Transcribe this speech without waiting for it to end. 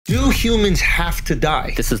humans have to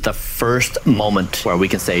die? This is the first moment where we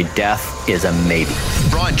can say death is a maybe.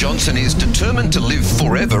 Bryan Johnson is determined to live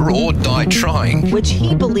forever or die trying. Which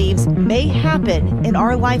he believes may happen in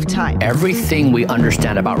our lifetime. Everything we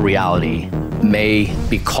understand about reality may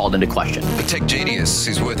be called into question. The tech genius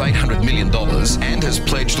is worth $800 million and has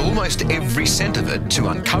pledged almost every cent of it to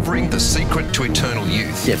uncovering the secret to eternal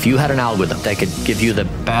youth. If you had an algorithm that could give you the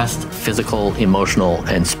best physical, emotional,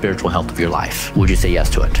 and spiritual health of your life, would you say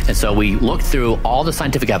yes to it? And so we looked through all the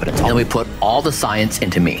scientific evidence, and we put all the science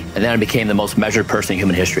into me. And then I became the most measured person in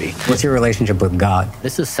human history. What's your relationship with God?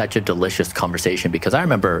 This is such a delicious conversation because I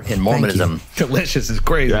remember in Mormonism... Delicious is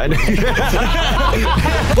crazy.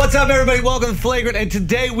 What's up, everybody? Welcome to Flagrant. And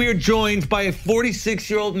today we are joined by a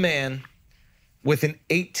 46-year-old man with an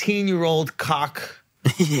 18-year-old cock.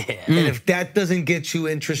 Yeah. And if that doesn't get you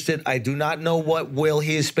interested, I do not know what will.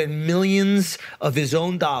 He has spent millions of his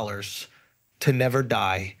own dollars to never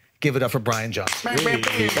die. Give it up for Bryan Johnson.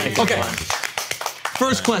 Okay.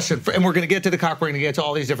 First question, and we're going to get to the cock, we're going to get to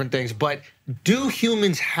all these different things, but do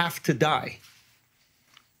humans have to die?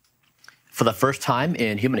 For the first time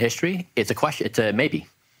in human history, it's a question, it's a maybe.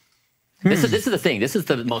 This is the thing. This is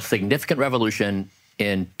the most significant revolution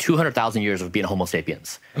in 200,000 years of being Homo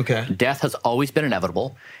sapiens. Okay. Death has always been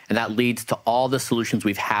inevitable, and that leads to all the solutions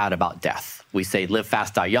we've had about death. We say live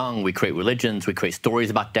fast, die young. We create religions. We create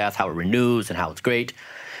stories about death, how it renews and how it's great.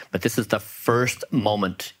 But this is the first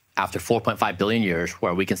moment after 4.5 billion years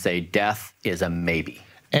where we can say death is a maybe.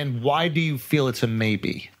 And why do you feel it's a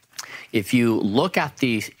maybe? If you look at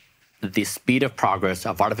the speed of progress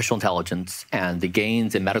of artificial intelligence and the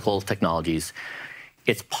gains in medical technologies,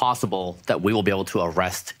 it's possible that we will be able to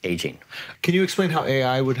arrest aging. Can you explain how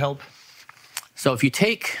AI would help? So if you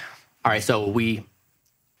take, all right, so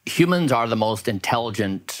humans are the most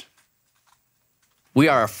intelligent, we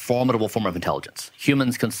are a formidable form of intelligence.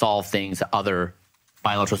 Humans can solve things that other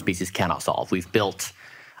biological species cannot solve. We've built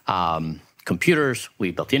computers, we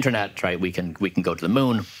built the internet, right? We can go to the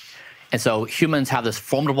moon. And so humans have this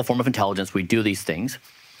formidable form of intelligence. We do these things.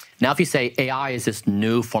 Now, if you say AI is this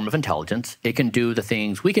new form of intelligence, it can do the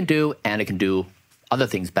things we can do, and it can do other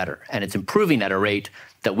things better. And it's improving at a rate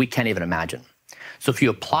that we can't even imagine. So if you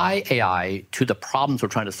apply AI to the problems we're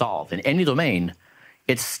trying to solve in any domain,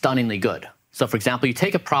 it's stunningly good. So for example, you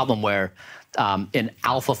take a problem where in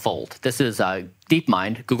AlphaFold, this is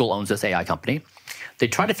DeepMind, Google owns this AI company. They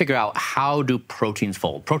try to figure out how do proteins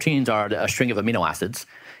fold. Proteins are a string of amino acids.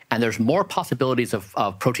 And there's more possibilities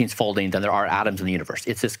of proteins folding than there are atoms in the universe.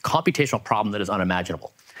 It's this computational problem that is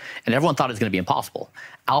unimaginable. And everyone thought it was going to be impossible.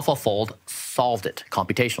 AlphaFold solved it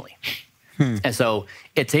computationally. And so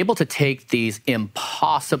it's able to take these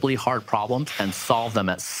impossibly hard problems and solve them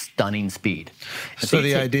at stunning speed. So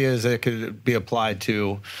the idea is that it could be applied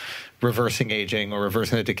to reversing aging or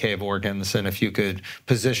reversing the decay of organs, and if you could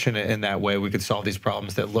position it in that way, we could solve these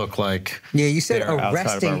problems that look like... Yeah, you said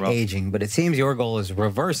arresting aging, but it seems your goal is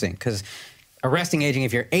reversing, because arresting aging,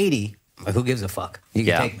 if you're 80, who gives a fuck? You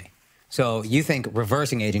can take me. So you think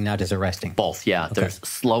reversing aging, not just arresting? Both, yeah. Okay. There's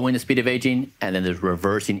slowing the speed of aging, and then there's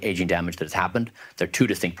reversing aging damage that has happened. They're two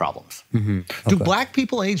distinct problems. Do black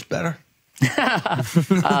people age better? Have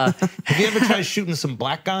you ever tried shooting some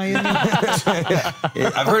black guy in?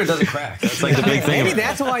 I've heard it doesn't crack. That's like the big thing. Maybe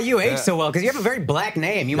that's why you age so well, because you have a very black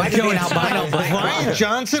name. You might be an albino black. Bryan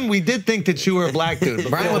Johnson, we did think that you were a black dude.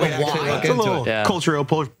 Bryan with a Y. It's a little cultural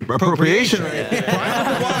appropriation.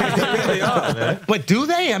 But do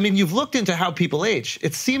they? I mean, you've looked into how people age.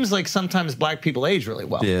 It seems like sometimes black people age really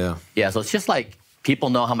well. Yeah, so it's just like people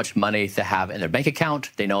know how much money they have in their bank account.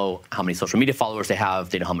 They know how many social media followers they have.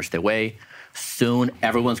 They know how much they weigh. Soon,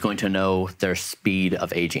 everyone's going to know their speed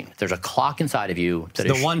of aging. There's a clock inside of you. That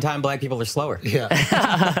the one time black people are slower. Yeah.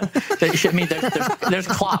 I mean, there's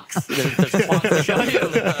clocks. There's clocks to show you.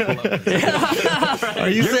 Are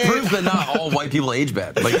you saying proof that not all white people age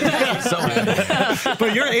bad? Like, so bad.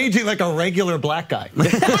 But you're aging like a regular black guy.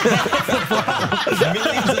 Millions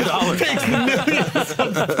of dollars. Takes millions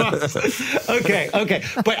of dollars. Okay.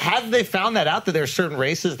 But have they found that out, that there are certain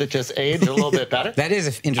races that just age a little bit better? That is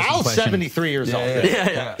an interesting Al's question. 73 years old.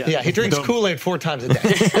 Yeah, he drinks Kool-Aid 4 times a day.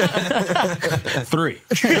 3.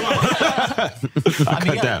 I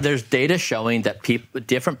mean, there's data showing that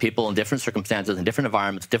different people in different circumstances, in different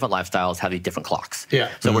environments, different lifestyles have these different clocks. Yeah.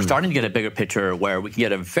 So we're starting to get a bigger picture where we can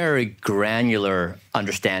get a very granular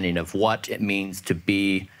understanding of what it means to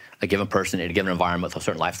be a given person in a given environment with a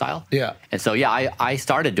certain lifestyle. Yeah. And so, I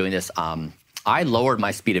started doing this. I lowered my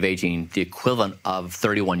speed of aging the equivalent of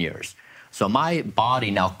 31 years. So my body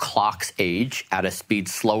now clocks age at a speed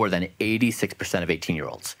slower than 86% of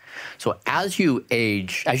 18-year-olds. So as you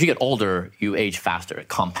age, as you get older, you age faster. It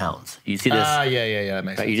compounds. You see this? Yeah. That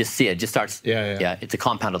makes sense. You just see it. It just starts. Yeah, it's a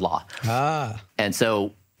compounded law. And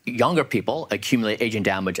so younger people accumulate aging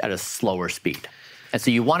damage at a slower speed. And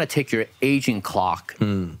so you want to take your aging clock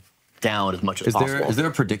down as much as possible. Is there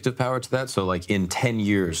a predictive power to that? So, like, in 10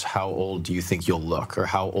 years, how old do you think you'll look, or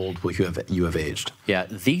how old will you have aged? Yeah,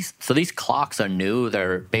 these clocks are new.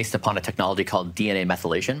 They're based upon a technology called DNA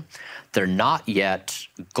methylation. They're not yet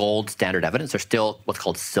gold standard evidence. They're still what's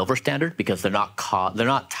called silver standard because they're not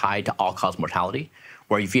tied to all-cause mortality.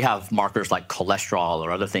 Where if you have markers like cholesterol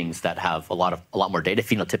or other things that have a lot more data,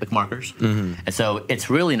 phenotypic markers, and so it's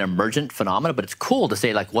really an emergent phenomenon. But it's cool to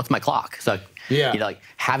say, like, what's my clock? So like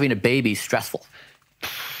having a baby is stressful.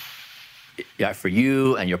 Yeah, for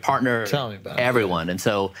you and your partner, tell me about everyone. And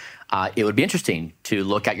so it would be interesting to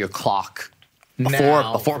look at your clock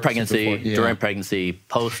before pregnancy, during pregnancy,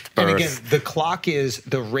 post birth. And again, the clock is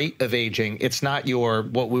the rate of aging. It's not your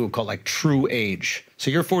what we would call like true age.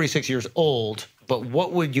 So you're 46 years old. But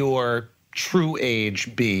what would your true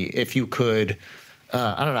age be if you could?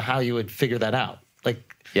 I don't know how you would figure that out. Like,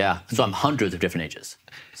 so I'm hundreds of different ages.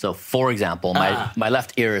 So, for example, my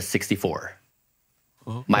left ear is 64.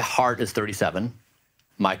 My heart is 37.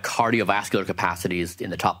 My cardiovascular capacity is in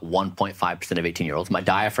the top 1.5% of 18-year-olds. My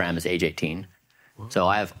diaphragm is age 18. So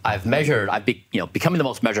I've measured. Becoming the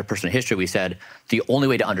most measured person in history. We said the only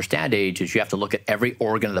way to understand age is you have to look at every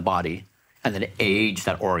organ of the body and then age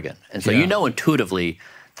that organ. And so you know intuitively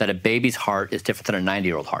that a baby's heart is different than a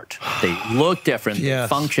 90-year-old heart. They look different, they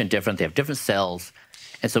function different, they have different cells.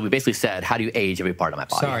 And so we basically said, how do you age every part of my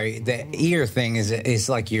body? Sorry, the ear thing is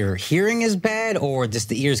like your hearing is bad or just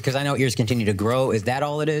the ears? Because I know ears continue to grow. Is that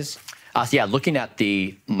all it is? Looking at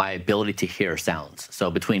my ability to hear sounds. So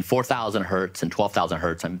between 4,000 hertz and 12,000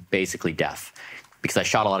 hertz, I'm basically deaf because I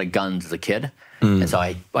shot a lot of guns as a kid. And so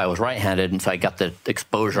I was right-handed, and so I got the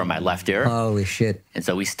exposure on my left ear. Holy shit. And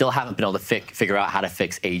so we still haven't been able to figure out how to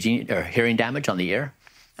fix aging or hearing damage on the ear.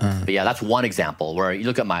 But yeah, that's one example where you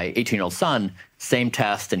look at my 18-year-old son, same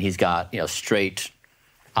test, and he's got straight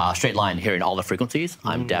line hearing all the frequencies.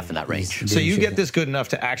 I'm deaf in that range. So you get this good enough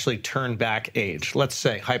to actually turn back age. Let's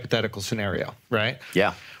say, hypothetical scenario, right?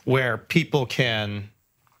 Yeah. Where people can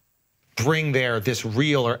bring this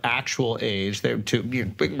real or actual age to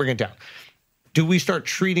bring it down. Do we start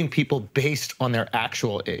treating people based on their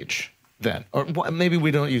actual age then? Or maybe we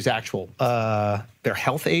don't use actual, their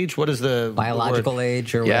health age? What is the biological word?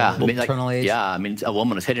 Age or maternal age? Yeah, I mean, a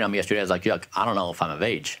woman was hitting on me yesterday. I was like, I don't know if I'm of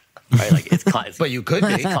age. Right? Like but you could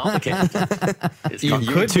be. It's complicated. You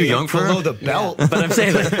could too be young for below the belt. But I'm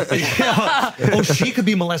saying Oh, she could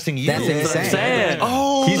be molesting you. That's insane.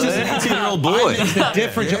 Oh, he's just an 18-year-old boy. The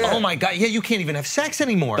difference. Oh my God. Yeah, you can't even have sex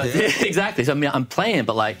anymore. Exactly. So I mean, I'm playing,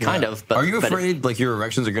 but kind of. But, are you afraid like your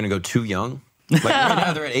erections are going to go too young? Like right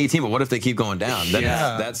now they're at 18, but what if they keep going down?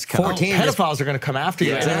 That's kind 14. Pedophiles are going to come after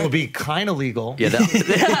you, and then it'll be kind of legal. Yeah.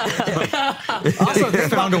 Also, they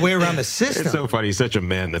found a way around the system. It's so funny. He's such a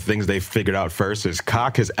man. The things they figured out first is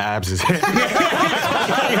cock, his abs, his head.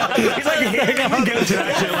 He's like, we'll get into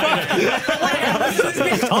that shit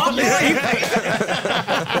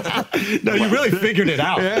later. No, you really figured it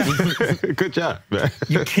out. Yeah. Good job, man.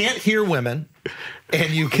 You can't hear women,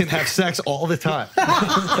 and you can have sex all the time.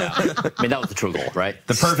 I mean, that was the true goal, right?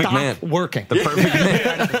 The perfect Stop man. working. The perfect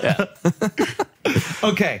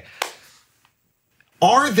man. Okay.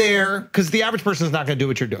 Are there, because the average person is not going to do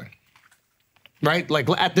what you're doing, right? Like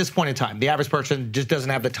at this point in time, the average person just doesn't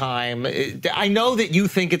have the time. I know that you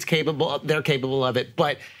think they're capable of it,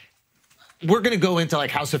 but we're going to go into like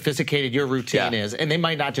how sophisticated your routine is, and they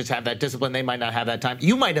might not just have that discipline. They might not have that time.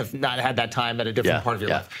 You might have not had that time at a different part of your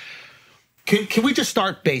life. Can we just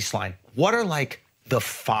start baseline? What are like the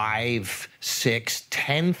 5, 6,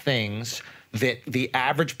 10 things that the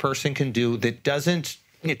average person can do that doesn't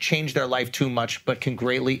change their life too much, but can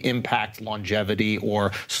greatly impact longevity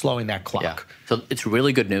or slowing that clock? Yeah. So it's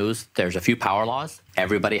really good news. There's a few power laws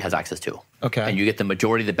everybody has access to. Okay. And you get the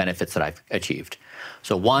majority of the benefits that I've achieved.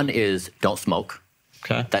 So one is don't smoke.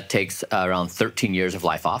 Okay. That takes around 13 years of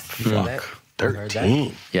life off.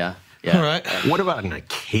 13. Yeah. All right. What about an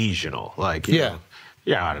occasional, like, you know,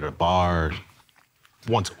 out at a bar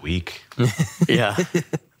once a week? Yeah.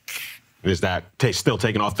 Is that still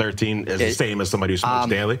taking off 13 as the same as somebody who smokes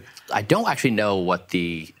daily? I don't actually know what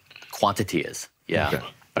the quantity is. Yeah. Okay.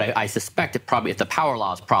 But I suspect if the power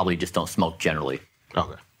laws probably just don't smoke generally.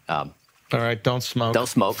 Okay. All right. Don't smoke. Don't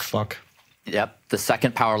smoke. Fuck. Yep. The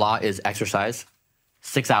second power law is exercise,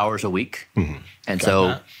 6 hours a week. Mm-hmm. And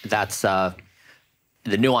so that's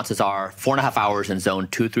the nuances are 4.5 hours in zone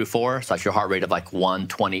 2 through 4. So that's your heart rate of like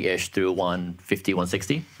 120-ish through 150,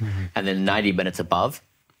 160. And then 90 minutes above,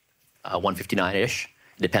 159-ish.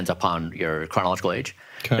 Depends upon your chronological age.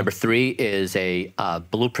 Okay. Number 3 is a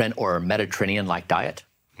blueprint or Mediterranean-like diet.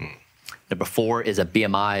 Number 4 is a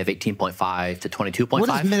BMI of 18.5 to 22.5. What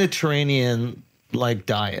is Mediterranean-like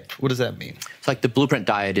diet? What does that mean? So like the blueprint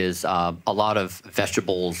diet is a lot of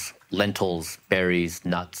vegetables, lentils, berries,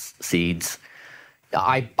 nuts, seeds.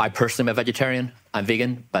 I personally am a vegetarian. I'm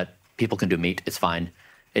vegan, but people can do meat. It's fine.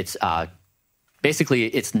 It's basically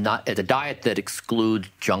it's a diet that excludes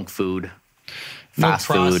junk food, fast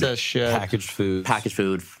food, shit. Packaged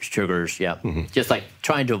food, sugars. Yeah, just like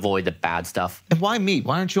trying to avoid the bad stuff. And why meat?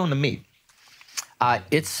 Why aren't you on the meat?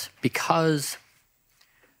 It's because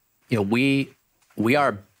we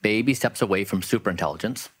are baby steps away from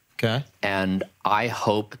superintelligence. Okay. And I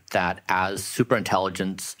hope that as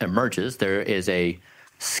superintelligence emerges, there is a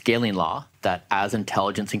scaling law that as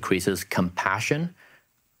intelligence increases, compassion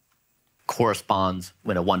corresponds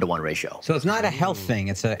in a 1-to-1 ratio. So it's not a health thing,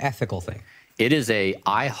 it's an ethical thing. It is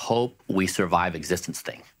I hope we survive existence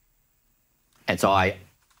thing. And so I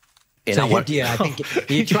think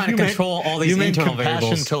you're trying to control all these internal variables.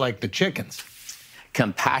 Compassion to like the chickens.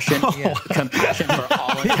 Compassion for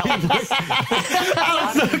all intelligence.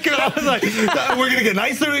 I was so good. I was like, we're going to get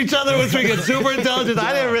nicer to each other once we get super intelligent.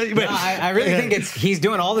 I didn't really... I really think he's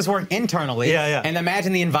doing all this work internally. Yeah. And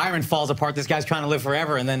imagine the environment falls apart. This guy's trying to live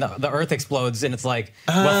forever, and then the earth explodes, and it's like,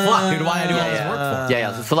 well, fuck, dude, why do I do all this work for?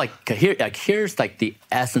 Yeah. So here's like the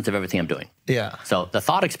essence of everything I'm doing. Yeah. So the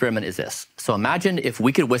thought experiment is this. So imagine if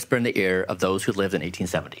we could whisper in the ear of those who lived in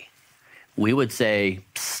 1870. We would say,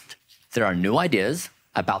 psst, there are new ideas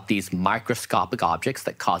about these microscopic objects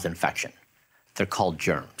that cause infection. They're called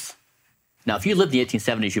germs. Now, if you lived in the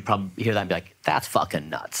 1870s, you'd probably hear that and be like, that's fucking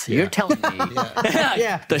nuts. Yeah. You're telling me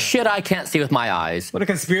the shit I can't see with my eyes. What a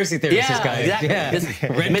conspiracy theorist this guy is.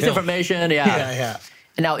 Exactly. Yeah. Misinformation, Yeah.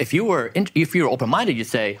 And now, if you were open-minded, you'd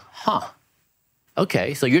say,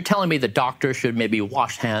 okay, so you're telling me the doctor should maybe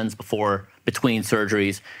wash hands between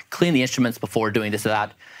surgeries, clean the instruments before doing this or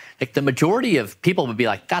that. Like the majority of people would be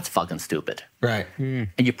like, that's fucking stupid. Right. And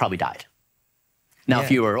you probably died. Now,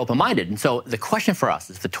 if you were open-minded, and so the question for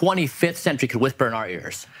us is, the 25th century could whisper in our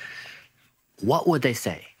ears, what would they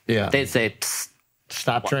say? Yeah. They'd say, psst.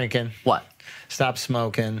 Stop drinking. What? Stop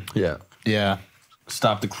smoking. Yeah. Yeah.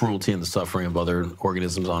 Stop the cruelty and the suffering of other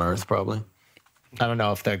organisms on Earth, probably. I don't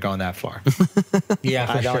know if they're going that far. Yeah,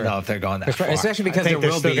 I don't know if they're going that far. Especially because they're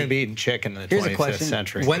still going to be eating chicken in the 25th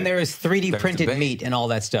century. When there is 3D printed meat and all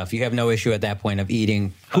that stuff, you have no issue at that point of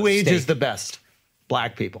eating. Who ages the best?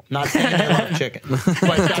 Black people. Not saying they love chicken.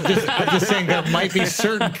 But I'm just saying there might be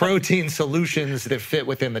certain protein solutions that fit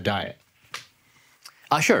within the diet.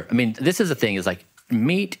 Sure. I mean, this is the thing, is like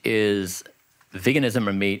meat is... Veganism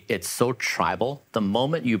or meat, it's so tribal. The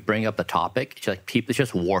moment you bring up the topic, it's like it's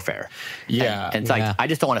just warfare. Yeah. And it's like, I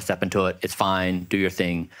just don't want to step into it. It's fine. Do your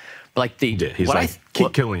thing. But like he's like,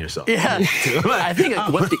 keep killing yourself. Yeah. I think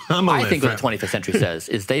what the 25th century says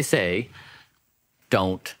is they say,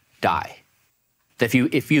 don't die. If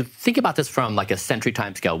you think about this from like a century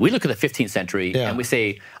time scale, we look at the 15th century and we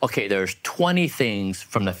say, okay, there's 20 things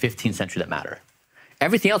from the 15th century that matter.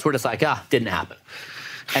 Everything else we're just like, didn't happen.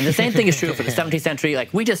 And the same thing is true for the 17th century.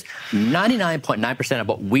 Like 99.9% of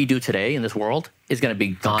what we do today in this world is going to be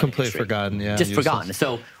gone. Completely forgotten, Just forgotten.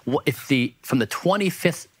 So from the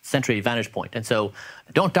 25th century vantage point, and so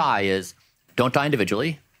don't die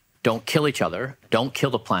individually, don't kill each other, don't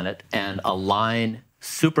kill the planet, and align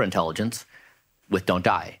superintelligence with don't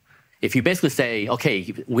die. If you basically say,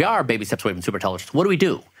 okay, we are baby steps away from superintelligence, what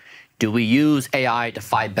do? Do we use AI to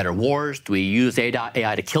fight better wars? Do we use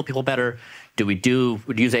AI to kill people better? Do we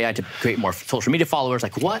use AI to create more social media followers?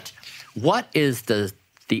 Like what is the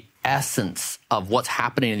essence of what's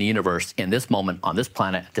happening in the universe in this moment, on this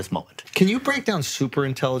planet, at this moment? Can you break down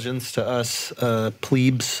superintelligence to us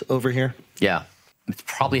plebes over here? Yeah. It's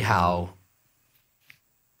probably how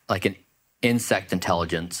like an insect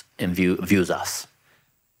intelligence views us.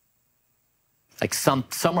 Like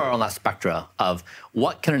somewhere on that spectrum of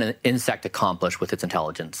what can an insect accomplish with its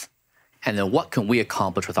intelligence, and then what can we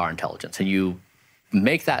accomplish with our intelligence? And you do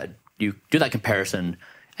that comparison,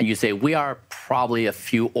 and you say we are probably a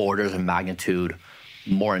few orders of magnitude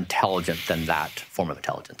more intelligent than that form of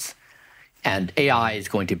intelligence. And AI is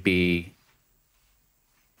going to be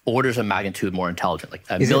orders of magnitude more intelligent, like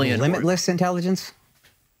is it limitless intelligence?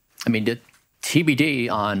 I mean,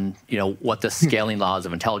 TBD on what the scaling laws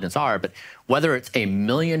of intelligence are, but whether it's 1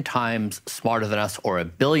 million times smarter than us or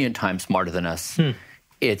 1 billion times smarter than us,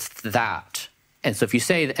 it's that. And so if you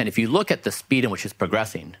say, and if you look at the speed in which it's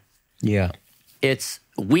progressing,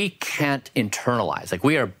 we can't internalize. Like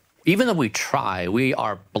we are, even though we try, we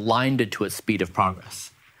are blinded to its speed of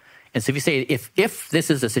progress. And so if you say, if this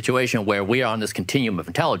is a situation where we are on this continuum of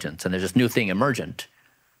intelligence and there's this new thing emergent,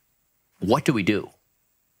 what do we do?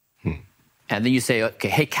 And then you say, okay,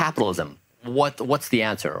 hey, capitalism, what's the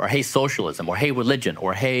answer? Or hey, socialism, or hey, religion,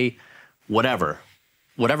 or hey, whatever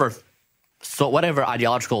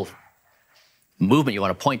ideological movement you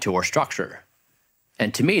want to point to or structure.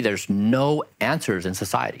 And to me, there's no answers in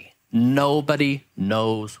society. Nobody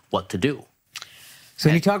knows what to do. So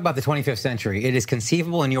when you talk about the 25th century, it is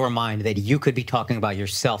conceivable in your mind that you could be talking about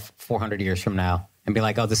yourself 400 years from now and be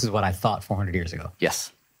like, oh, this is what I thought 400 years ago.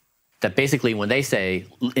 Yes. That basically when they say,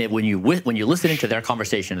 when you listen into their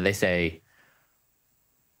conversation, they say,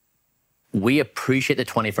 we appreciate the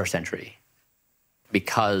 21st century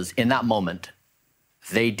because in that moment,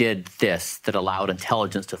 they did this that allowed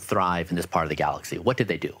intelligence to thrive in this part of the galaxy. What did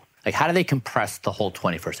they do? Like, how do they compress the whole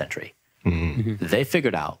 21st century? They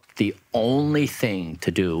figured out the only thing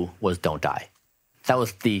to do was don't die. That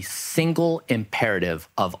was the single imperative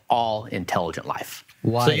of all intelligent life.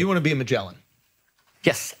 Why? So you want to be a Magellan?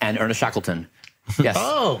 Yes, and Ernest Shackleton. Yes.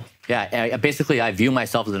 Yeah, basically I view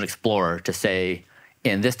myself as an explorer to say,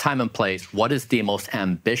 in this time and place, what is the most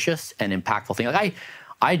ambitious and impactful thing? Like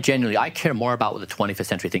I care more about what the 25th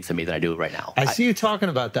century thinks of me than I do right now. I see you talking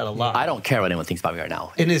about that a lot. I don't care what anyone thinks about me right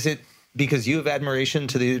now. And is it because you have admiration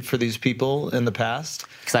for these people in the past?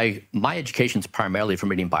 Because my education's primarily from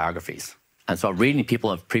reading biographies. And so reading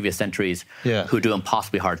people of previous centuries who do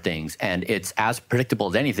impossibly hard things. And it's as predictable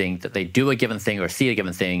as anything that they do a given thing or see a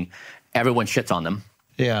given thing, everyone shits on them.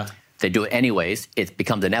 Yeah. They do it anyways. It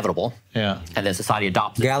becomes inevitable. Yeah. And then society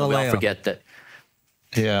adopts it. Galileo. We all forget that.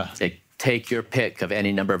 Yeah. Take your pick of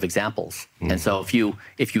any number of examples. And so if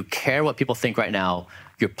you care what people think right now,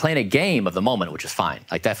 you're playing a game of the moment, which is fine.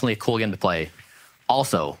 Like definitely a cool game to play.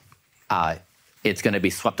 Also, it's going to be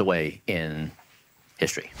swept away in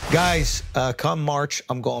history. Guys, come March,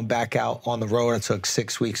 I'm going back out on the road. I took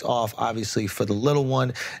 6 weeks off, obviously, for the little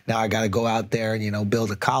one. Now I got to go out there and,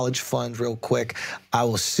 build a college fund real quick. I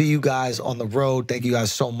will see you guys on the road. Thank you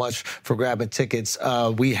guys so much for grabbing tickets.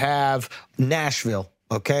 We have Nashville,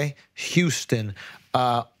 okay? Houston,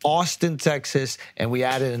 Austin, Texas, and we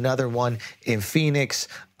added another one in Phoenix.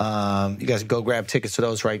 You guys can go grab tickets to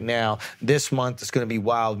those right now. This month, it's going to be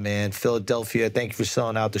wild, man. Philadelphia, thank you for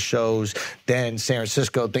selling out the shows. Then San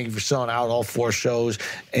Francisco, thank you for selling out all 4 shows.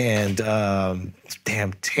 And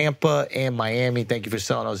Tampa and Miami, thank you for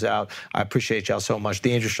selling those out. I appreciate y'all so much.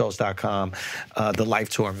 TheAndrewSchultz.com, the Life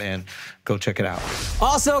Tour, man. Go check it out.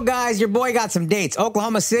 Also, guys, your boy got some dates.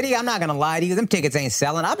 Oklahoma City, I'm not going to lie to you. Them tickets ain't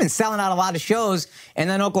selling. I've been selling out a lot of shows, and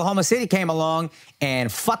then Oklahoma City came along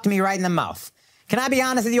and fucked me right in the mouth. Can I be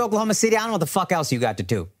honest with you, Oklahoma City? I don't know what the fuck else you got to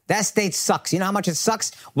do. That state sucks. You know how much it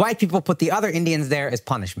sucks? White people put the other Indians there as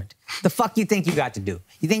punishment. The fuck you think you got to do?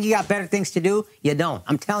 You think you got better things to do? You don't.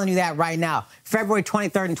 I'm telling you that right now. February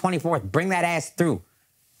 23rd and 24th, bring that ass through.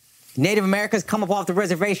 Native Americans, come up off the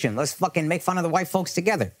reservation. Let's fucking make fun of the white folks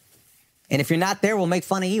together. And if you're not there, we'll make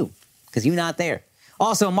fun of you because you're not there.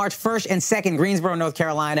 Also, March 1st and 2nd, Greensboro, North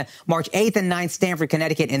Carolina. March 8th and 9th, Stamford,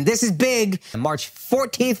 Connecticut. And this is big. March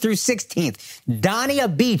 14th through 16th,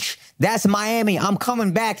 Dania Beach. That's Miami. I'm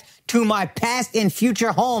coming back to my past and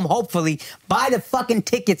future home, hopefully. Buy the fucking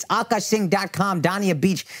tickets, akashsing.com, Dania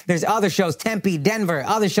Beach. There's other shows, Tempe, Denver,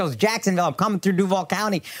 other shows, Jacksonville. I'm coming through Duval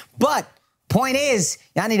County. But point is,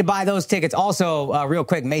 y'all need to buy those tickets. Also, real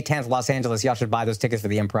quick, May 10th, Los Angeles. Y'all should buy those tickets for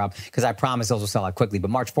the Improv because I promise those will sell out quickly.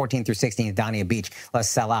 But March 14th through 16th, Dania Beach. Let's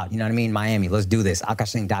sell out. You know what I mean? Miami. Let's do this.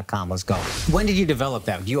 akashsing.com. Let's go. When did you develop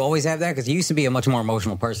that? Do you always have that? Because you used to be a much more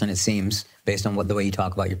emotional person, it seems, based on the way you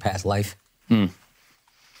talk about your past life.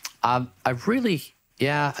 I've really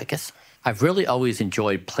always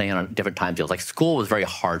enjoyed playing on different time deals. Like school was very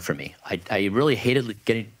hard for me. I really hated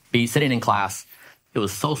sitting in class. It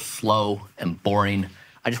was so slow and boring.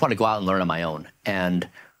 I just wanted to go out and learn on my own. And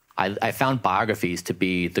I found biographies to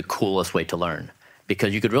be the coolest way to learn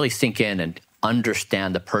because you could really sink in and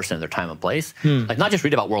understand the person and their time and place. Like not just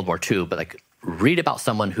read about World War II, but like read about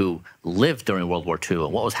someone who lived during World War II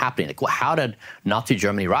and what was happening. Like how did Nazi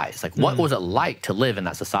Germany rise? Like what was it like to live in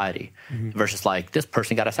that society versus like this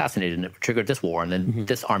person got assassinated and it triggered this war and then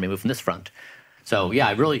this army moved from this front. So, yeah,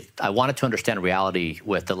 I wanted to understand reality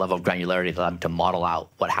with the level of granularity that allowed me to model out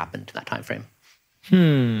what happened in that time frame.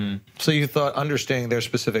 So you thought understanding their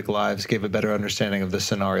specific lives gave a better understanding of the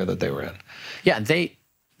scenario that they were in? Yeah,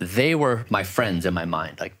 they were my friends in my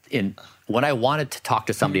mind. Like when I wanted to talk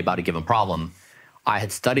to somebody about a given problem, I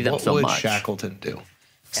had studied them so much. What would Shackleton do?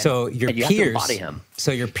 So your and you have to peers, embody him.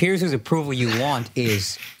 so your peers whose approval you want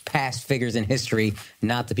is past figures in history,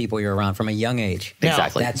 not the people you're around from a young age.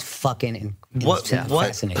 Exactly. That's fucking What-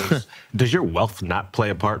 fascinating. Does your wealth not play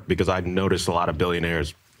a part? Because I noticed a lot of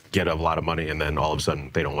billionaires get a lot of money and then all of a sudden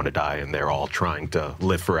they don't want to die and they're all trying to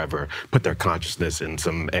live forever, put their consciousness in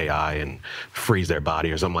some AI and freeze their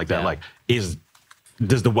body or something like that. Yeah. Like,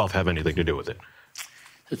 does the wealth have anything to do with it?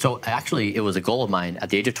 So actually, it was a goal of mine. At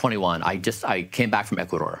the age of 21, I came back from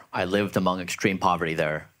Ecuador. I lived among extreme poverty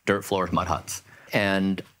there, dirt floors, mud huts.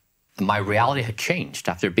 And my reality had changed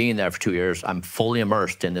after being there for 2 years. I'm fully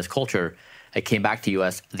immersed in this culture. I came back to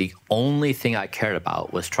U.S. The only thing I cared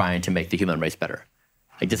about was trying to make the human race better.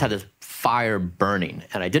 I just had this fire burning,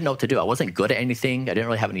 and I didn't know what to do. I wasn't good at anything. I didn't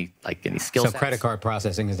really have any skill So sets. credit card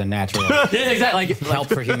processing is a natural Yeah, exactly. Like, help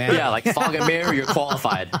for humanity. yeah, like fog and mirror, you're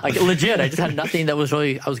qualified. Like legit, I just had nothing that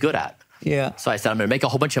I was good at. Yeah. So I said, I'm going to make a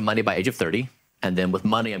whole bunch of money by age of 30, and then with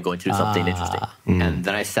money, I'm going to do something interesting. And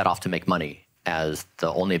then I set off to make money as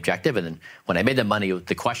the only objective. And then when I made the money,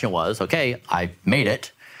 the question was, okay, I made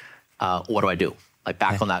it. What do I do? Like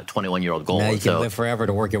back on that 21-year-old goal. Now you And can live forever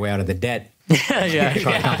to work your way out of the debt. yeah,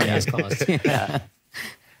 Car company has caused.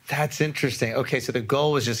 That's interesting. Okay, so the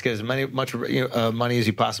goal was just get as much money as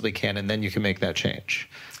you possibly can, and then you can make that change.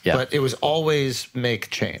 Yeah. But it was always make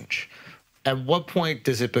change. At what point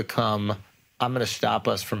does it become, I'm going to stop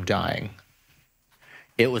us from dying?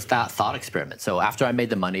 It was that thought experiment. So after I made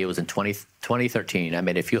the money, it was in 2013, I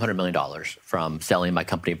made a few $100 million from selling my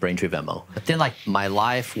company, Braintree Venmo. But then my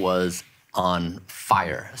life was on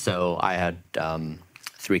fire. So I had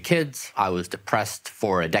 3 kids. I was depressed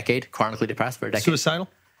for a decade, chronically depressed for a decade. Suicidal?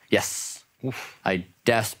 Yes. Oof. I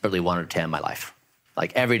desperately wanted to end my life.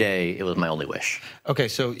 Like every day, it was my only wish. Okay,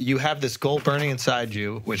 so you have this goal burning inside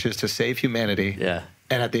you, which is to save humanity. Yeah.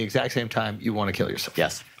 And at the exact same time, you want to kill yourself.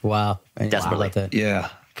 Yes. Wow. Desperately. That. Yeah.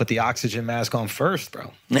 Put the oxygen mask on first,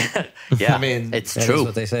 bro. Yeah. I mean, it's That true. is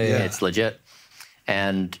what they say, yeah. It's legit.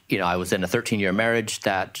 And, I was in a 13-year marriage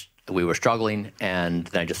that we were struggling, and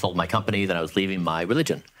then I just sold my company, then I was leaving my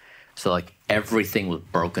religion. So, everything was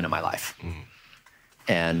broken in my life.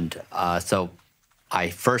 And so I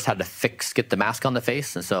first had to get the mask on the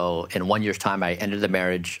face. And so in 1 year's time, I ended the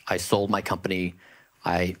marriage. I sold my company.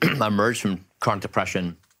 I emerged from chronic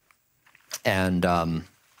depression and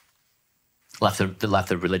left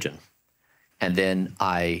the religion. And then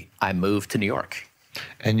I moved to New York.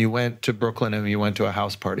 And you went to Brooklyn and you went to a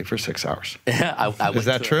house party for 6 hours. Is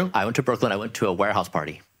that true? I went to Brooklyn. I went to a warehouse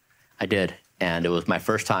party. I did. And it was my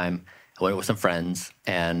first time. I went with some friends,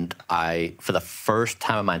 and for the first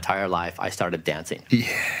time in my entire life, I started dancing.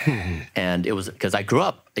 Yeah. And it was because I grew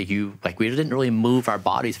up, we didn't really move our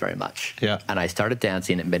bodies very much. Yeah. And I started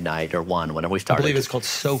dancing at midnight or 1 whenever we I started. believe it's called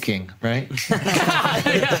soaking, right?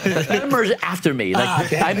 That emerged after me.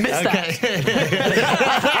 I missed that.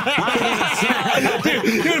 Dude,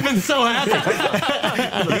 you would have been so happy.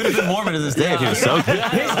 He would have been Mormon to this day if he was so good.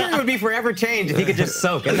 History would be forever changed if he could just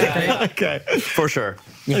soak. Isn't that great? Okay. For sure.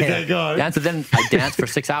 Okay, go on. Yeah, and so then I danced for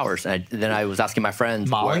 6 hours. And then I was asking my friends.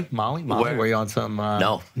 Molly? Where- Were you on some...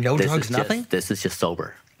 No. No This drugs, is just- nothing? This is just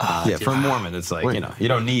sober. Yeah, for a Mormon, it's like, you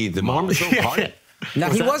don't need the Mormons don't party.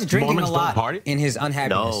 Now, he was drinking Mormons a don't lot party? in his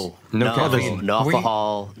unhappiness. No caffeine. no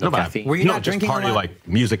alcohol, no but caffeine. Were you not just drinking a party lot? like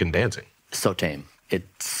music and dancing. So tame.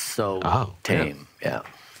 It's so Oh, tame. Yeah.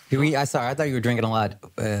 I thought you were drinking a lot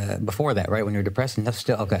before that, right? When you were depressed? And that's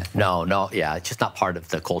still, okay. No. Yeah, it's just not part of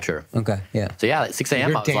the culture. Okay, yeah. So yeah, at 6 a.m. I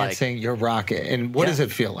You're was like, dancing, you're rocking. And what Yeah. does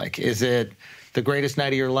it feel like? Is it the greatest night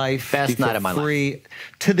of your life? Best Do you feel night of my life. free?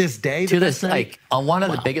 To this day? to the this, best night? on one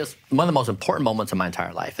of the most important moments of my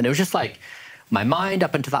entire life. And it was just my mind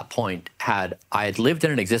up until that point I had lived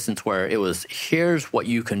in an existence where it was, here's what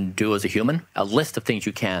you can do as a human, a list of things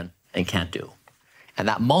you can and can't do. And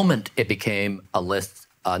that moment, it became a list,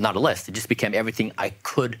 not a list, it just became everything I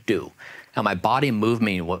could do. And my body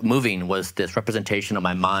moving was this representation of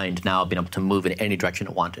my mind now being able to move in any direction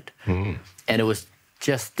it wanted. And it was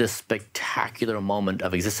just this spectacular moment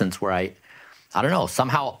of existence where I don't know,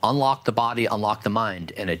 somehow unlocked the body, unlocked the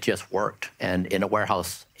mind, and it just worked. And in a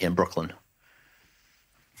warehouse in Brooklyn.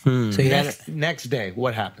 So you had Next day,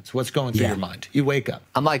 what happens? What's going through Yeah. your mind? You wake up.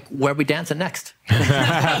 I'm like, where are we dancing next?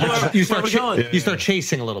 You start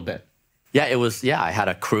chasing a little bit. Yeah, it was. Yeah, I had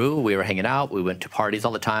a crew. We were hanging out. We went to parties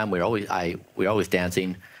all the time. We were always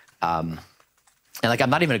dancing. And I'm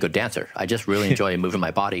not even a good dancer. I just really enjoy moving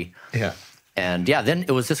my body. Yeah. And yeah, then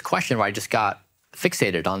it was this question where I just got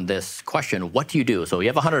fixated on this question: what do you do? So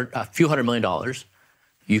you have a few $100 million.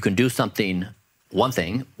 You can do something, one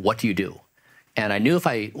thing. What do you do? And I knew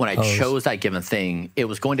when I chose that given thing, it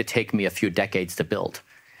was going to take me a few decades to build.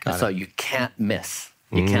 And so you can't miss.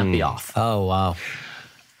 You can't be off. Oh, wow.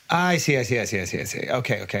 I see.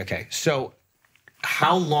 Okay. So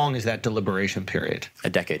how long is that deliberation period? A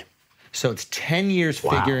decade. So it's 10 years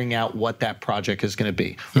figuring out what that project is going to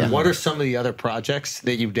be. Yeah. What are some of the other projects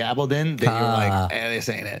that you've dabbled in that you're like, this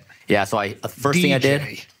ain't it? Yeah, so the first thing I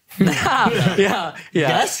did. yeah.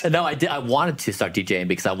 Yes? No, I did. I wanted to start DJing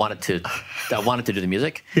because I wanted to do the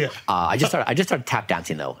music. Yeah. I just started tap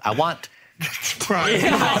dancing though. I want. Brian,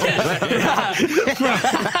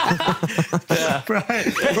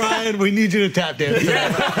 we need you to tap dance. We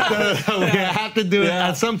have to do it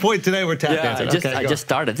at some point today. We're tap dancing. I just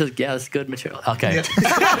started. It's good material. Okay.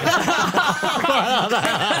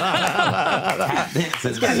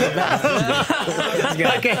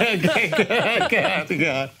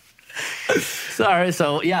 Okay. Sorry.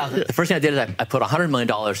 So the first thing I did is I put $100 million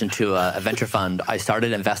into a venture fund. I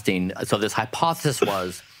started investing. So this hypothesis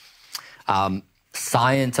was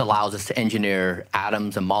science allows us to engineer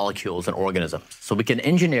atoms and molecules and organisms. So we can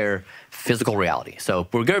engineer physical reality. So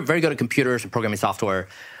we're very good at computers and programming software.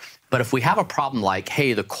 But if we have a problem like,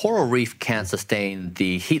 hey, the coral reef can't sustain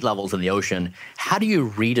the heat levels in the ocean, how do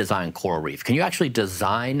you redesign coral reef? Can you actually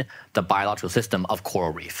design the biological system of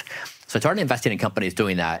coral reef? So I started investing in companies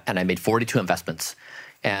doing that, and I made 42 investments.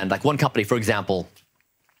 And like one company, for example,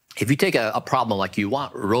 if you take a problem like you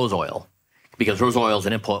want rose oil, because rose oil is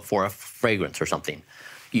an input for a fragrance or something,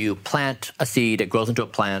 you plant a seed, it grows into a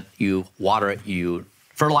plant, you water it, you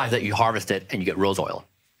fertilize it, you harvest it, and you get rose oil.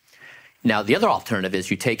 Now, the other alternative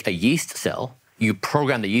is you take a yeast cell, you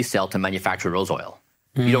program the yeast cell to manufacture rose oil.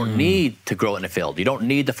 You don't need to grow it in a field. You don't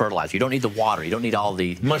need the fertilizer. You don't need the water. You don't need all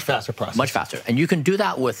the... Much faster process. Much faster. And you can do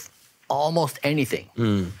that with almost anything.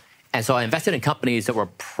 And so I invested in companies that were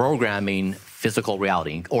programming physical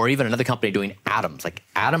reality, or even another company doing atoms, like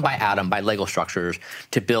atom by Lego structures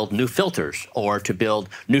to build new filters or to build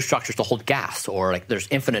new structures to hold gas, or like there's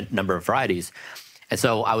infinite number of varieties. And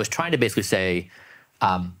so I was trying to basically say,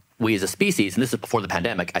 we as a species, and this is before the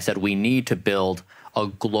pandemic, I said we need to build a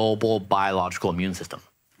global biological immune system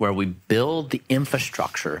where we build the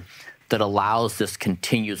infrastructure that allows this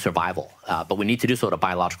continued survival. But we need to do so at a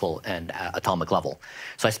biological and atomic level.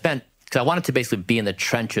 So because I wanted to basically be in the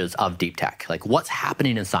trenches of deep tech, like what's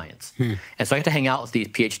happening in science. And so I got to hang out with these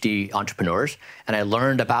PhD entrepreneurs, and I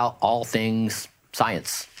learned about all things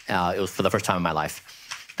science. It was for the first time in my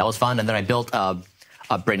life. That was fun. And then I built a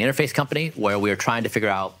brain interface company where we were trying to figure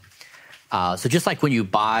out, so just like when you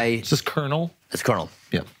buy... Is this Kernel? It's Kernel.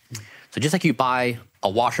 Yeah. So just like you buy a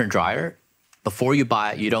washer and dryer, before you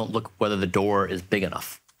buy it, you don't look whether the door is big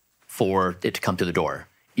enough for it to come to the door.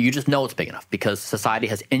 You just know it's big enough because society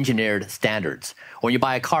has engineered standards. Or when you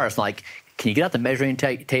buy a car, it's like, can you get out the measuring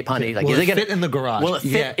tape, honey? Like, will it fit in the garage? Will it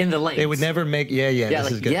fit in the lanes? They would never make,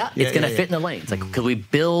 this is good. It's going to fit in the lanes. Like, because we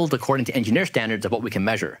build according to engineer standards of what we can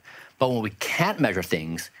measure. But when we can't measure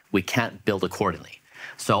things, we can't build accordingly.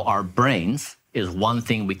 So our brains is one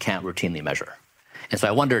thing we can't routinely measure. And so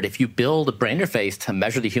I wondered, if you build a brain interface to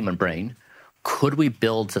measure the human brain, could we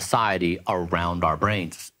build society around our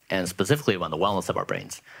brains, and specifically around the wellness of our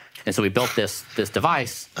brains? And so we built this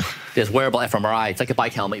device, this wearable fMRI. It's like a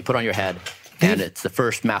bike helmet you put on your head, and it's the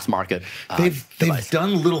first mass market They've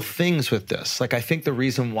done little things with this. Like, I think the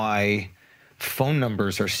reason why phone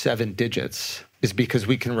numbers are 7 digits is because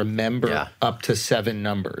we can remember up to 7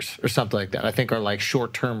 numbers or something like that. I think our like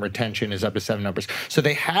short-term retention is up to 7 numbers. So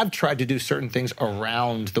they have tried to do certain things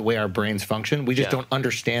around the way our brains function. We just don't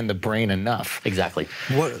understand the brain enough. Exactly.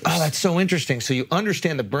 Oh, that's so interesting. So you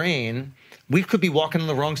understand the brain. We could be walking on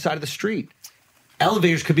the wrong side of the street.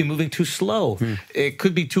 Elevators could be moving too slow. It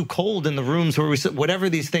could be too cold in the rooms where we sit. Whatever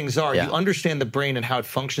these things are, you understand the brain and how it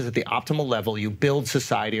functions at the optimal level. You build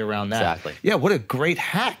society around that. Exactly. Yeah, what a great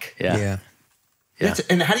hack. Yeah.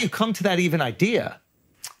 And how do you come to that even idea?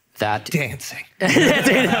 That dancing.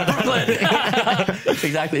 Exactly.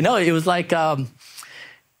 No, it was like,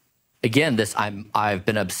 again, I've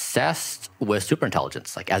been obsessed with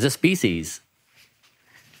superintelligence. Like, as a species,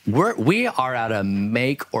 we are at a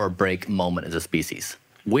make or break moment as a species.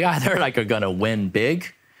 We either like are going to win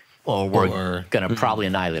big, or we're going to probably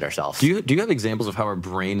annihilate ourselves. Do you have examples of how our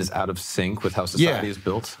brain is out of sync with how society is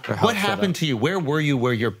built? What happened to you? Where were you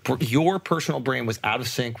where your personal brain was out of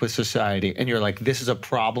sync with society, and you're like, this is a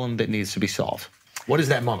problem that needs to be solved? What is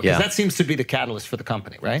that moment? Because that seems to be the catalyst for the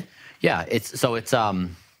company, right? Yeah, so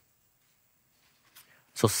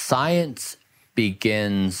science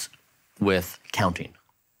begins with counting.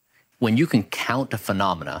 When you can count a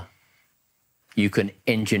phenomena, you can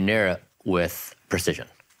engineer it with precision.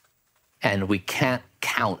 And we can't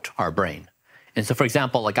count our brain. And so, for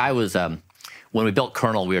example, like I was, when we built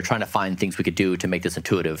Kernel, we were trying to find things we could do to make this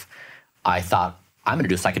intuitive. I thought, I'm going to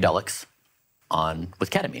do psychedelics with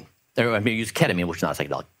ketamine. I'm going to use ketamine, which is not a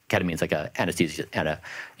psychedelic. Ketamine is like an anesthesia, and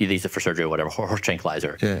you use it for surgery or whatever, horse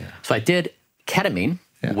tranquilizer. Yeah. So I did ketamine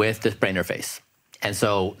with this brain interface. And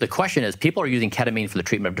so the question is, people are using ketamine for the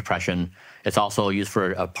treatment of depression. It's also used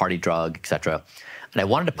for a party drug, et cetera. And I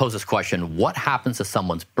wanted to pose this question: what happens to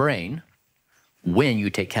someone's brain when you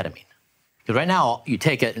take ketamine? Because right now, you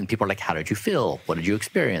take it and people are like, how did you feel? What did you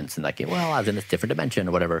experience? And like, well, I was in this different dimension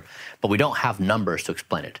or whatever. But we don't have numbers to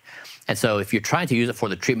explain it. And so if you're trying to use it for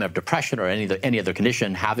the treatment of depression or any other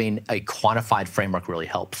condition, having a quantified framework really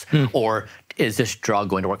helps. Or is this drug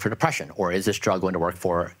going to work for depression? Or is this drug going to work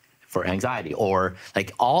for anxiety? Or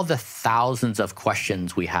like all the thousands of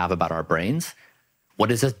questions we have about our brains. What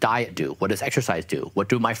does this diet do? What does exercise do? What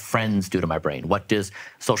do my friends do to my brain? What does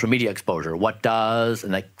social media exposure? What does,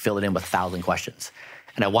 and I fill it in with 1,000 questions.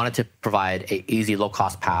 And I wanted to provide an easy,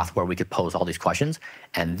 low-cost path where we could pose all these questions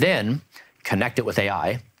and then connect it with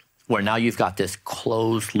AI, where now you've got this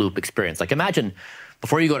closed-loop experience. Like imagine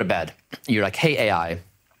before you go to bed, you're like, hey, AI,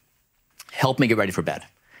 help me get ready for bed.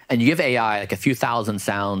 And you give AI like a few thousand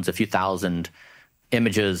sounds, a few thousand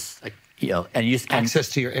images, like, and you access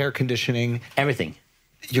to your air conditioning, everything.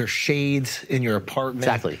 Your shades in your apartment.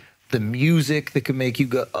 Exactly. The music that could make you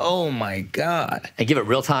go, oh my God. And give it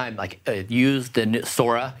real time, like use the new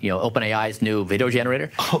Sora, OpenAI's new video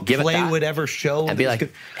generator. Give play it that, whatever show. And be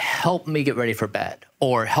like, help me get ready for bed.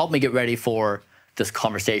 Or help me get ready for this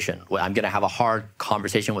conversation. I'm going to have a hard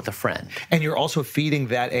conversation with a friend. And you're also feeding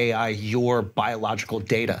that AI your biological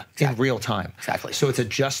data in real time. Exactly. So it's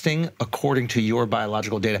adjusting according to your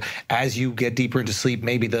biological data. As you get deeper into sleep,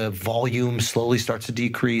 maybe the volume slowly starts to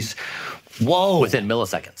decrease. Whoa. Within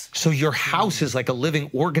milliseconds. So your house is like a living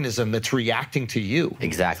organism that's reacting to you.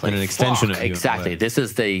 Exactly. And an extension of you. Exactly. This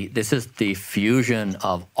is the fusion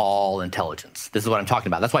of all intelligence. This is what I'm talking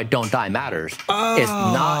about. That's why Don't Die matters. Oh. It's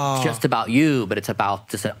not just about you, but it's about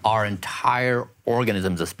just our entire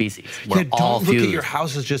organism as a species. We're all don't look fused. at your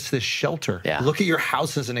house as just this shelter. Yeah. Look at your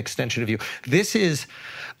house as an extension of you. This is,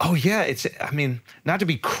 not to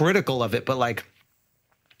be critical of it, but like,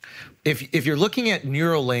 if you're looking at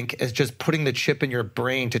Neuralink as just putting the chip in your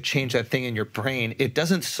brain to change that thing in your brain, it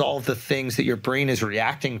doesn't solve the things that your brain is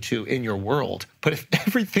reacting to in your world. But if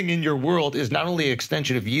everything in your world is not only an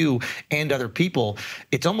extension of you and other people,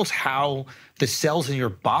 it's almost how the cells in your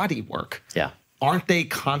body work. Yeah. Aren't they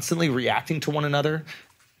constantly reacting to one another?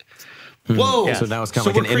 Whoa. Yeah. So now it's kind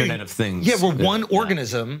of like an internet of things. Yeah, we're one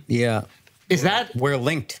organism. Yeah. Is that? We're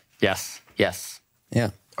linked. Yes. Yes. Yeah.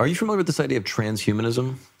 Are you familiar with this idea of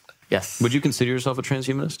transhumanism? Yes. Would you consider yourself a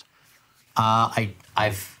transhumanist?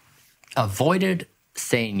 I've avoided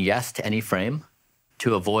saying yes to any frame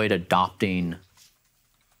to avoid adopting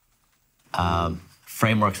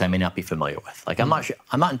frameworks I may not be familiar with. Like I'm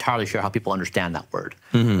not entirely sure how people understand that word.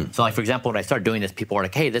 Mm-hmm. So like, for example, when I started doing this, people were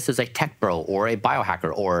like, hey, this is a tech bro or a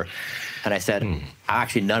biohacker and I said,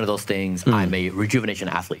 actually none of those things. I'm a rejuvenation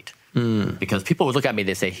athlete. Because people would look at me,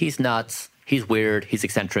 they say, he's nuts. He's weird. He's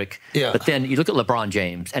eccentric. Yeah. But then you look at LeBron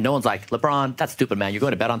James, and no one's like, LeBron, that's stupid, man. You're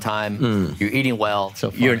going to bed on time. You're eating well.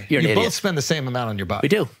 So you're an idiot. You both spend the same amount on your body. We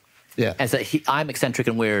do. Yeah. And so I'm eccentric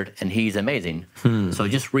and weird, and he's amazing. So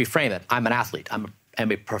just reframe it. I'm an athlete. I'm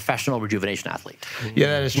a professional rejuvenation athlete. Yeah,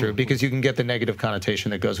 that is true, because you can get the negative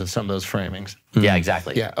connotation that goes with some of those framings. Yeah,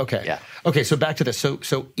 exactly. Yeah. Okay. Yeah. Okay. So back to this.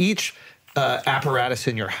 So each apparatus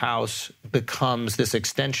in your house becomes this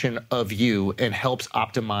extension of you and helps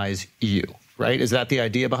optimize you. Right? Is that the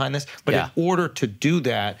idea behind this? But in order to do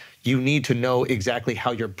that, you need to know exactly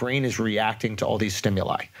how your brain is reacting to all these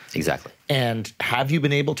stimuli. Exactly. And have you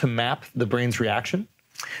been able to map the brain's reaction?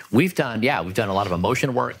 We've done a lot of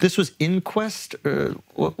emotion work. This was Inquest.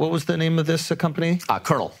 What was the name of this company?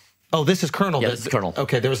 Kernel. Oh, this is Kernel. Yeah, this is Kernel.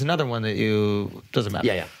 Okay, there was another one that doesn't matter.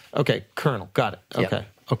 Yeah. Okay, Kernel. Got it. Okay. Yeah.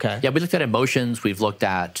 Okay. Yeah, we looked at emotions. We've looked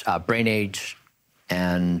at brain age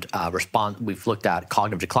and response. We've looked at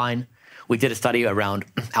cognitive decline. We did a study around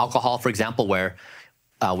alcohol, for example, where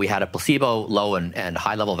we had a placebo, low and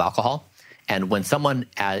high level of alcohol. And when someone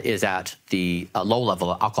is at the low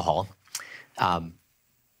level of alcohol,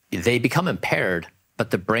 they become impaired,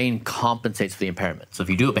 but the brain compensates for the impairment. So if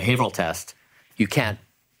you do a behavioral test, you can't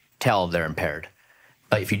tell they're impaired.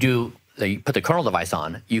 But if you put the Kernel device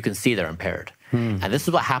on, you can see they're impaired. And this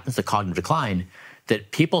is what happens to cognitive decline,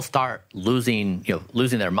 that people start losing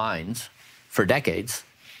their minds for decades,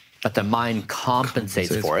 but the mind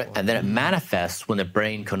compensates for it, and then it manifests when the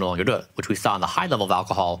brain can no longer do it, which we saw in the high level of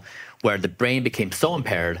alcohol, where the brain became so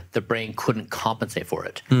impaired, the brain couldn't compensate for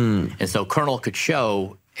it. And so Kernel could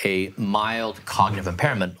show a mild cognitive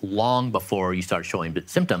impairment long before you start showing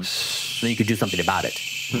symptoms, so then you could do something about it.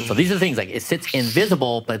 So these are the things, like it sits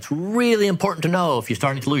invisible, but it's really important to know if you're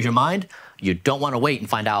starting to lose your mind, you don't want to wait and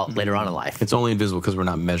find out later on in life. It's only invisible because we're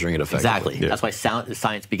not measuring it effectively. Exactly. Yeah. That's why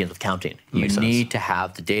science begins with counting. You need to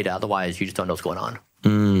have the data, otherwise you just don't know what's going on.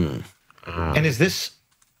 And is this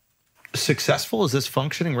successful? Is this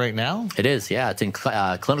functioning right now? It is, yeah. It's in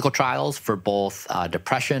clinical trials for both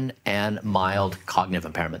depression and mild cognitive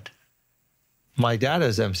impairment. My dad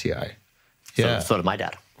has MCI. Yeah. So did my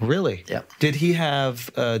dad. Really? Yeah. Did he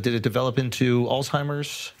have, did it develop into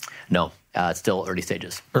Alzheimer's? No, it's still early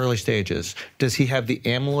stages. Early stages. Does he have the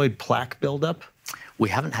amyloid plaque buildup? We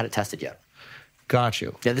haven't had it tested yet. Got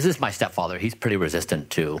you. Yeah, this is my stepfather. He's pretty resistant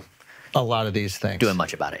to a lot of these things. Doing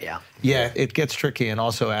much about it, yeah. Yeah, it gets tricky. And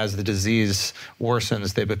also as the disease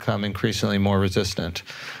worsens, they become increasingly more resistant.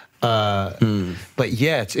 But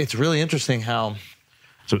yeah, it's really interesting how...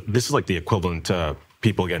 So this is like the equivalent to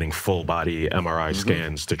people getting full body MRI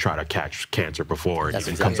scans to try to catch cancer before it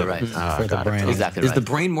even comes up. Right. For the brain. Exactly Is right. the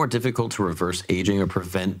brain more difficult to reverse aging or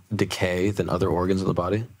prevent decay than other organs in the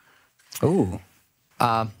body? Ooh.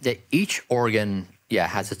 Each organ,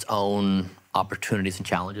 has its own opportunities and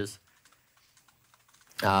challenges.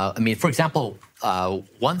 I mean, for example,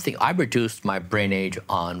 one thing, I reduced my brain age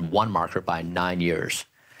on one marker by 9 years.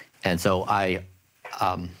 And so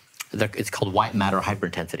it's called white matter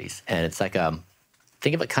hyperintensities. And it's like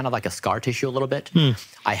think of it kind of like a scar tissue a little bit.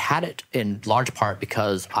 I had it in large part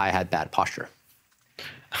because I had bad posture.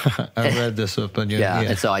 I read this up on you. Yeah,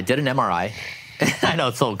 and so I did an MRI. I know,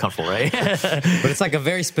 it's so uncomfortable, right? But it's like a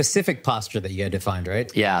very specific posture that you had to find,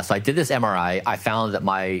 right? Yeah, so I did this MRI. I found that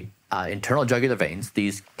my internal jugular veins,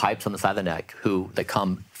 these pipes on the side of the neck that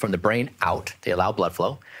come from the brain out, they allow blood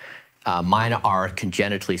flow. Mine are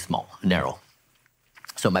congenitally small, narrow.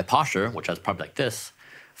 So my posture, which I was probably like this,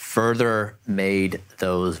 further made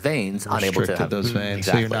those veins unable to have those veins,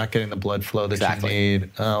 exactly. so you're not getting the blood flow that you need.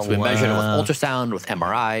 So we measured it with ultrasound, with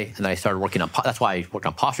MRI, and then I started working on. That's why I worked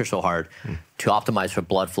on posture so hard to optimize for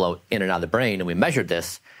blood flow in and out of the brain. And we measured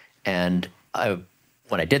this, and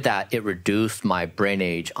when I did that, it reduced my brain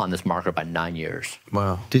age on this marker by 9 years.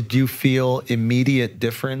 Wow! Did you feel immediate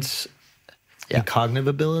difference in cognitive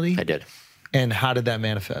ability? I did. And how did that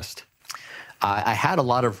manifest? I had a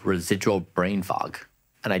lot of residual brain fog.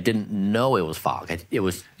 And I didn't know it was fog. It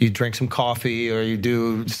was. You drink some coffee or you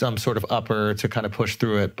do some sort of upper to kind of push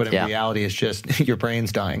through it, but in reality, it's just your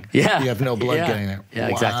brain's dying. Yeah, you have no blood getting there. Yeah,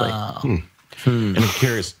 exactly. And I'm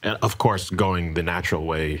curious. And of course, going the natural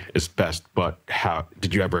way is best. But how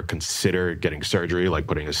did you ever consider getting surgery, like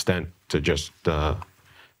putting a stent to just? I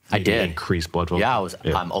did increase blood flow. Yeah,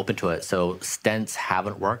 I'm open to it. So stents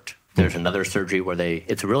haven't worked. There's another surgery where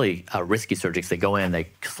it's really a risky surgery. They go in, they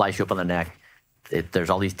slice you up on the neck. There's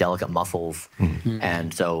all these delicate muscles.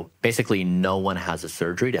 And so basically no one has a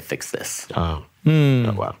surgery to fix this. Oh,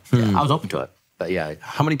 wow. Yeah, I was open to it, but yeah.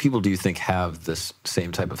 How many people do you think have this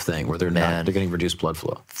same type of thing where they're getting reduced blood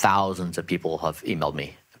flow? Thousands of people have emailed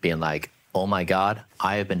me being like, oh my God,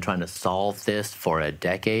 I have been trying to solve this for a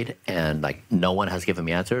decade and like no one has given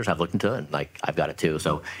me answers. I've looked into it and like I've got it too.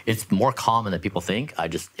 So it's more common than people think.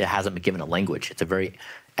 It hasn't been given a language. It's a very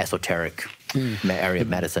esoteric area of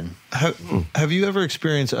medicine. Have you ever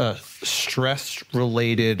experienced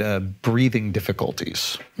stress-related breathing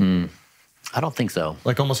difficulties? I don't think so.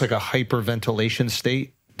 Like almost like a hyperventilation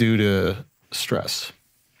state due to stress?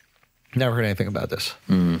 Never heard anything about this.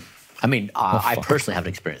 I mean, I personally haven't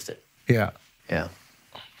experienced it. Yeah. Yeah.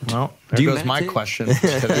 Well, there goes my question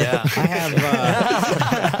today. Yeah, I have.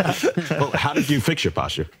 Well, how did you fix your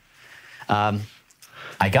posture? I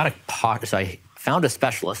found a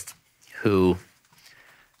specialist who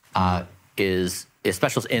is a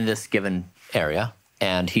specialist in this given area,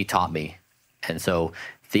 and he taught me. And so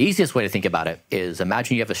the easiest way to think about it is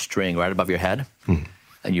imagine you have a string right above your head,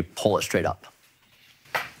 and you pull it straight up.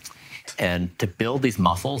 And to build these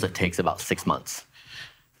muscles, it takes about 6 months.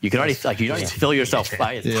 You can already feel yourself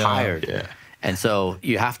tired. Yeah. And so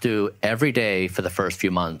you have to, every day for the first few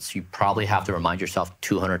months, you probably have to remind yourself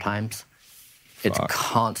 200 times. It's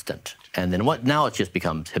constant. And then now it just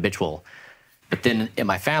becomes habitual. But then in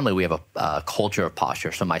my family, we have a culture of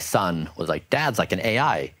posture. So my son was like, Dad's like an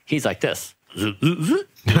AI. He's like this.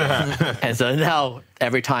 And so now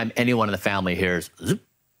every time anyone in the family hears,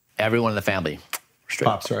 everyone in the family straight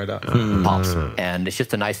pops right up. Pops. And it's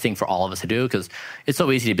just a nice thing for all of us to do because it's so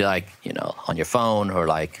easy to be like, on your phone or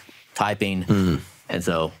like typing. And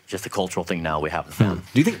so just a cultural thing now we have in the family.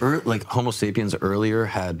 Do you think like Homo sapiens earlier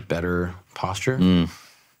had better posture?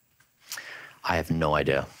 I have no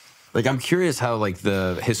idea. Like, I'm curious how, like,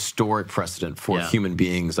 the historic precedent for human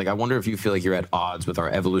beings, like, I wonder if you feel like you're at odds with our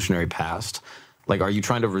evolutionary past. Like, are you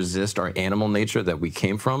trying to resist our animal nature that we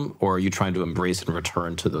came from, or are you trying to embrace and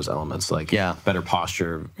return to those elements, like better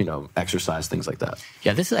posture, exercise, things like that?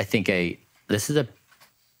 Yeah, this is, I think, a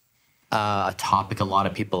topic a lot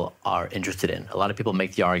of people are interested in. A lot of people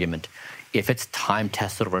make the argument, if it's time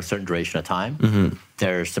tested over a certain duration of time,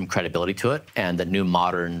 there's some credibility to it, and the new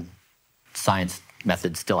modern science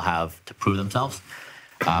methods still have to prove themselves.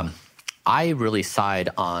 I really side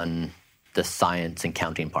on the science and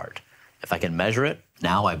counting part. If I can measure it,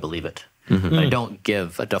 now I believe it. But I don't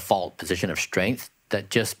give a default position of strength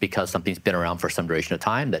that just because something's been around for some duration of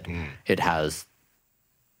time that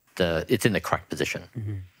it's in the correct position.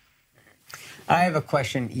 I have a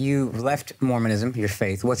question. You left Mormonism, your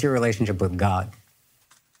faith. What's your relationship with God?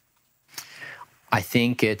 I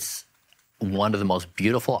think it's one of the most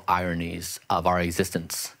beautiful ironies of our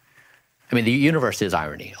existence. I mean, the universe is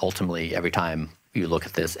irony, ultimately, every time you look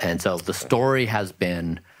at this. And so the story has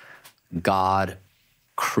been God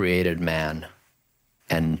created man,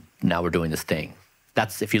 and now we're doing this thing.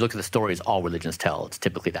 That's, if you look at the stories all religions tell, it's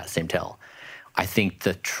typically that same tale. I think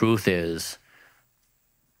the truth is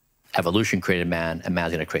evolution created man, and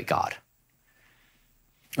man's going to create God.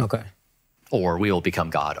 Okay. Or we will become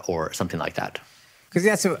God, or something like that.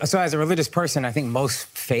 Because so as a religious person, I think most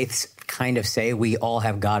faiths kind of say we all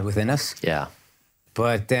have God within us. Yeah.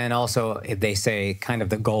 But then also they say kind of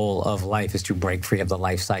the goal of life is to break free of the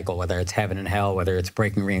life cycle, whether it's heaven and hell, whether it's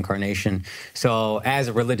breaking reincarnation. So as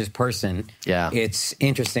a religious person, it's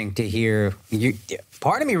interesting to hear you.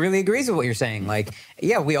 Part of me really agrees with what you're saying. Like,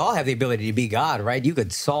 yeah, we all have the ability to be God, right? You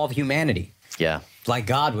could solve humanity. Yeah. Like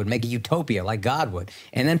God would, make a utopia like God would.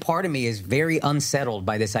 And then part of me is very unsettled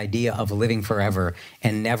by this idea of living forever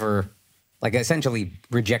and never, like, essentially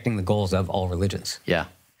rejecting the goals of all religions. Yeah. I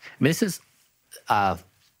mean, this is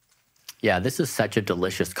such a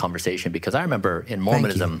delicious conversation, because I remember in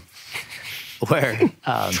Mormonism where,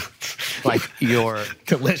 like, your...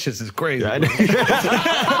 Delicious is crazy. Made me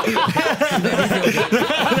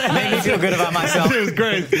feel good about myself. It was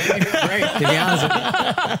great. Made me feel great, to be honest with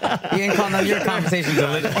you. You ain't calling your conversation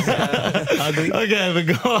delicious. Ugly. Okay, but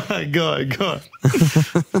go on.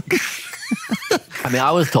 I mean,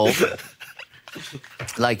 I was told,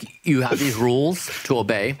 like, you have these rules to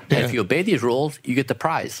obey, and if you obey these rules, you get the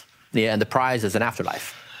prize. Yeah, and the prize is an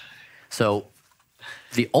afterlife. So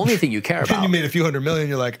the only thing you care about... And you made a few $100 million,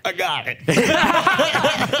 you're like, I got it.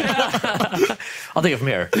 I'll take it from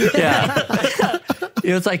here. Yeah.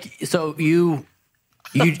 It's like, so you,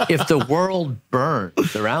 if the world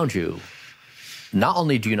burns around you, not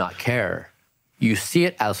only do you not care, you see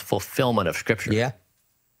it as fulfillment of Scripture. Yeah.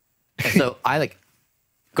 And so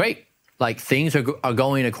great. Like, things are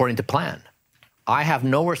going according to plan. I have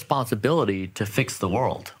no responsibility to fix the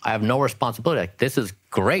world. I have no responsibility. Like, this is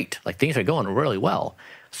great. Like, things are going really well.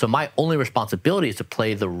 So my only responsibility is to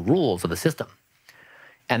play the rules of the system.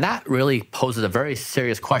 And that really poses a very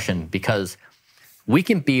serious question, because we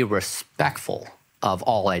can be respectful of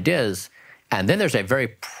all ideas, and then there's a very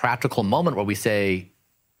practical moment where we say,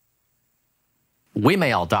 we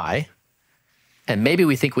may all die, and maybe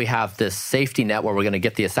we think we have this safety net where we're going to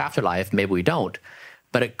get this afterlife, maybe we don't,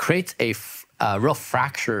 but it creates a real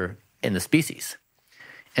fracture in the species.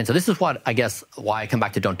 And so this is what, I guess, why I come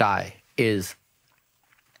back to Don't Die, is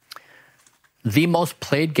the most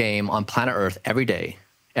played game on planet Earth every day,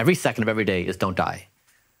 every second of every day, is Don't Die.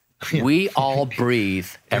 We all breathe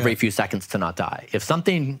every few seconds to not die. If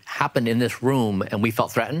something happened in this room and we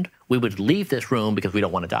felt threatened, we would leave this room because we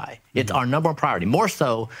don't want to die. It's our number one priority, more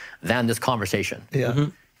so than this conversation.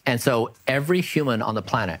 And so every human on the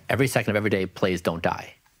planet, every second of every day, plays Don't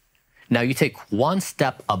Die. Now you take one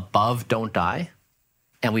step above Don't Die,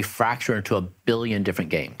 and we fracture into a billion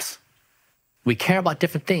different games. We care about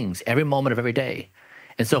different things every moment of every day.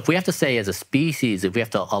 And so if we have to say as a species, if we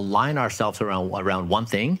have to align ourselves around one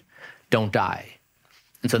thing, don't die.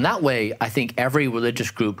 And so in that way, I think every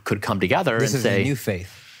religious group could come together and say... This is a new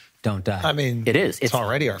faith. Don't die. I mean, it is. It's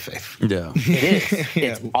already our faith. Yeah. It is.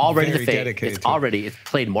 It's already the faith. Dedicated it's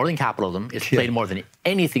played more than capitalism. It's played more than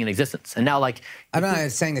anything in existence. And now, like... I'm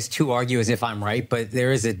not saying this to argue as if I'm right, but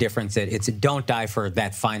there is a difference that it's don't die for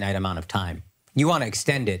that finite amount of time. You want to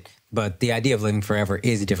extend it, but the idea of living forever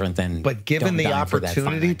is different than... But given the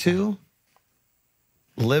opportunity to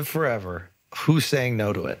live forever, who's saying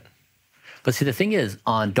no to it? But see, the thing is,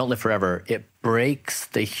 on Don't Live Forever, it breaks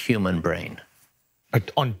the human brain.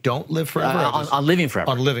 On don't live forever? On living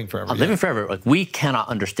forever. On living forever. On living forever. Like, we cannot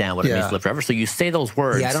understand what it means to live forever. So you say those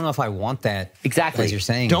words. Yeah, I don't know if I want that. Exactly. As you're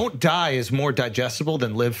saying. Don't die is more digestible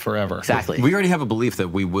than live forever. Exactly. We already have a belief that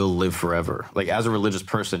we will live forever. Like, as a religious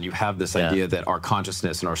person, you have this idea that our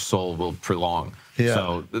consciousness and our soul will prolong. Yeah.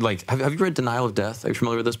 So, like, have you read Denial of Death? Are you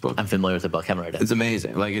familiar with this book? I'm familiar with the book. I haven't read it. It's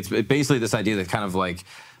amazing. Like, it's basically this idea that kind of like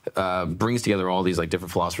brings together all these like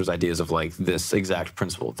different philosophers' ideas of like this exact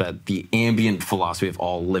principle that the ambient philosophy of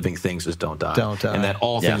all living things is don't die. Don't die. And that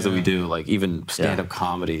all things that we do, like even stand-up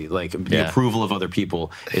comedy, like the approval of other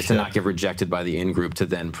people, is to not get rejected by the in-group to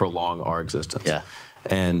then prolong our existence. Yeah.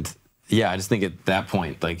 And I just think at that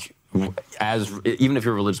point, like, even if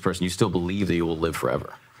you're a religious person, you still believe that you will live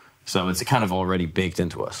forever. So it's kind of already baked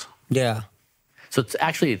into us. Yeah. So it's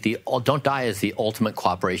actually don't die is the ultimate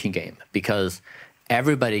cooperation game, because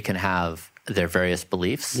everybody can have their various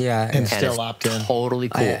beliefs. Yeah. And still opt in. Totally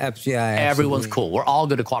cool. Everyone's cool. We're all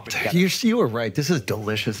good to cooperate together. You were right. This is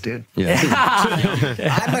delicious, dude. Yeah.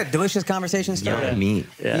 I'm a delicious conversation starter. Me.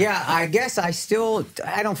 Yeah, I guess I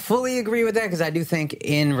don't fully agree with that, because I do think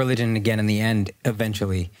in religion, again, in the end,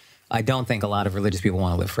 eventually, I don't think a lot of religious people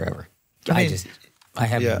want to live forever.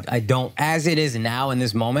 I don't, as it is now in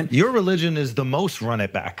this moment. Your religion is the most run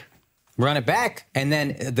it back. Run it back, and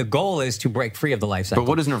then the goal is to break free of the life cycle. But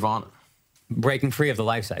what is nirvana? Breaking free of the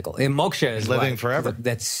life cycle. And moksha is living forever.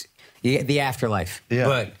 That's the afterlife. Yeah.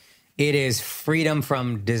 But it is freedom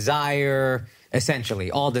from desire,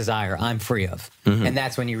 essentially. All desire, I'm free of. Mm-hmm. And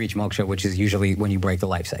that's when you reach moksha, which is usually when you break the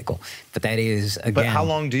life cycle. But that is, again... But how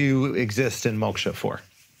long do you exist in moksha for?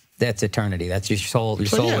 That's eternity. That's your soul. Your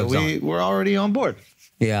soul lives on. We're already on board.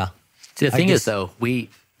 Yeah. See, the thing is, though, we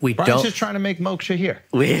Brian's don't... just trying to make moksha here.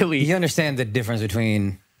 You understand the difference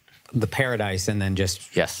between the paradise and then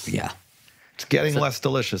just... Yes. Yeah. It's getting less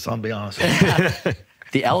delicious, I'll be honest with you.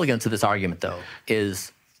 The elegance of this argument, though,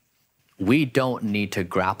 is we don't need to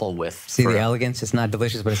grapple with... See the elegance? It's not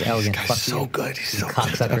delicious, but it's elegant. This guy's so good. He's so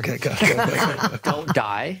cocksucker. Okay, go. Don't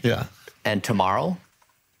die. Yeah. And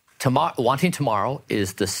wanting tomorrow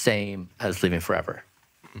is the same as living forever.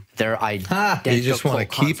 They're identical. You just want to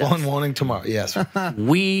keep concepts. on wanting tomorrow. Yes.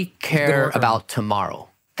 We care about tomorrow.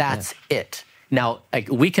 That's it. Now, like,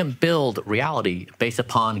 we can build reality based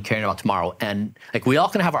upon caring about tomorrow. And like, we all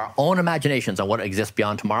can have our own imaginations on what exists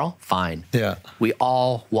beyond tomorrow. Fine. Yeah. We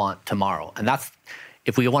all want tomorrow. And that's,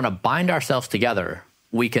 if we want to bind ourselves together,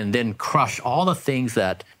 we can then crush all the things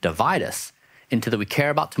that divide us into that we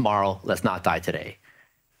care about tomorrow. Let's not die today.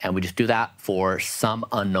 And we just do that for some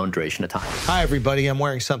unknown duration of time. Hi, everybody. I'm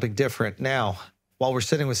wearing something different now. While we're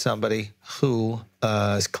sitting with somebody who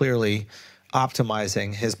is clearly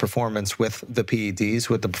optimizing his performance with the PEDs,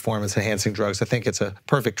 with the performance-enhancing drugs, I think it's a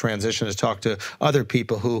perfect transition to talk to other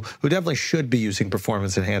people who definitely should be using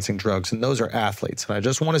performance-enhancing drugs, and those are athletes. And I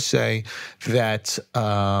just want to say that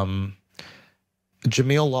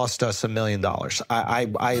Jamil lost us $1 million.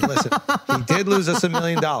 I listen. He did lose us $1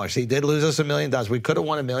 million. He did lose us $1 million. We could have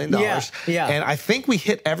won $1 million. Yeah. And I think we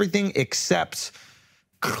hit everything except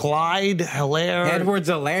Clyde Hilaire.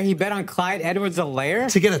 Edwards-Helaire? He bet on Clyde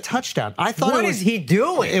Edwards-Helaire? To get a touchdown. I thought What is he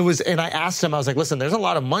doing? And I asked him, I was like, listen, there's a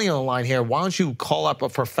lot of money on the line here. Why don't you call up a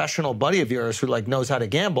professional buddy of yours who like knows how to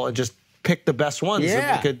gamble and just pick the best ones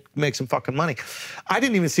and we could make some fucking money. I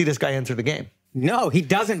didn't even see this guy enter the game. No, he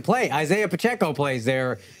doesn't play. Isaiah Pacheco plays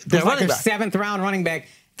there. Their Like their running back. 7th round running back.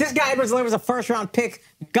 This guy Edwards-Helaire was a first round pick.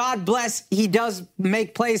 God bless. He does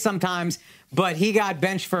make plays sometimes, but he got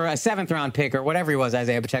benched for a 7th round pick or whatever he was,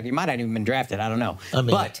 Isaiah Pacheco. He might not even been drafted. I don't know.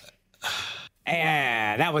 But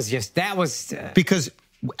that was because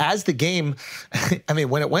as the game, I mean,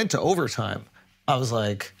 when it went to overtime, I was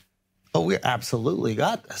like, oh, we absolutely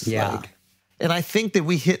got this. Yeah. Like, and I think that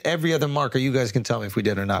we hit every other marker. You guys can tell me if we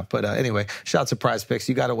did or not. But anyway, shouts to Prize Picks.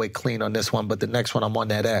 You got away clean on this one, but the next one I'm on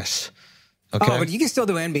that S. Okay. Oh, but you can still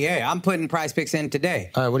do NBA. I'm putting Prize Picks in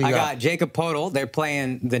today. All right, what do you got? I got Jacob Podol. They're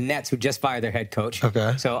playing the Nets, who just fired their head coach.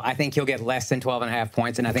 Okay. So I think he'll get less than 12.5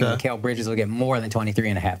 points, and I think Mikal Bridges will get more than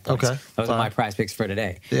 23.5 points. Okay. Those are my Prize Picks for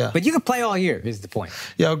today. Yeah. But you can play all year, is the point.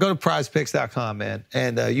 Yeah, go to prizepicks.com, man,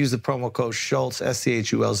 and use the promo code Schultz,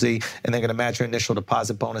 SCHULZ, and they're going to match your initial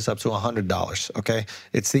deposit bonus up to $100, okay?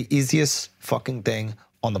 It's the easiest fucking thing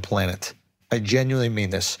on the planet. I genuinely mean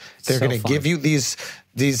this. They're So going to give you these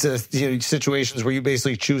situations where you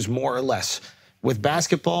basically choose more or less. With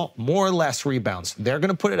basketball, more or less rebounds. They're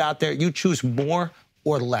going to put it out there. You choose more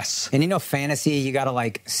or less. And you know, fantasy, you got to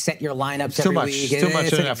like set your lineups every week. Too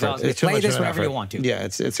much of an effort. You play this whenever you want to. Yeah,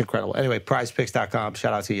 it's incredible. Anyway, prizepicks.com.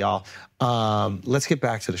 Shout out to y'all. Let's get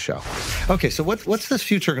back to the show. Okay, so what's this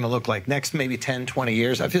future going to look like next maybe 10, 20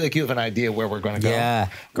 years? I feel like you have an idea where we're going to go. Yeah,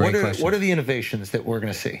 great question. What are the innovations that we're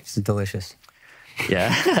going to see? It's delicious.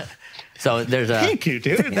 Yeah. So there's a... Thank you,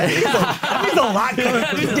 dude. That means a lot coming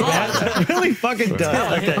from you. That really fucking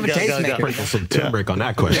does. Okay, I'm a tastemaker. Sprinkle some turmeric on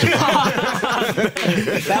that question. Hey,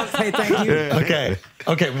 thank you.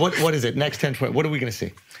 Okay. What is it? Next 10, 20. What are we going to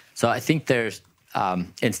see? So I think there's,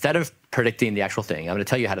 instead of predicting the actual thing, I'm going to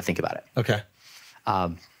tell you how to think about it. Okay.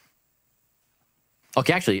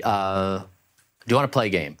 Okay, actually, do you want to play a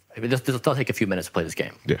game? This will take a few minutes to play this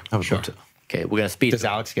game. Yeah, I would love to. Okay, we're going to speed. Does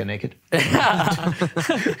Alex get naked?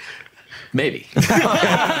 Maybe.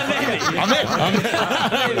 I'm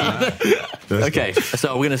in. Okay,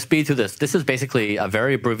 so we're going to speed through this. This is basically a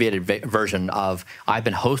very abbreviated version of I've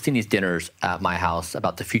been hosting these dinners at my house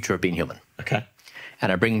about the future of being human. Okay.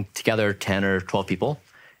 And I bring together 10 or 12 people,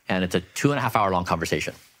 and it's a 2.5 hour long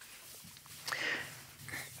conversation.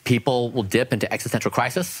 People will dip into existential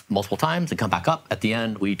crisis multiple times and come back up. At the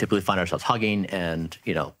end, we typically find ourselves hugging and,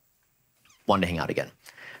 wanting to hang out again.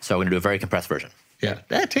 So we're going to do a very compressed version. Yeah.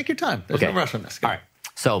 Take your time. There's no rush on this. All right.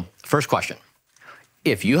 So first question.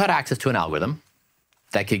 If you had access to an algorithm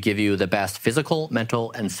that could give you the best physical,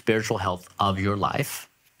 mental, and spiritual health of your life,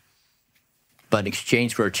 but in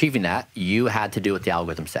exchange for achieving that, you had to do what the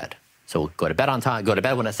algorithm said. So go to bed on time, go to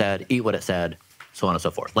bed when it said, eat what it said, so on and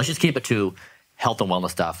so forth. Let's just keep it to health and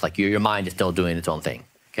wellness stuff. Like your mind is still doing its own thing.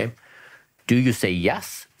 Okay. Do you say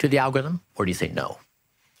yes to the algorithm or do you say no?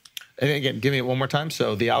 And again, give me it one more time.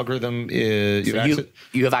 So the algorithm is...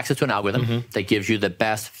 You have access to an algorithm that gives you the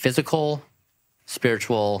best physical,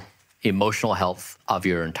 spiritual, emotional health of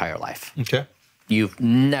your entire life. Okay. You've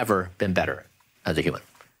never been better as a human.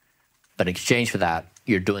 But in exchange for that,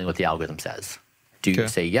 you're doing what the algorithm says. Do you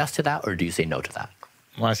say yes to that or do you say no to that?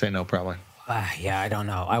 Well, I say no, probably. Yeah, I don't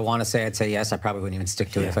know. I want to say I'd say yes. I probably wouldn't even stick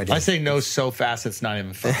to it if I did. I say no so fast it's not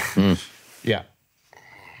even fun. Yeah.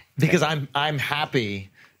 Because I'm happy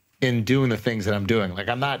in doing the things that I'm doing. Like,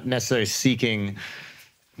 I'm not necessarily seeking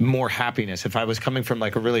more happiness. If I was coming from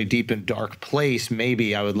like a really deep and dark place,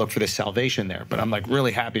 maybe I would look for the salvation there. But I'm like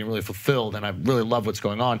really happy and really fulfilled, and I really love what's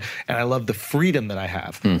going on, and I love the freedom that I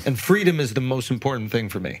have. And freedom is the most important thing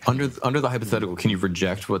for me. Under the hypothetical, can you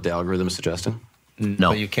reject what the algorithm is suggesting? No.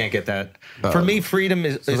 But you can't get that. For me, freedom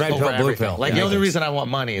is red over pill, blue everything. pill. Like, the only reason I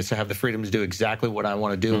want money is to have the freedom to do exactly what I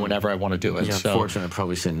want to do whenever I want to do it. Yeah, so, unfortunately, I'd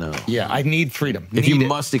probably say no. yeah, I need freedom. If you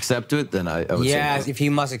must accept it, then I would say no. If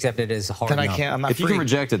you must accept it as hard then I no. can't. I'm not If free. you can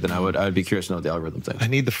reject it, then I'd be curious to know what the algorithm thinks. I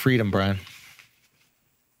need the freedom, Brian.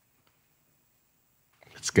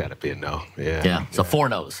 It's got to be a no. Yeah. Yeah. So 4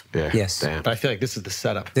 no's. Yeah. Yes. Damn. But I feel like this is the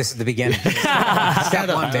setup. This is the beginning. Step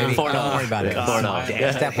one, baby. Don't worry about it. 4 no's.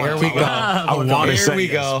 Step one. Here we go. I want to Here say we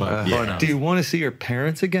yes, go. but- Yeah. Do you want to see your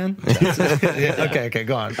parents again? Okay,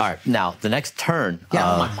 go on. All right. Now, the next turn. Yeah,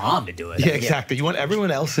 I want my mom to do it. Yeah, exactly. You want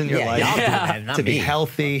everyone else in your Yeah, life y'all do that, not to be me.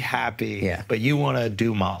 healthy, happy, Yeah. but you want to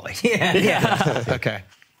do Molly. Yeah. Okay.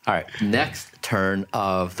 All right. Next turn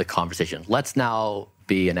of the conversation. Let's now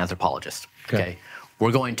be an anthropologist. Okay.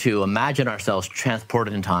 We're going to imagine ourselves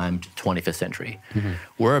transported in time to the 25th century.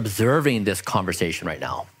 We're observing this conversation right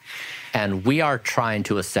now. And we are trying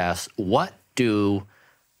to assess, what do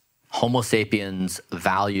Homo sapiens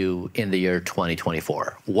value in the year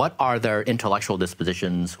 2024? What are their intellectual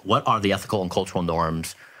dispositions? What are the ethical and cultural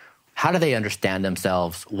norms? How do they understand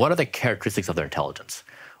themselves? What are the characteristics of their intelligence?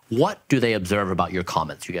 What do they observe about your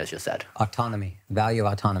comments you guys just said? Autonomy. Value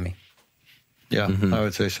of autonomy. Yeah, I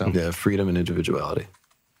would say so. Yeah, freedom and individuality.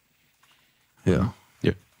 Yeah.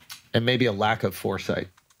 Yeah. And maybe a lack of foresight.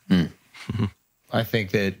 I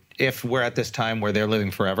think that if we're at this time where they're living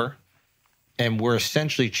forever and we're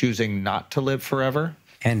essentially choosing not to live forever,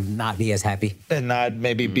 And not be as happy. and not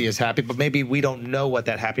maybe be as happy, but maybe we don't know what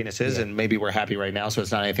that happiness is, and maybe we're happy right now, so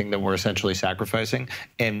it's not anything that we're essentially sacrificing.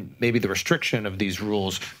 And maybe the restriction of these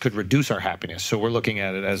rules could reduce our happiness. So we're looking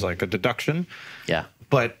at it as like a deduction. Yeah.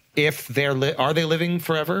 But if they're are they living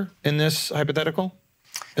forever in this hypothetical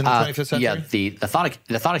in the 25th century? Yeah,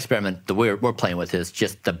 the thought experiment that we're playing with is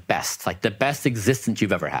just the best, like the best existence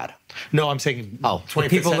you've ever had. No, I'm saying 25th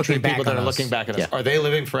people century looking back people that on are us. looking back at us. Yeah. Are they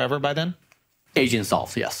living forever by then? Aging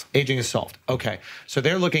solved, yes. Aging is solved. Okay. So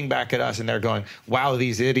they're looking back at us and they're going, wow,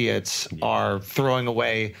 these idiots are throwing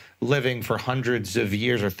away living for hundreds of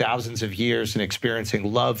years or thousands of years and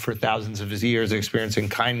experiencing love for thousands of years, experiencing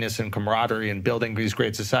kindness and camaraderie and building these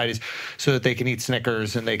great societies so that they can eat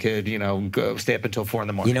Snickers and they could, go stay up until 4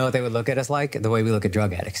 a.m. You know what they would look at us like? The way we look at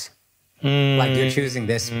drug addicts. Like you're choosing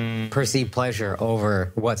this perceived pleasure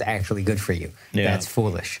over what's actually good for you. Yeah. That's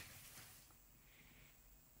foolish.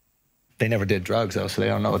 They never did drugs though, so they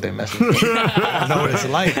don't know what they're messing with. They don't know what it's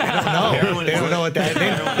like. They don't know. They don't know what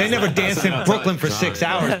that. They never danced in Brooklyn for 6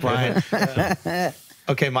 hours, Brian.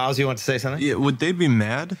 Okay, Miles, you want to say something? Yeah, would they be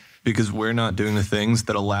mad because we're not doing the things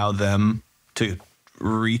that allow them to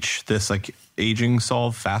reach this like aging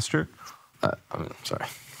solve faster? I'm sorry.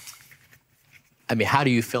 I mean, how do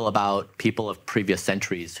you feel about people of previous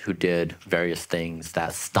centuries who did various things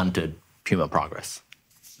that stunted human progress?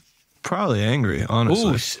 Probably angry,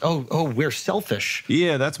 honestly. We're selfish.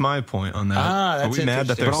 Yeah, that's my point on that. That's Are we mad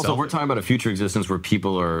that they're But also, selfish? we're talking about a future existence where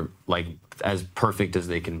people are like as perfect as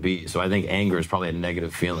they can be. So I think anger is probably a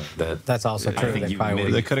negative feeling. That's also I true. think They you probably made-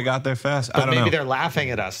 would. They could have got there fast. But I don't maybe know. they're laughing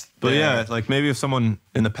at us. But yeah, like maybe if someone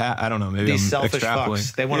in the past, I don't know, maybe These I'm selfish extrapolating.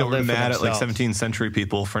 fucks, they wanna we're live for mad at like themselves. 17th century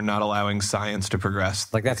people for not allowing science to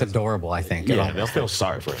progress. Like that's adorable, I think. Yeah, they'll feel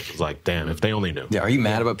sorry for it. It's like, damn, if they only knew. Yeah, are you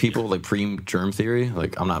mad about people like pre-germ theory?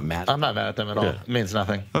 Like, I'm not mad. I'm not mad at them at all. Yeah. It means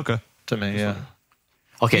nothing Okay. to me. Yeah.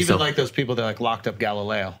 Okay, Even so like those people that like locked up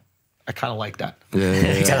Galileo. I kind of like that. Yeah.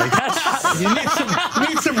 You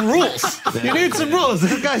need some rules. You need some rules.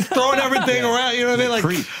 This guy's throwing everything around. You know what I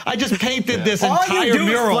mean? Like, I just painted this All entire you do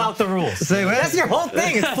mural. is flout the rules. Say what? That's your whole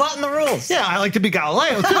thing. It's flouting the rules. Yeah, I like to be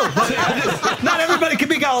Galileo too, but not everybody can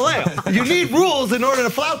be Galileo. You need rules in order to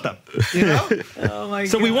flout them. You know? Oh my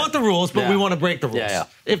So we want the rules, but we want to break the rules. Yeah.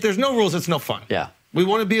 If there's no rules, it's no fun. Yeah. We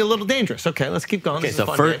want to be a little dangerous. Okay, let's keep going. Okay, This is a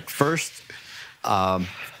so fun game. first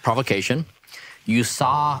provocation, you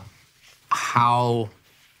saw how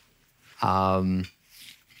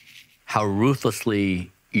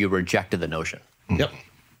ruthlessly you rejected the notion. Yep.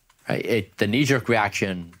 Right? The knee-jerk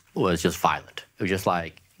reaction was just violent. It was just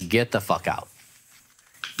like, get the fuck out.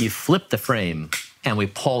 You flip the frame, and we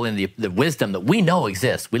pull in the wisdom that we know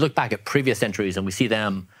exists. We look back at previous centuries, and we see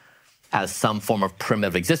them as some form of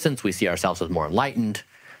primitive existence. We see ourselves as more enlightened.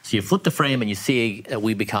 So you flip the frame, and you see that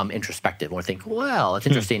we become introspective. And we think, well, it's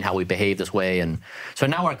interesting how we behave this way. And so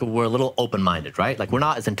now we're a little open-minded, right? Like, we're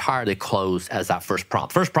not as entirely closed as that first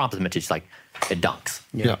prompt. First prompt is meant to just like, it dunks.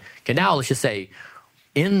 Yeah. Okay, now let's just say,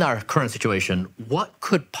 in our current situation, what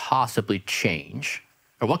could possibly change,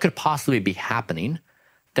 or what could possibly be happening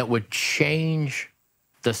that would change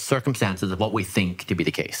the circumstances of what we think to be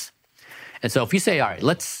the case? And so if you say, all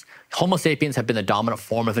right, Homo sapiens have been the dominant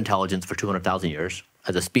form of intelligence for 200,000 years.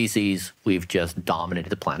 As a species, we've just dominated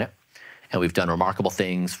the planet, and we've done remarkable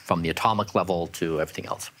things from the atomic level to everything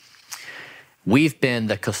else. We've been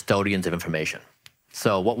the custodians of information.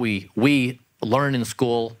 So what we learn in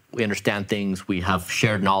school, we understand things, we have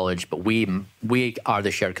shared knowledge, but we are the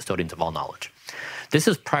shared custodians of all knowledge. This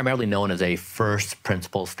is primarily known as a first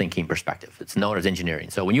principles thinking perspective. It's known as engineering.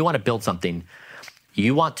 So when you want to build something,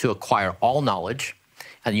 you want to acquire all knowledge,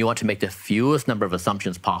 and you want to make the fewest number of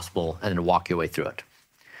assumptions possible and then walk your way through it.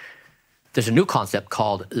 There's a new concept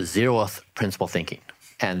called zeroth principle thinking,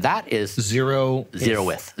 and that is Zeroth.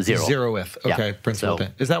 Zeroth. Okay, Yeah. principle. So-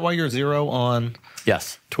 Is that why you're zero on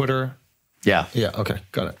Yes. Twitter? Yeah. Yeah, okay,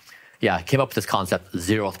 got it. Yeah, I came up with this concept,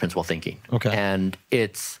 zeroth principle thinking. Okay. And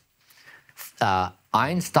it's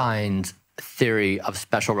Einstein's theory of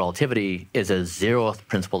special relativity is a zeroth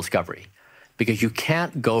principle discovery, because you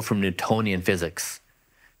can't go from Newtonian physics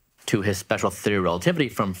to his special theory of relativity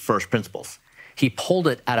from first principles. He pulled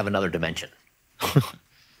it out of another dimension.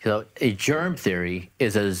 So a germ theory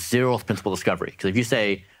is a zeroth principle discovery. Because if you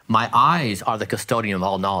say, my eyes are the custodian of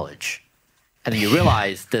all knowledge, and then you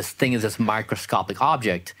realize this thing is this microscopic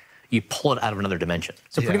object, you pull it out of another dimension.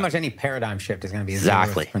 So pretty much any paradigm shift is going to be a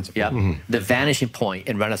Exactly. zeroth principle. Yep. The vanishing point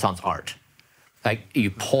in Renaissance art. Like you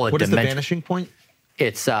pull a What is the dimension. vanishing point?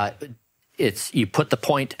 It's you put the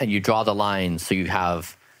point and you draw the lines so you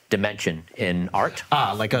have dimension in art.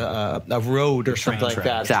 Like a road or something like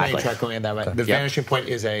that. Exactly. Train track going in that way. The Yeah. vanishing point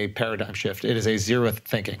is a paradigm shift. It is a zeroth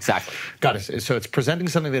thinking. Exactly. Got it. So it's presenting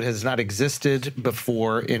something that has not existed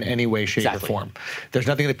before in any way, shape, Exactly. or form. There's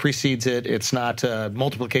nothing that precedes it. It's not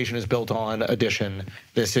multiplication is built on addition.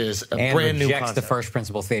 This is a And brand new rejects concept. the first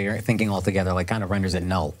principle theory thinking altogether, like kind of renders it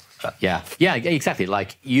null. Yeah, exactly.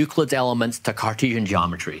 Like Euclid's elements to Cartesian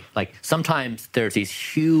geometry. Like sometimes there's these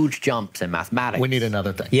huge jumps in mathematics. We need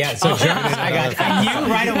another thing. Yeah, so germs, I got you. I knew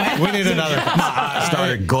right away. We need another.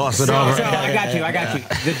 Started glossing over. So I got you.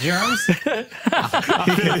 The germs.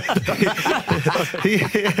 He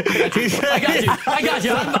said, I got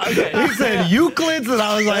you. Okay. he said Euclid's, and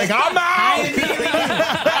I was like, I'm I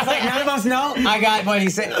out. was like, none of us know. I got what he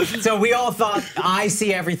said. So we all thought, I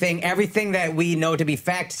see everything. Everything that we know to be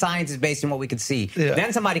fact, science is based on what we could see. Yeah.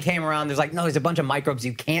 Then somebody came around, there's like, no, there's a bunch of microbes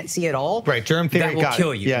you can't see at all. Right, germ theory, that will got it.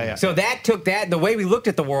 kill you. Yeah. So that took that, the way we looked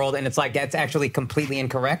at the world, and it's like, that's actually completely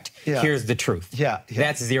incorrect. Yeah. Here's the truth. Yeah.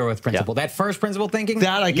 That's zeroth principle. That first principle thinking,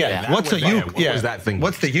 That I get. Yeah. What's the Euclid? What was that thing?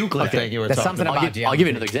 What's the Euclid thing you were that's talking something about? about I'll give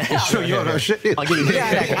you another example. Show you other shit. I'll give you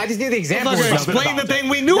I just knew the example. I'm not gonna was- explain the thing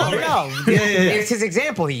we knew No, already. no. Yeah. It's his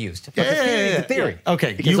example he used. But the theory is the theory.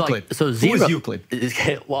 Okay, Because, Euclid. Like, so Who zero. is Euclid?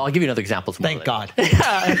 Well, I'll give you another example. Thank God.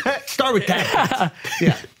 Start with that.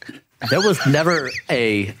 Yeah. There was never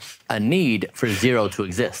a need for zero to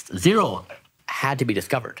exist. Zero had to be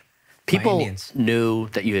discovered. People Indians. knew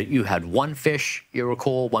that you had one fish, you were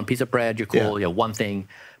cool, one piece of bread, you're cool, Yeah. you have one thing.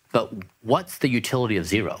 But what's the utility of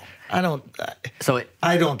zero? I don't. So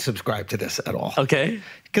I don't subscribe to this at all. okay.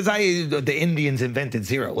 Because the Indians invented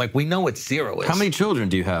zero. Like we know what zero is. How many children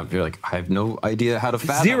do you have? You're like, I have no idea how to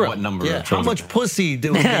fathom Zero. what number Yeah. of How children. much pussy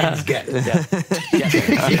do Indians get?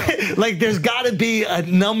 Zero. Like there's got to be a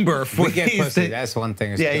number for We get these pussy. things. That's one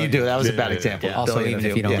thing. Yeah, you do. That was a bad example. Yeah. Also, Billion even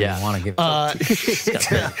of if you don't yeah. even want to give it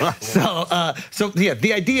So yeah,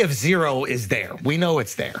 the idea of zero is there. We know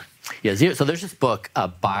it's there. Yeah, zero. So there's this book, A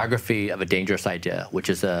Biography of a Dangerous Idea, which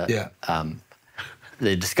is the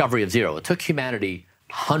discovery of zero. It took humanity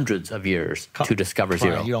hundreds of years to discover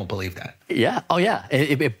Brian, zero. You don't believe that? Yeah. Oh, yeah.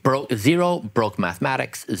 It broke zero, broke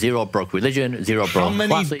mathematics. Zero broke religion. Zero broke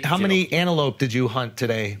philosophy. How zero. many antelope did you hunt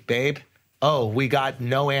today, babe? Oh, we got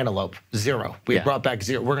no antelope. Zero. We Yeah. brought back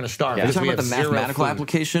zero. We're going to starve. Yeah. Are you because talking we about the have zero mathematical food.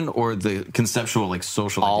 application or the conceptual, like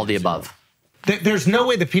social? All the idea of zero? above. There's no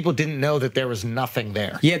way that people didn't know that there was nothing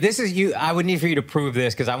there. Yeah, this is you. I would need for you to prove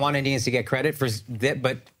this because I want Indians to get credit for that,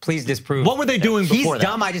 but please disprove. What were they doing before He's that?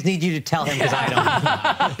 dumb. I just need you to tell him because I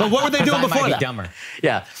don't. But what were they 'Cause doing I before might that? be dumber.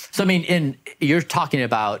 Yeah. So, I mean, you're talking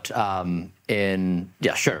about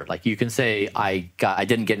yeah, sure. Like you can say, I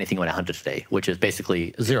didn't get anything when I hunted today, which is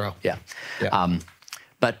basically Zero. Yeah. Yeah.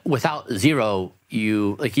 But without zero,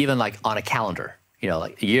 even on a calendar,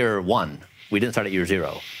 like year one, we didn't start at year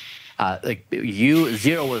zero.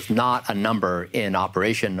 Zero was not a number in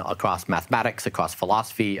operation across mathematics, across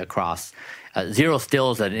philosophy, across zero still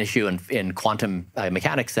is an issue in quantum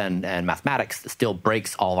mechanics and mathematics that still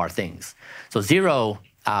breaks all of our things. So zero,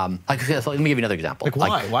 so let me give you another example. Like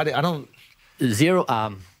why? Why did I don't? Zero,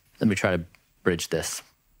 let me try to bridge this.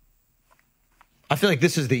 I feel like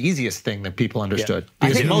this is the easiest thing that people understood. I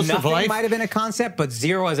Because think most of nothing life, might have been a concept, but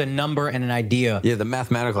zero as a number and an idea. Yeah, the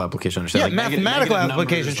mathematical application. I understand. yeah, Like mathematical negative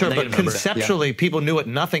application, numbers, sure, but negative numbers. conceptually, people knew what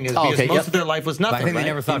nothing is because okay, most yep. of their life was But nothing. I think they right?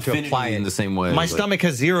 never thought to Infinity apply it in the same way. My Like, stomach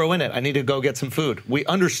has zero in it. I need to go get some food. We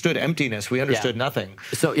understood emptiness. We understood nothing.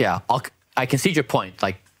 So yeah, I concede your point.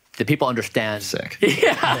 Like the people understand. Sick.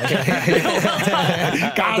 Yeah.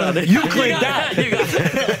 Got it. Euclid that.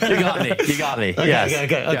 You got me. Okay, Yes.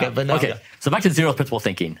 okay, Yeah. but now- okay. So back to zero principle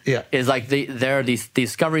thinking. Yeah. Is like there are these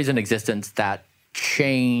discoveries in existence that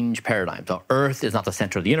change paradigms. So Earth is not the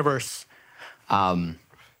center of the universe.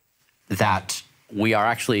 That we are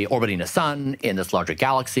actually orbiting the sun in this larger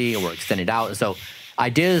galaxy, and we're extended out. And so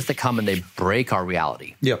ideas that come and they break our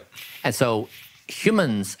reality. Yep. And so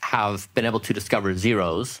humans have been able to discover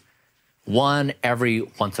zeros, one every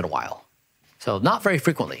once in a while. So not very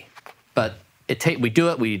frequently, but we do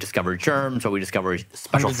it. We discover germs, or we discover special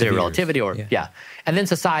Hundreds of theory of years. relativity, or Yeah. And then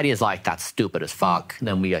society is like, that's stupid as fuck. And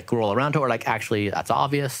then we roll around to it. We're like, actually, that's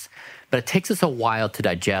obvious. But it takes us a while to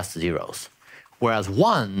digest zeros, whereas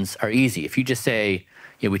ones are easy. If you just say,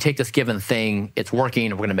 we take this given thing, it's working,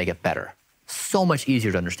 and we're going to make it better. So much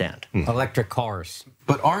easier to understand. Electric cars.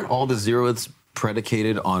 But aren't all the zeroths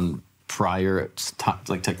predicated on prior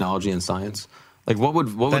technology and science? Like what would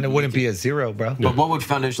Then it wouldn't be a zero, bro. But what would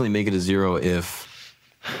foundationally make it a zero if,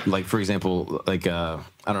 like, for example, like I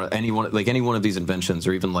don't know, any one of these inventions,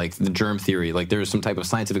 or even like the germ theory, like there's some type of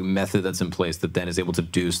scientific method that's in place that then is able to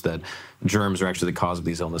deduce that germs are actually the cause of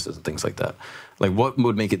these illnesses and things like that. Like, what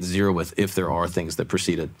would make it zero if there are things that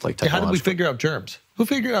preceded, like How technological? did we figure out germs? Who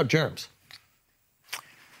figured out germs?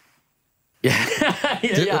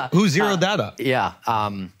 Yeah. Who zeroed that up? Yeah.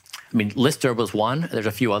 I mean, Lister was one. There's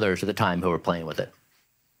a few others at the time who were playing with it.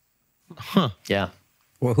 Huh. Yeah.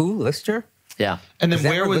 Well, who? Lister? Yeah. And then Is that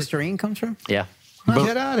where where was? Listerine comes from? Yeah.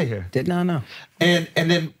 Get out of here! Did not know.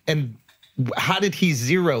 And how did he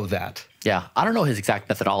zero that? Yeah. I don't know his exact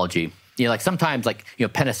methodology. like sometimes, like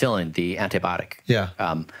penicillin, the antibiotic. Yeah.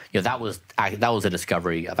 That was a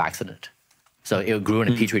discovery of accident. So it grew in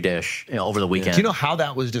a petri dish over the weekend. Do you know how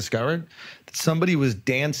that was discovered? Somebody was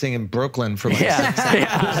dancing in Brooklyn for like 6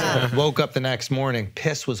 hours. Woke up the next morning,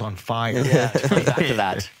 piss was on fire. Yeah, back to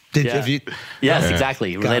that. Have you? Yes,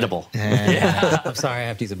 exactly. Relatable. I'm sorry, I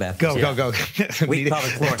have to use a bathroom. Go. Weak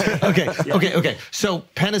pelvic floor. Okay. So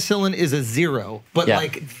penicillin is a zero, but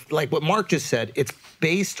like what Mark just said, it's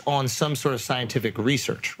based on some sort of scientific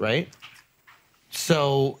research, right?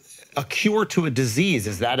 So a cure to a disease,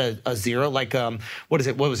 is that a zero? Like, what is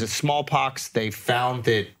it? What was it? Smallpox. They found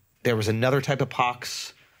that there was another type of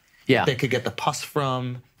pox they could get the pus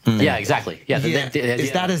from. Yeah, exactly. Yeah.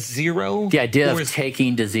 Is that a zero? The idea of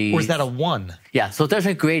taking disease. Or is that a one? Yeah. So there's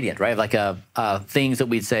a gradient, right? Like things that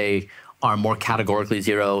we'd say are more categorically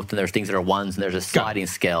zero, then there's things that are ones, and there's a sliding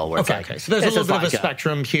scale where okay. So there's a little bit of a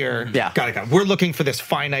spectrum here. Yeah. Got it. We're looking for this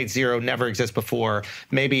finite zero, never exists before.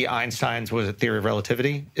 Maybe Einstein's was it theory of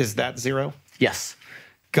relativity? Is that zero? Yes.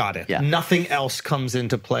 Got it. Yeah. Nothing else comes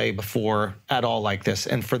into play before at all like this.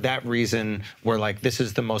 And for that reason, we're like, this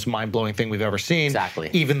is the most mind-blowing thing we've ever seen.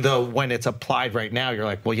 Exactly. Even though when it's applied right now, you're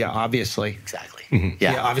like, well, yeah, obviously. Exactly. Mm-hmm.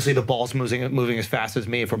 Yeah, obviously the ball's moving as fast as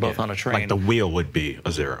me if we're both on a train. Like the wheel would be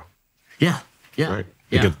a zero. Yeah. Yeah. Right?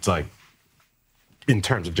 Yeah. Because it's like, in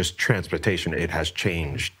terms of just transportation, it has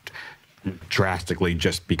changed drastically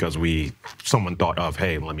just because someone thought of,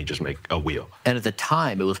 hey, let me just make a wheel. And at the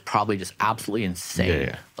time, it was probably just absolutely insane.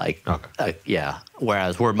 Yeah. Like,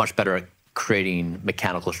 whereas we're much better at creating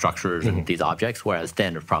mechanical structures and these objects, whereas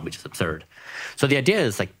then it's probably just absurd. So the idea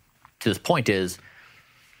is, like, to this point is,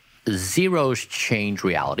 zeros change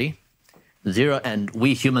reality. Zero, and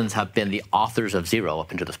we humans have been the authors of zero up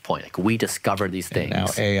until this point. Like, we discovered these things. And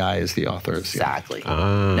now AI is the author. Exactly.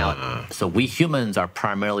 Now, so we humans are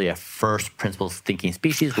primarily a first principles thinking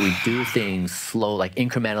species, but we do things slow, like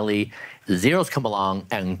incrementally. Zeros come along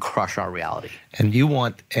and crush our reality. And you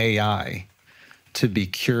want AI to be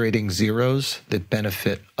curating zeros that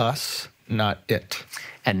benefit us, not it.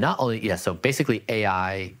 And not only, so basically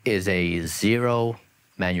AI is a zero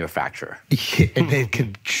manufacturer. And they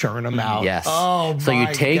can churn them out. Yes. Oh, so you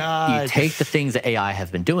take God. the things that AI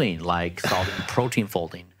has been doing, like solving protein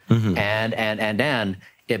folding, and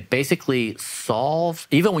it basically solves.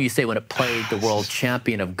 Even when it played the world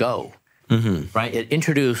champion of Go, right? It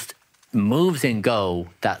introduced moves in Go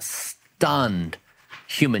that stunned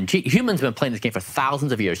humans. Have been playing this game for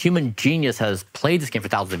thousands of years. Human genius has played this game for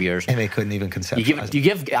thousands of years, and they couldn't even conceptualize it. You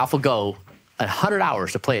give AlphaGo 100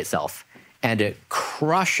 hours to play itself, and it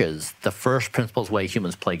crushes the first principles way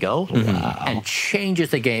humans play Go and changes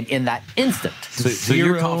the game in that instant. So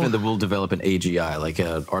you're confident that we'll develop an AGI, like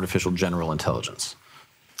an artificial general intelligence?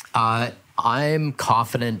 I'm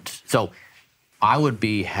confident. So I would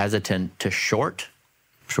be hesitant to short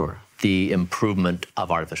the improvement of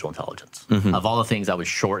artificial intelligence. Of all the things I would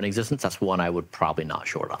short in existence, that's one I would probably not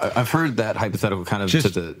short on. I've heard that hypothetical kind of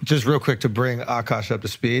just real quick to bring Akash up to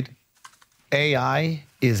speed. AI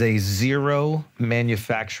is a zero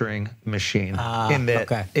manufacturing machine in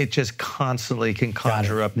that it just constantly can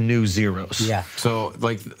conjure up new zeros. Yeah. So,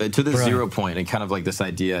 like, to the zero point, and kind of like this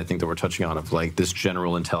idea I think that we're touching on of like this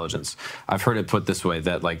general intelligence, I've heard it put this way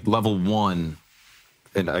that like level one,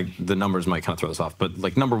 and the numbers might kind of throw this off, but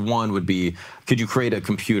like number one would be, could you create a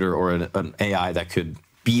computer or an AI that could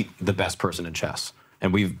beat the best person in chess?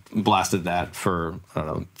 And we've blasted that for, I don't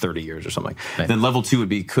know, 30 years or something. Right. Then level two would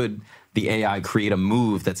be, could the AI create a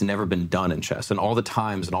move that's never been done in chess? And all the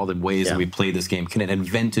times and all the ways that we play this game, can it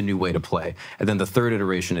invent a new way to play? And then the third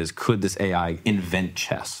iteration is, could this AI invent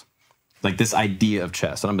chess? Like this idea of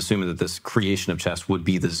chess. And I'm assuming that this creation of chess would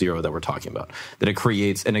be the zero that we're talking about. That it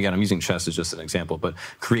creates, and again, I'm using chess as just an example, but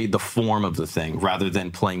create the form of the thing rather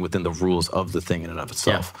than playing within the rules of the thing in and of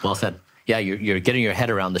itself. Yeah, well said. Yeah, you're getting your head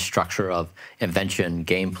around the structure of invention,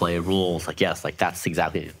 gameplay, rules. Like, yes, like that's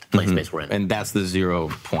exactly the play space we're in. And that's the zero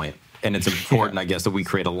point. And it's important, I guess, that we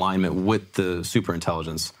create alignment with the super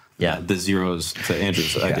intelligence. Yeah. The zeros, to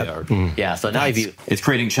Andrew's idea, are. So now it's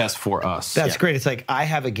creating chess for us. That's great. It's like, I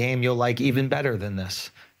have a game you'll like even better than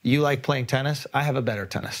this. You like playing tennis? I have a better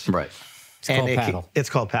tennis. Right. It's called paddle. It's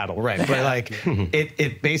called paddle, right. But like,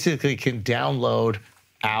 it basically can download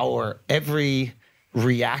every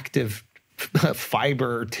reactive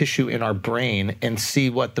fiber tissue in our brain and see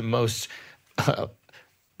what the most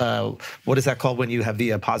what is that called when you have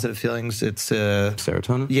the positive feelings? It's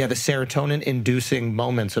serotonin? Yeah, the serotonin-inducing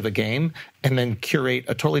moments of a game, and then curate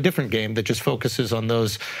a totally different game that just focuses on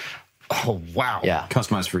those. Oh, wow. Yeah.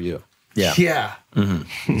 Customized for you. Yeah. Yeah.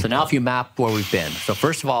 So now if you map where we've been. So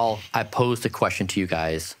first of all, I posed a question to you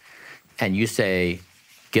guys, and you say,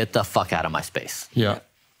 get the fuck out of my space. Yeah.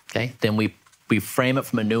 Okay. Then we frame it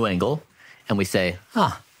from a new angle and we say,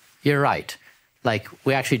 you're right. Like,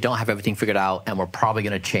 we actually don't have everything figured out and we're probably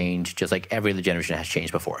going to change just like every other generation has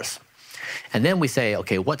changed before us. And then we say,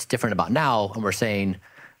 okay, what's different about now? And we're saying,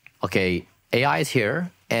 okay, AI is here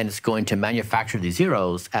and it's going to manufacture these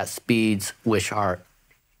zeros at speeds which are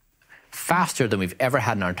faster than we've ever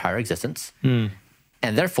had in our entire existence. And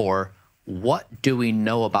therefore, what do we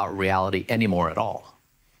know about reality anymore at all?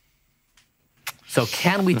 So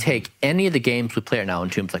can we take any of the games we play right now in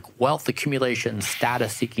terms like wealth accumulation,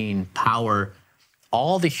 status seeking, power,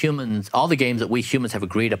 all the games that we humans have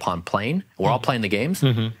agreed upon playing, we're all playing the games,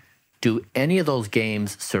 do any of those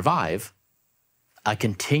games survive a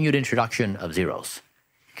continued introduction of zeros?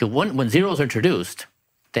 Because when zeros are introduced,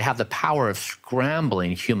 they have the power of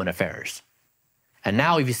scrambling human affairs. And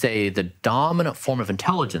now if you say the dominant form of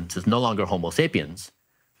intelligence is no longer Homo sapiens,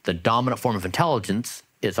 the dominant form of intelligence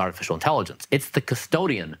is artificial intelligence. It's the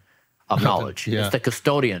custodian of knowledge. Yeah. It's the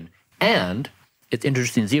custodian, and it's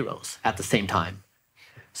introducing zeros at the same time.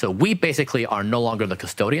 So we basically are no longer the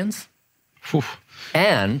custodians,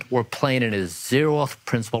 and we're playing in a zeroth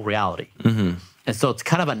principle reality. And so it's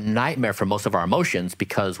kind of a nightmare for most of our emotions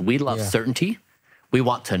because we love certainty, we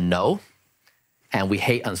want to know, and we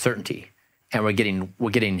hate uncertainty. And we're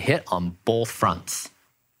getting hit on both fronts.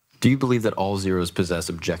 Do you believe that all zeros possess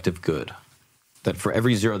objective good? That for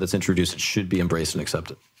every zero that's introduced, it should be embraced and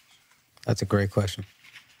accepted? That's a great question.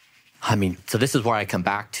 I mean, so this is where I come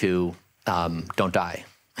back to don't die,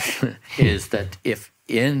 is that if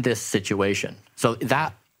in this situation, so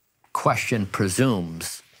that question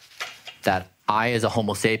presumes that I as a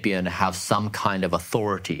Homo sapien have some kind of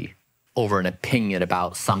authority over an opinion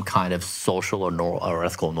about some kind of social or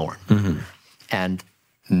ethical norm. And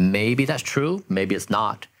maybe that's true, maybe it's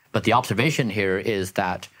not. But the observation here is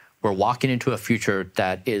that we're walking into a future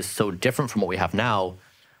that is so different from what we have now,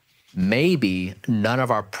 maybe none of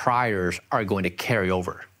our priors are going to carry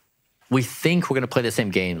over. We think we're going to play the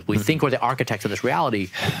same games. We think we're the architects of this reality,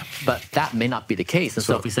 but that may not be the case. And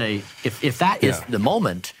so if we say, if that is the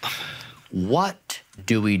moment, what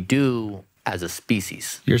do we do as a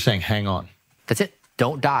species? You're saying hang on. That's it.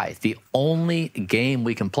 Don't die. The only game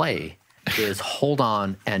we can play is hold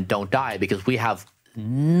on and don't die because we have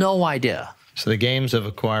no idea. So the games of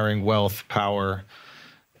acquiring wealth, power,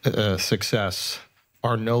 success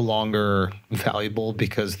are no longer valuable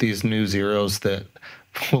because these new zeros that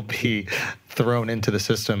will be thrown into the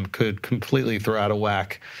system could completely throw out of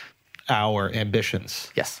whack our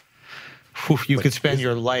ambitions. Yes. You could spend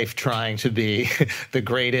your life trying to be the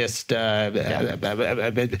greatest, I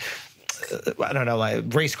don't know,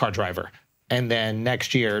 race car driver. And then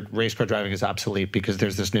next year, race car driving is obsolete because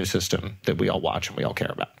there's this new system that we all watch and we all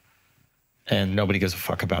care about. And nobody gives a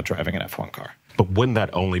fuck about driving an F1 car. But wouldn't that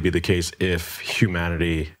only be the case if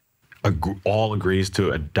humanity all agrees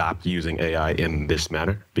to adopt using AI in this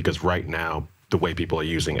manner? Because right now, the way people are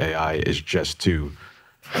using AI is just to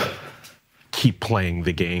keep playing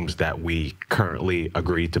the games that we currently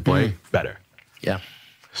agree to play better. Yeah.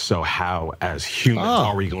 So how, as humans,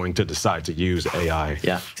 are we going to decide to use AI?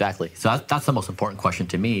 Yeah, exactly. So that's the most important question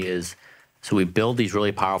to me is, so we build these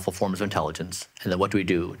really powerful forms of intelligence, and then what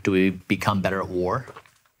do? Do we become better at war?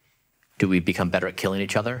 Do we become better at killing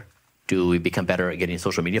each other? Do we become better at getting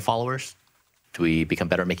social media followers? Do we become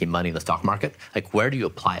better at making money in the stock market? Like, where do you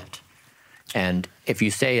apply it? And if you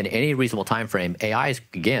say in any reasonable time frame, AI is,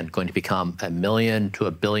 again, going to become 1 million to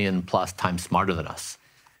 1 billion plus times smarter than us.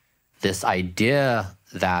 This idea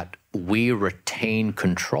that we retain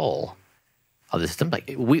control of the system,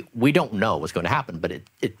 like we don't know what's going to happen, but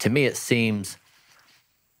it to me, it seems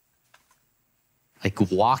like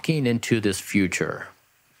walking into this future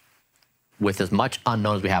with as much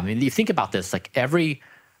unknown as we have. I mean, you think about this, like every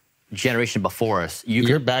generation before us,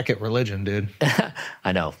 you're back at religion, dude.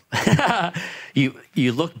 I know.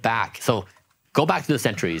 you look back. So go back to the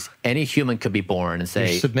centuries. Any human could be born and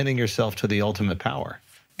say, you're submitting yourself to the ultimate power.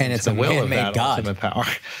 And it's a man-made God. Ultimate power.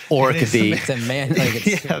 Or it could be, it's a man. Like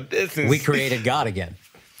it's, we created God again.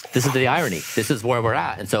 This is the irony. This is where we're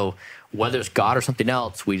at. And so whether it's God or something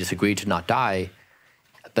else, we just agreed to not die.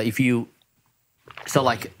 But so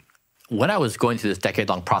like when I was going through this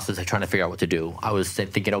decade-long process of trying to figure out what to do, I was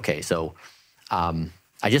thinking, okay, so I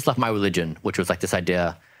just left my religion, which was like this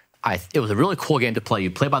idea. It was a really cool game to play. You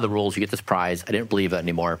play by the rules, you get this prize. I didn't believe it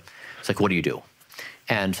anymore. It's like, what do you do?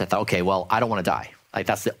 And so I thought, okay, well, I don't want to die. Like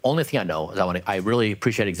that's the only thing I know is I really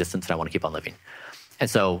appreciate existence and I want to keep on living. And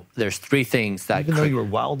so there's 3 things that— Even though you were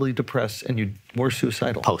wildly depressed and you were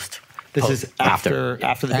suicidal. Post. This is after the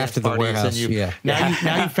dance After the parties, warehouse, and you,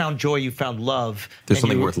 now you found joy, you found love. There's and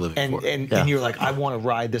something you- worth living for. And you're like, I want to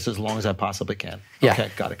ride this as long as I possibly can. Yeah.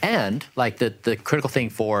 Okay, got it. And like the critical thing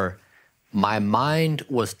for my mind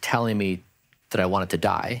was telling me that I wanted to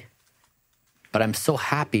die, but I'm so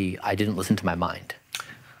happy I didn't listen to my mind.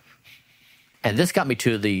 And this got me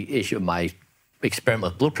to the issue of my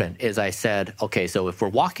experiment with Blueprint is I said, okay, so if we're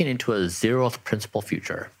walking into a zeroth principle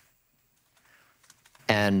future,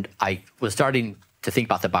 and I was starting to think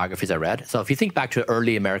about the biographies I read. So if you think back to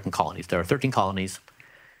early American colonies, there are 13 colonies.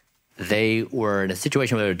 They were in a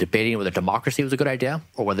situation where they were debating whether democracy was a good idea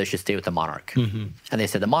or whether they should stay with the monarch. And they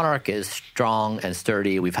said, the monarch is strong and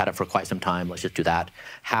sturdy. We've had it for quite some time. Let's just do that.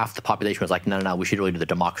 Half the population was like, no, we should really do the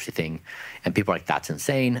democracy thing. And people are like, that's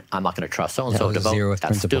insane. I'm not going to trust so-and-so to vote.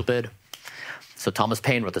 That's stupid. So Thomas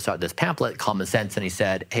Paine wrote this pamphlet, Common Sense, and he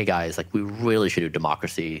said, hey guys, like we really should do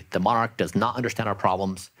democracy. The monarch does not understand our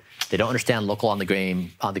problems. They don't understand local on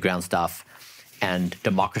the ground stuff. And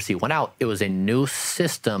democracy went out. It was a new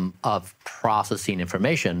system of processing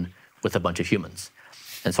information with a bunch of humans.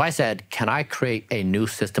 And so I said, can I create a new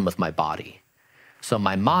system with my body? So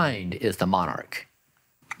my mind is the monarch.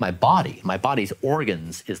 My body's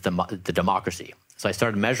organs is the democracy. So I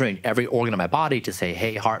started measuring every organ of my body to say,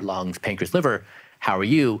 hey, heart, lungs, pancreas, liver, how are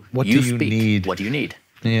you? What do you need? What do you need?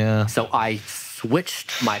 Yeah. So I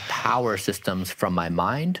switched my power systems from my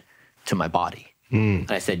mind to my body.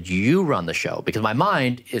 And I said, you run the show, because my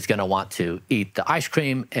mind is going to want to eat the ice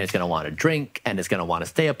cream, and it's going to want to drink, and it's going to want to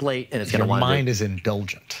stay up late, and it's going to want to... Your mind is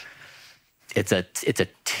indulgent. It's a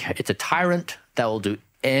tyrant that will do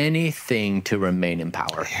anything to remain in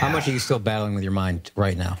power. How much are you still battling with your mind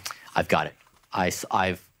right now? I've got it.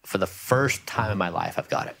 I've for the first time in my life, I've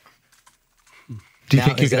got it. Do you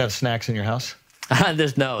think you could have snacks in your house?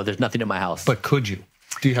 There's nothing in my house. But could you?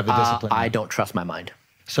 Do you have the discipline? I don't trust my mind.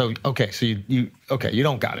 So you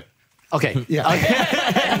don't got it. Okay. Yeah. Okay.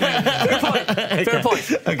 Fair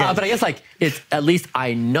point. Okay. But I guess like it's at least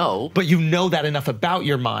I know. But you know that enough about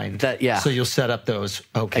your mind. That yeah. So you'll set up those.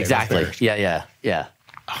 Okay. Exactly. Yeah.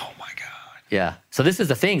 Oh my God. Yeah. So this is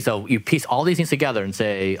the thing. So you piece all these things together and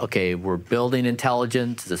say, okay, we're building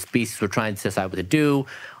intelligence as a species. We're trying to decide what to do.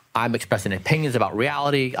 I'm expressing opinions about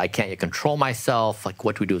reality. I can't yet control myself. Like,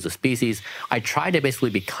 what do we do as a species? I try to basically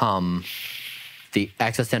become the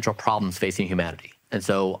existential problems facing humanity. And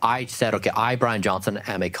so I said, okay, I, Bryan Johnson,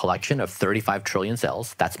 am a collection of 35 trillion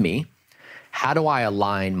cells. That's me. How do I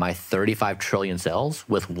align my 35 trillion cells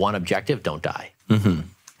with one objective? Don't die. And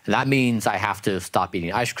that means I have to stop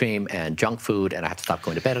eating ice cream and junk food, and I have to stop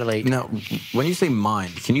going to bed late. Now, when you say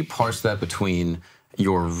mind, can you parse that between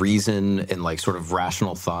your reason and like sort of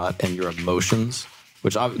rational thought and your emotions?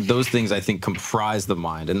 Which those things I think comprise the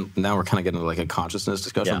mind. And now we're kind of getting into like a consciousness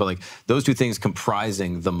discussion, but like those two things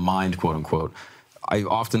comprising the mind, quote unquote. I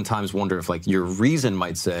oftentimes wonder if like your reason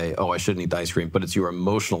might say, oh, I shouldn't eat the ice cream, but it's your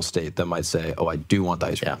emotional state that might say, oh, I do want the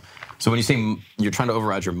ice cream. So when you say you're trying to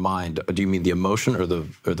override your mind, do you mean the emotion or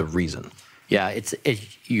the reason? Yeah,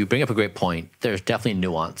 you bring up a great point. There's definitely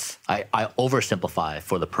nuance. I oversimplify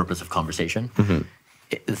for the purpose of conversation.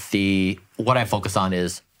 What I focus on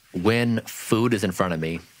is when food is in front of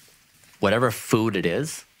me, whatever food it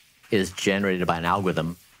is generated by an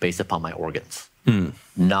algorithm based upon my organs,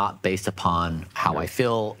 not based upon how I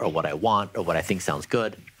feel or what I want or what I think sounds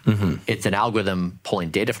good. It's an algorithm pulling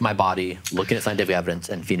data from my body, looking at scientific evidence,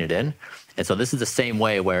 and feeding it in. And so this is the same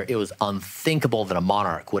way where it was unthinkable that a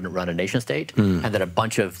monarch wouldn't run a nation state and that a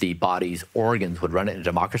bunch of the body's organs would run it in a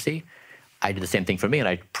democracy. I did the same thing for me, and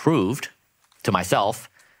I proved to myself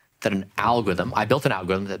that I built an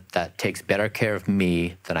algorithm that takes better care of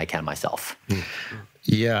me than I can myself.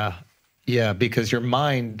 Yeah, because your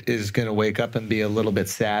mind is going to wake up and be a little bit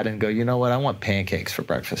sad and go, you know what, I want pancakes for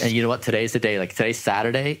breakfast. And you know what, today's the day. Like today's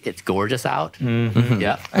Saturday, it's gorgeous out.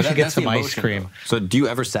 Yeah. I should get some ice cream. So do you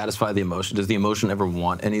ever satisfy the emotion? Does the emotion ever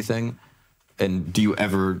want anything? And do you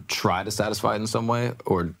ever try to satisfy it in some way?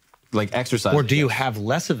 Or like exercise? Or do you have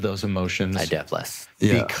less of those emotions? I do have less.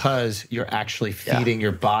 Because you're actually feeding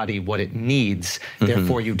your body what it needs.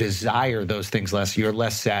 Therefore, you desire those things less. You're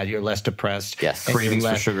less sad. You're less depressed. Yes. Cravings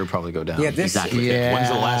for sugar probably go down. Yeah, exactly. Yeah. When's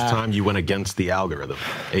the last time you went against the algorithm,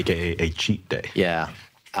 aka a cheat day? Yeah.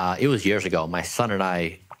 It was years ago. My son and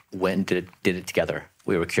I went and did it together.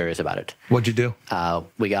 We were curious about it. What'd you do? I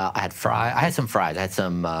had some fries. I had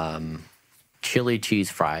some chili cheese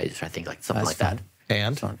fries, I think, like something like that.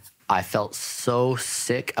 And? I felt so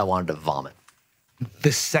sick, I wanted to vomit.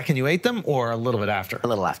 The second you ate them or a little bit after? A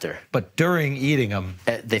little after. But during eating them?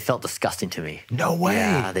 They felt disgusting to me. No way.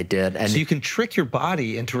 Yeah, they did. And so you can trick your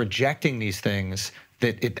body into rejecting these things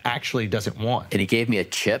that it actually doesn't want. And he gave me a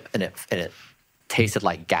chip, and it tasted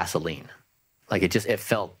like gasoline. Like it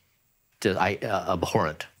felt just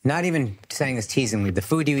abhorrent. Not even saying this teasingly, the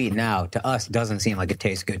food you eat now to us doesn't seem like it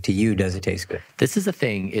tastes good. To you, does it taste good? This is the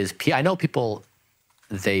thing, is I know people,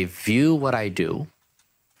 they view what I do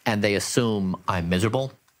and they assume I'm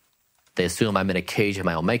miserable. They assume I'm in a cage of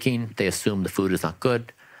my own making. They assume the food is not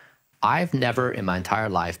good. I've never in my entire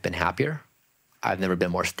life been happier. I've never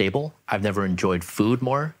been more stable. I've never enjoyed food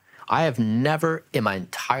more. I have never in my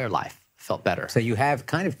entire life felt better. So you have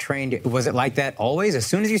kind of trained, was it like that always? As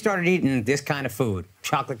soon as you started eating this kind of food,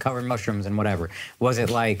 chocolate-covered mushrooms and whatever, was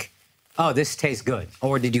it like, oh, this tastes good?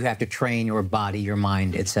 Or did you have to train your body, your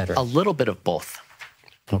mind, et cetera? A little bit of both.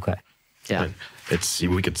 Okay. Yeah.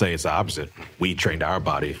 We could say it's the opposite. We trained our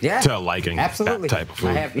body Yeah, to liking absolutely. that type of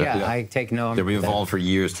food. I take no. Yeah, we evolved for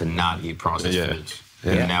years to not eat processed foods.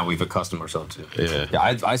 Yeah. And now we've accustomed ourselves to it.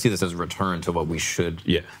 Yeah. I see this as a return to what we should, or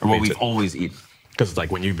me what we've too. always eaten. Because it's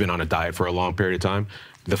like when you've been on a diet for a long period of time,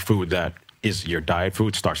 the food that is your diet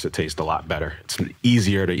food starts to taste a lot better. It's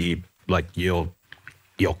easier to eat. Like you'll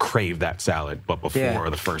crave that salad, but before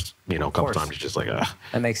the first couple times, it's just like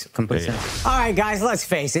That makes complete sense. All right, guys, let's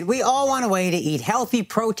face it. We all want a way to eat healthy,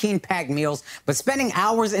 protein-packed meals, but spending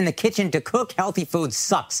hours in the kitchen to cook healthy food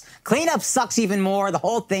sucks. Cleanup sucks even more. The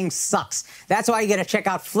whole thing sucks. That's why you got to check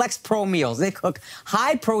out Flex Pro Meals. They cook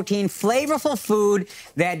high-protein, flavorful food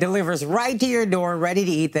that delivers right to your door, ready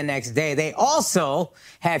to eat the next day. They also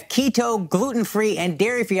have keto, gluten-free, and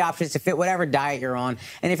dairy-free options to fit whatever diet you're on.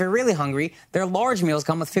 And if you're really hungry, their large meals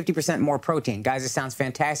come with 50% more protein. Guys, it sounds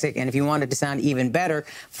fantastic. And if you want it to sound even better,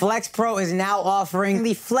 Flex Pro is now offering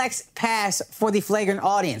the Flex Pass for the Flagrant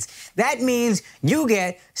audience. That means you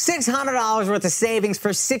get $600 worth of savings for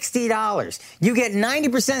 $60. You get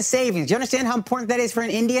 90% savings. Do you understand how important that is for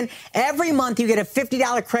an Indian? Every month you get a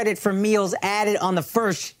 $50 credit for meals added on the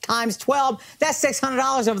first times 12. That's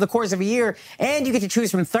 $600 over the course of a year. And you get to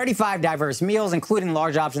choose from 35 diverse meals, including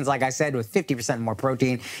large options, like I said, with 50% more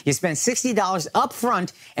protein. You spend $60 up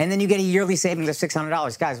front, and then you get a yearly savings of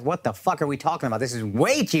 $600. Guys, what the fuck are we talking about? This is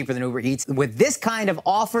way cheaper than Uber Eats. With this kind of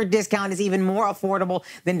offer, discount is even more affordable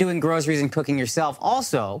than doing groceries and cooking yourself.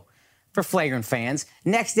 Also, for Flagrant fans,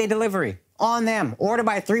 next day delivery on them. Order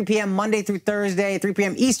by 3 p.m. Monday through Thursday, 3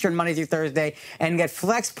 p.m. Eastern Monday through Thursday, and get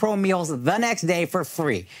Flex Pro meals the next day for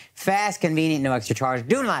free. Fast, convenient, no extra charge.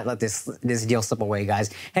 Do not let this deal slip away, guys.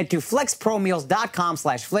 Head to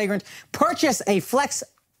flexpromeals.com/flagrant. Purchase a Flex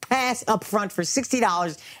Pass up front for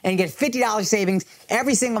 $60 and get $50 savings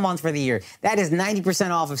every single month for the year. That is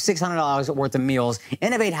 90% off of $600 worth of meals.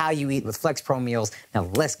 Innovate how you eat with Flex Pro Meals. Now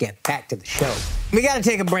let's get back to the show. We got to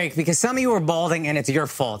take a break because some of you are balding and it's your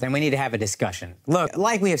fault, and we need to have a discussion. Look,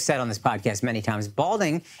 like we have said on this podcast many times,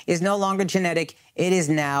 balding is no longer genetic. It is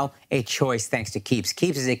now a choice thanks to Keeps.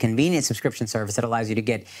 Keeps is a convenient subscription service that allows you to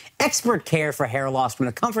get expert care for hair loss from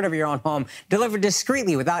the comfort of your own home, delivered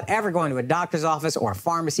discreetly without ever going to a doctor's office or a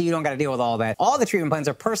pharmacy. You don't got to deal with all that. All the treatment plans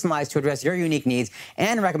are personalized to address your unique needs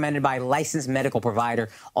and recommended by a licensed medical provider.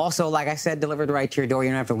 Also, like I said, delivered right to your door. You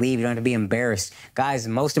don't have to leave. You don't have to be embarrassed. Guys,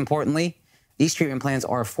 most importantly, these treatment plans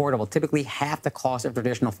are affordable, typically half the cost of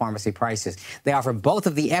traditional pharmacy prices. They offer both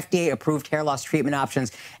of the FDA-approved hair loss treatment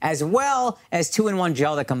options, as well as 2-in-1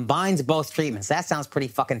 gel that combines both treatments. That sounds pretty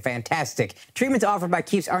fucking fantastic. Treatments offered by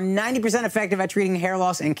Keeps are 90% effective at treating hair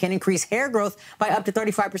loss and can increase hair growth by up to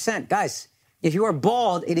 35%. Guys, if you are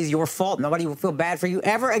bald, it is your fault. Nobody will feel bad for you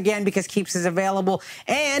ever again because Keeps is available.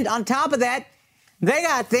 And on top of that, they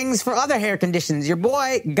got things for other hair conditions. Your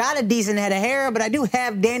boy got a decent head of hair, but I do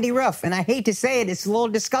have dandy rough. And I hate to say it, it's a little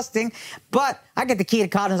disgusting, but I get the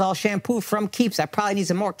Ketoconazole shampoo from Keeps. I probably need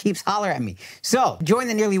some more. Keeps, holler at me. So join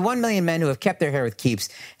the nearly 1 million men who have kept their hair with Keeps.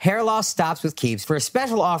 Hair loss stops with Keeps. For a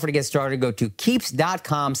special offer to get started, go to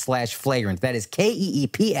keeps.com/flagrant. That is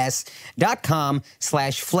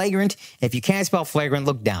KEEPS.com/flagrant. If you can't spell flagrant,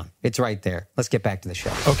 look down. It's right there. Let's get back to the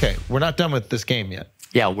show. Okay, we're not done with this game yet.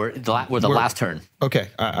 Yeah, we're the last turn. Okay,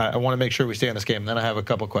 I want to make sure we stay on this game. Then I have a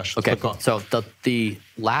couple questions. Okay, so the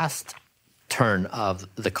last turn of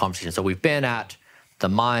the conversation. So we've been at the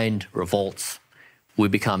mind revolts. We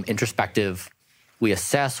become introspective. We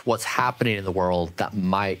assess what's happening in the world that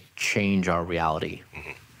might change our reality.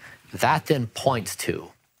 Mm-hmm. That then points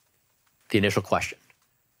to the initial question.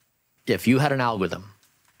 If you had an algorithm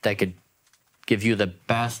that could give you the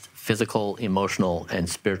best physical, emotional, and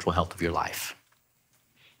spiritual health of your life,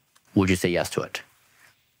 would you say yes to it?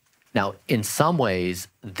 Now, in some ways,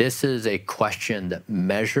 this is a question that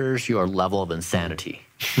measures your level of insanity.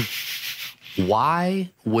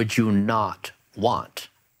 Why would you not want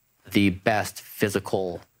the best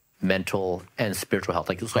physical, mental, and spiritual health?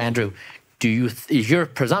 Like, so Andrew, is your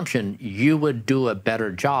presumption you would do a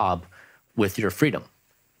better job with your freedom?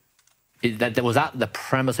 Was that the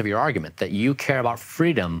premise of your argument, that you care about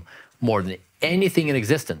freedom more than anything in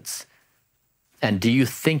existence? And do you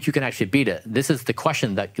think you can actually beat it? This is the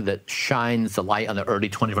question that shines the light on the early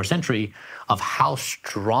 21st century of how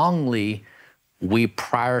strongly we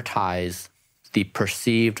prioritize the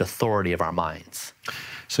perceived authority of our minds.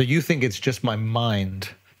 So you think it's just my mind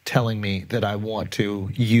telling me that I want to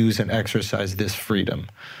use and exercise this freedom,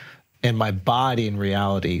 and my body in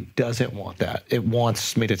reality doesn't want that. It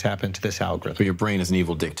wants me to tap into this algorithm. But your brain is an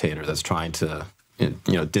evil dictator that's trying to,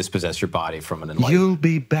 dispossess your body from an enlightenment. You'll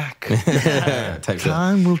be back.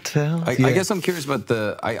 Time will tell. I guess I'm curious about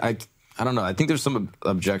I don't know. I think there's some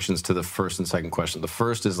objections to the first and second question. The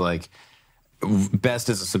first is like, best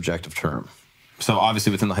is a subjective term. So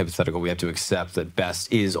obviously within the hypothetical, we have to accept that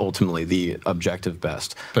best is ultimately the objective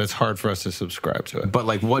best. But it's hard for us to subscribe to it. But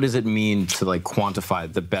like, what does it mean to like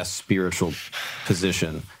quantify the best spiritual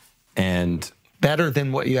position and better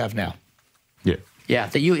than what you have now? Yeah. Yeah,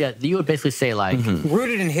 that you would basically say like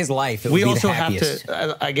rooted in his life. We also have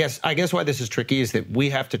to. I guess why this is tricky is that we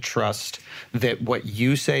have to trust that what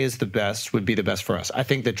you say is the best would be the best for us. I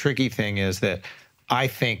think the tricky thing is that I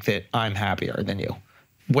think that I'm happier than you,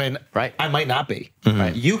 when I might not be.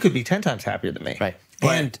 Right? You could be 10 times happier than me. Right.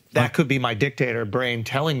 And that could be my dictator brain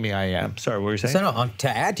telling me I am. Sorry, what were you saying? So no, to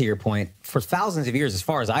add to your point, for thousands of years, as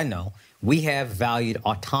far as I know, we have valued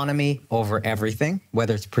autonomy over everything,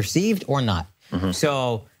 whether it's perceived or not.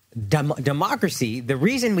 So democracy, the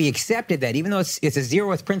reason we accepted that, even though it's a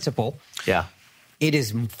zeroth principle, it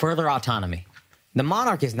is further autonomy. The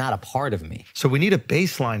monarch is not a part of me. So we need a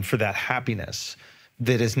baseline for that happiness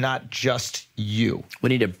that is not just you. We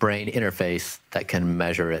need a brain interface that can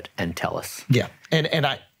measure it and tell us. Yeah, and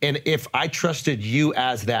if I trusted you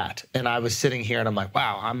as that, and I was sitting here and I'm like,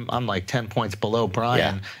 wow, I'm like 10 points below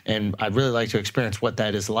Bryan, and I'd really like to experience what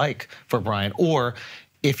that is like for Bryan. Or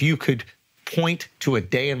if you could point to a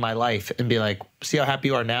day in my life and be like, see how happy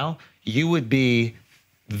you are now? You would be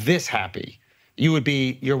this happy. You would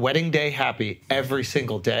be your wedding day happy every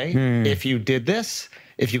single day if you did this.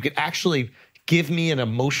 If you could actually give me an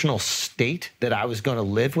emotional state that I was going to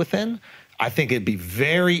live within, I think it'd be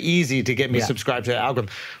very easy to get me subscribed to the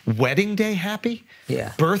algorithm. Wedding day happy?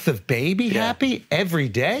 Yeah. Birth of baby happy every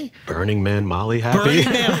day? Burning Man Molly happy? Burning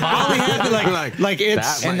Man Molly happy? Like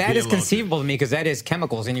it's... And that is conceivable to me because that is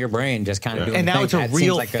chemicals in your brain just kind of doing And now it's a that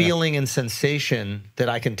real like feeling and sensation that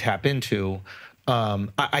I can tap into.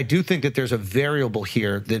 I do think that there's a variable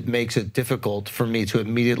here that makes it difficult for me to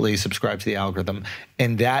immediately subscribe to the algorithm,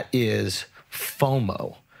 and that is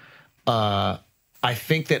FOMO. I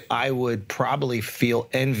think that I would probably feel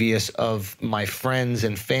envious of my friends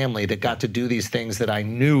and family that got to do these things that I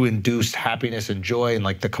knew induced happiness and joy, and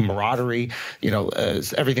like the camaraderie.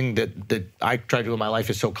 Everything that I try to do in my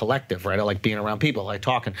life is so collective, right? I like being around people, I like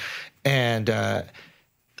talking. And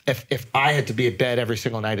if I had to be in bed every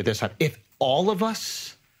single night at this time, if all of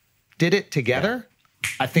us did it together,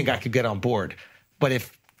 I think I could get on board. But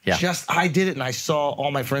if just I did it and I saw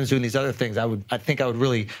all my friends doing these other things, I think I would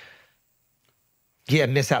really...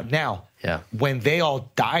 miss out now. Yeah. When they all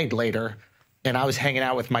died later and I was hanging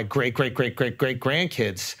out with my great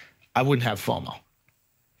grandkids, I wouldn't have FOMO.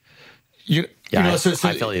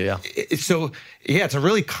 I feel you, it's a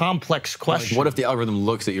really complex question. What if the algorithm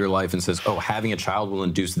looks at your life and says, oh, having a child will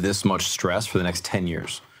induce this much stress for the next 10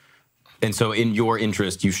 years. And so in your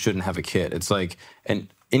interest, you shouldn't have a kid. It's like an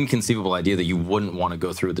inconceivable idea that you wouldn't want to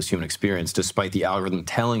go through this human experience, despite the algorithm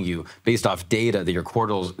telling you, based off data, that your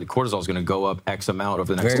cortisol is going to go up X amount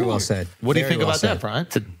over the next 10 years. Well said. What do you think about that, Bryan?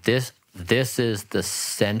 So this is the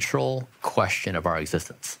central question of our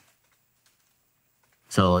existence.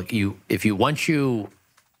 So once you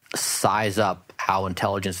size up how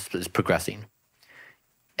intelligence is progressing,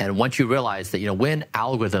 and once you realize that when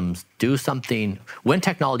algorithms do something, when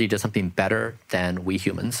technology does something better than we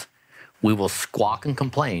humans, we will squawk and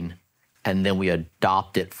complain, and then we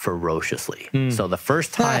adopt it ferociously. So the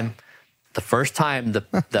first time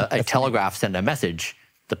a telegraph sent a message,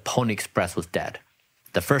 the Pony Express was dead.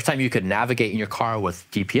 The first time you could navigate in your car with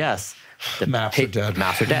GPS, the maps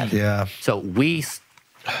are dead. Yeah. So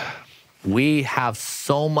we have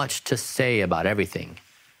so much to say about everything,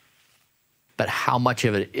 but how much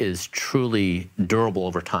of it is truly durable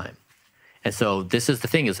over time? And so this is the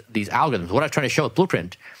thing, is these algorithms. What I'm trying to show with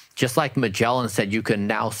Blueprint, just like Magellan said you can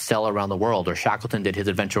now sail around the world, or Shackleton did his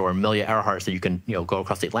adventure, or Amelia Earhart said you can go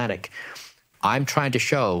across the Atlantic, I'm trying to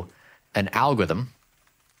show an algorithm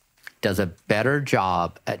does a better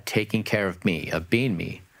job at taking care of me, of being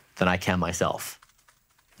me, than I can myself.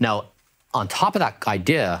 Now, on top of that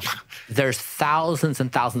idea, there's thousands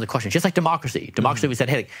and thousands of questions, just like democracy. Democracy, we said,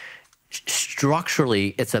 hey,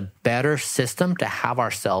 structurally, it's a better system to have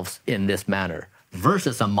ourselves in this manner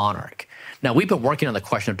versus a monarch. Now, we've been working on the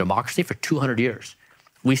question of democracy for 200 years.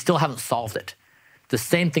 We still haven't solved it. The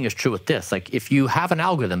same thing is true with this. Like, if you have an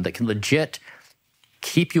algorithm that can legit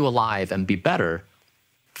keep you alive and be better,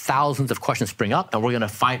 thousands of questions spring up, and we're going to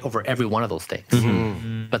fight over every one of those things.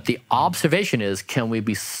 But the observation is, can we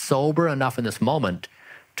be sober enough in this moment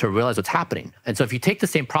to realize what's happening? And so if you take the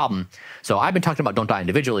same problem, so I've been talking about don't die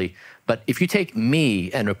individually, but if you take me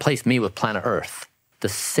and replace me with planet Earth, the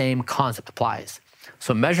same concept applies.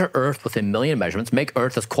 So measure Earth with 1 million measurements, make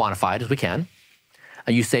Earth as quantified as we can,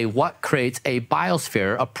 and you say what creates a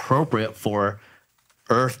biosphere appropriate for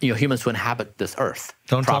Earth, humans to inhabit this Earth.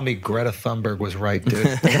 Don't tell me Greta Thunberg was right, dude.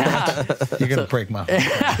 You're going to break my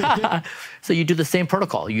heart. So you do the same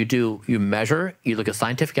protocol. You measure, you look at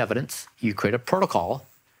scientific evidence, you create a protocol.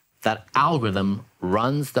 That algorithm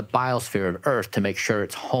runs the biosphere of Earth to make sure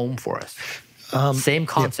it's home for us. Same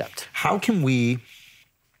concept. Yeah.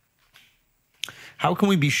 How can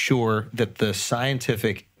we be sure that the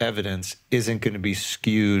scientific evidence isn't going to be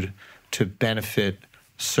skewed to benefit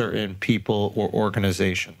certain people or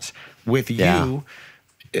organizations? With you,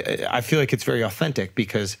 I feel like it's very authentic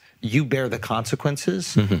because you bear the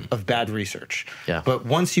consequences of bad research. Yeah. But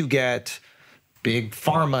once you get big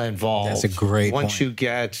pharma involved, that's a great once point. you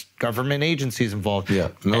get government agencies involved,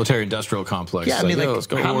 military-industrial complex. Yeah, I mean,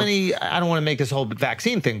 like, how war. many? I don't want to make this whole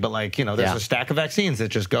vaccine thing, but like, there's a stack of vaccines that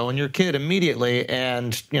just go in your kid immediately,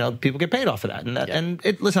 and people get paid off of that. And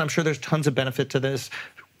listen, I'm sure there's tons of benefit to this.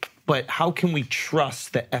 But how can we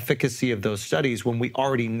trust the efficacy of those studies when we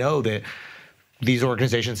already know that these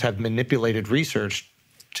organizations have manipulated research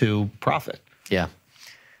to profit? Yeah.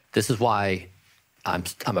 This is why I'm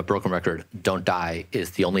a broken record. Don't die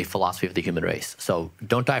is the only philosophy of the human race. So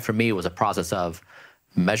don't die for me was a process of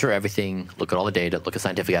measure everything, look at all the data, look at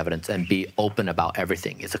scientific evidence, and be open about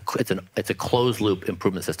everything. It's a closed loop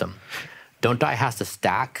improvement system. Don't die has to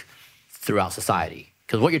stack throughout society.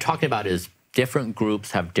 Because what you're talking about is different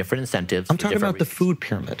groups have different incentives. I'm talking about the food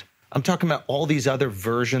pyramid. I'm talking about all these other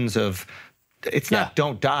versions of, it's not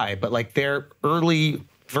don't die, but like their early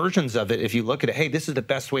versions of it. If you look at it, hey, this is the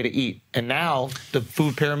best way to eat. And now the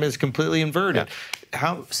food pyramid is completely inverted.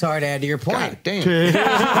 How? Sorry to add to your point. God damn.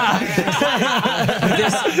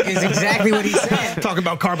 This is exactly what he said. Talking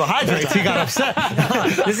about carbohydrates, he got upset.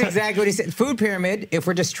 This is exactly what he said. Food pyramid, if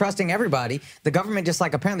we're just trusting everybody, the government just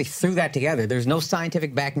apparently threw that together. There's no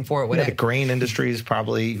scientific backing for it, whatever. The grain industry is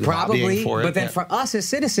probably lobbying for it. But then for us as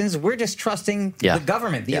citizens, we're just trusting the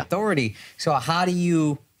government, the authority. So how do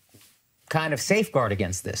you kind of safeguard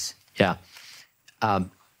against this? Yeah.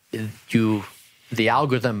 The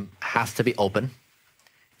algorithm has to be open.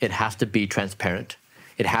 It has to be transparent.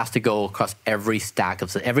 It has to go across every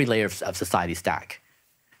layer of society stack.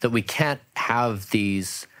 That we can't have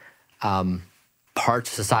these parts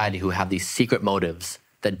of society who have these secret motives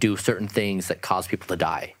that do certain things that cause people to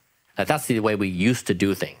die. That's the way we used to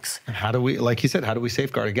do things. And how do we, like you said, how do we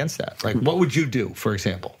safeguard against that? Like, what would you do, for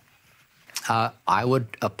example? I would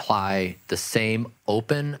apply the same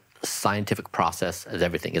open scientific process as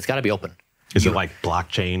everything. It's got to be open. Is it like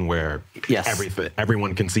blockchain where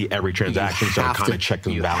everyone can see every transaction, so kind of check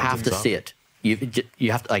and balance? You have to see it.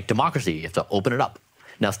 You have to, like democracy, you have to open it up.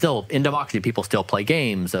 Now, still, in democracy, people still play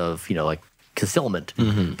games of, like concealment.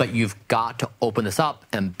 But you've got to open this up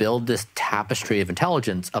and build this tapestry of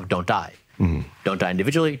intelligence of don't die. Don't die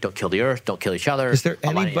individually, don't kill the earth, don't kill each other. Is there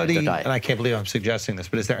anybody, and I can't believe I'm suggesting this,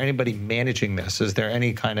 but is there anybody managing this? Is there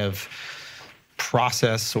any kind of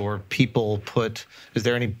process or people is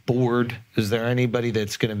there any board? Is there anybody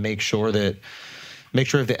that's going to make sure of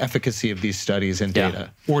the efficacy of these studies and data?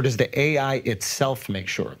 Or does the AI itself make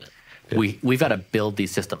sure of it? We've got to build these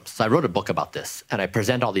systems. So I wrote a book about this, and I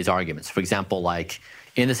present all these arguments. For example, like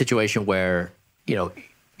in the situation where,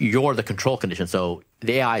 you're the control condition. So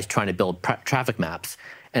the AI is trying to build traffic maps,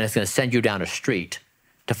 and it's going to send you down a street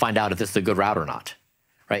to find out if this is a good route or not,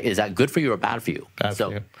 right? Is that good for you or bad for you? Bad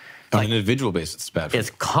for you. On an individual basis, it's bad for It's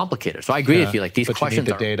complicated. So I agree with you. Like these questions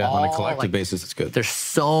you need the data. are all, on a collective basis, it's good. There's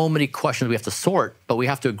so many questions we have to sort, but we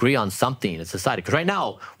have to agree on something in society. Because right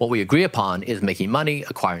now, what we agree upon is making money,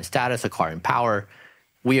 acquiring status, acquiring power.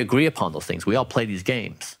 We agree upon those things. We all play these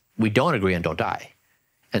games. We don't agree on don't die.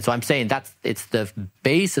 And so I'm saying it's the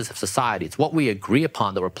basis of society. It's what we agree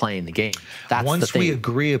upon that we're playing the game. That's Once the thing. we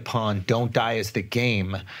agree upon don't die as the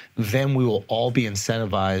game, then we will all be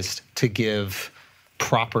incentivized to give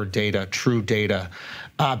proper data, true data.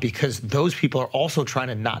 Because those people are also trying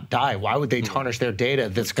to not die. Why would they tarnish their data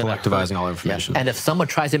that's going to collectivizing all information? And if someone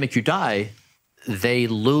tries to make you die, they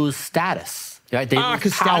lose status. Right? They lose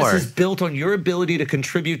because power. status is built on your ability to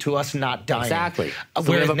contribute to us not dying. Exactly. So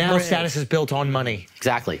Whereas now status is built on money.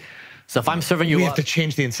 Exactly. So if I'm serving you we have to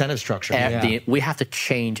change the incentive structure. We have to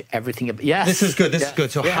change everything. Yes. This is good. This is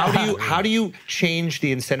good. So how do you change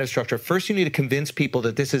the incentive structure? First, you need to convince people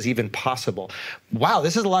that this is even possible. Wow,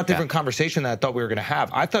 this is a lot different conversation than I thought we were going to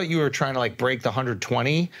have. I thought you were trying to like break the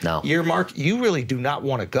 120 year mark. You really do not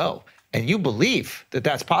want to go, and you believe that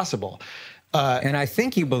that's possible. And I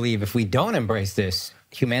think you believe if we don't embrace this,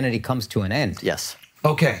 humanity comes to an end. Yes.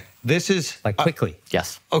 Okay. This is like quickly.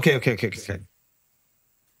 Yes. Okay.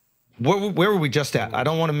 Where were we just at? I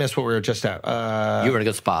don't want to miss what we were just at. You were in a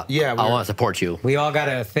good spot. Yeah. I want to support you. We all got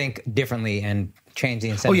to think differently and change the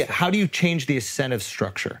incentive structure. How do you change the incentive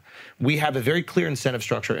structure? We have a very clear incentive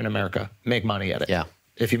structure in America. Make money at it. Yeah.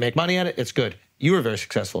 If you make money at it, it's good. You were very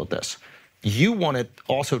successful at this. You want to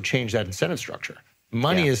also change that incentive structure.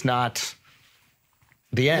 Money is not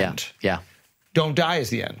the end. Yeah. Don't die is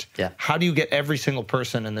the end. Yeah. How do you get every single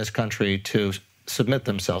person in this country to submit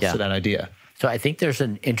themselves to that idea? So I think there's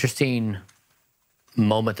an interesting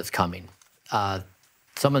moment that's coming.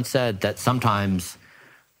 Someone said that sometimes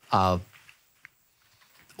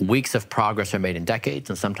weeks of progress are made in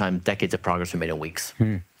decades, and sometimes decades of progress are made in weeks.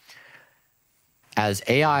 As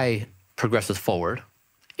AI progresses forward,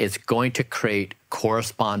 it's going to create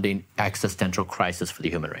corresponding existential crisis for the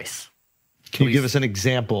human race. Can you give us an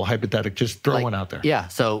example, hypothetical? Just throw one out there. Yeah.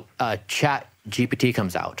 So Chat GPT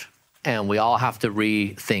comes out, and we all have to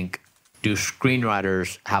rethink, do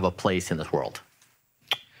screenwriters have a place in this world?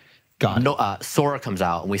 Sora comes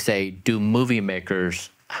out, and we say, do movie makers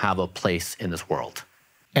have a place in this world?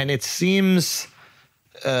 And it seems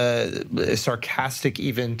sarcastic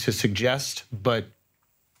even to suggest, but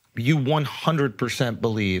you 100%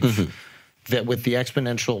 believe that with the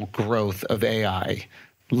exponential growth of AI,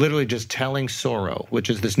 literally just telling Sora, which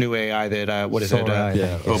is this new AI that, what is it?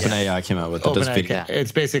 OpenAI came out with it. Does video.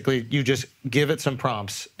 It's basically, you just give it some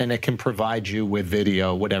prompts and it can provide you with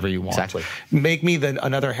video, whatever you want. Exactly. Make me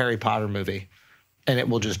another Harry Potter movie and it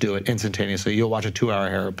will just do it instantaneously. You'll watch a 2-hour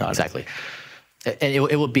Harry Potter. Exactly. And it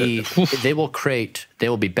will be, they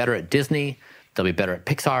will be better at Disney, they'll be better at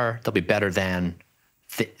Pixar, they'll be better than,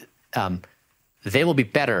 they will be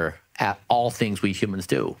better at all things we humans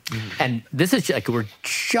do. And this is like, we're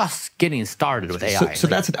just getting started with AI. So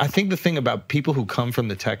that's, I think the thing about people who come from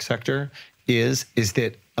the tech sector is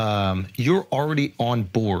that you're already on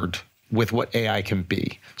board with what AI can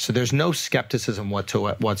be. So there's no skepticism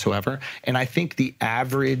whatsoever. And I think the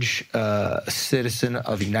average citizen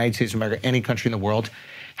of the United States of America, any country in the world,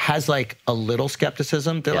 has like a little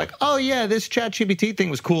skepticism. They're like, oh yeah, this ChatGPT thing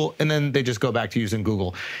was cool. And then they just go back to using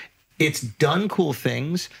Google. It's done cool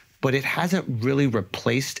things, but it hasn't really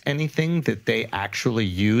replaced anything that they actually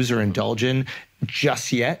use or indulge in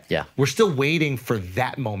just yet. Yeah. We're still waiting for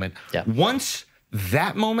that moment. Yeah. Once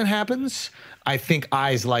that moment happens, I think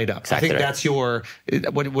eyes light up. Exactly. I think that's your,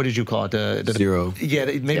 what did you call it? The zero. Yeah,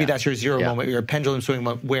 maybe that's your zero moment, your pendulum swing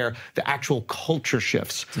moment, where the actual culture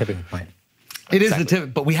shifts. Tipping point. It is the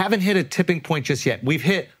tip, but we haven't hit a tipping point just yet. We've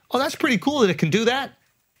hit, oh, that's pretty cool that it can do that.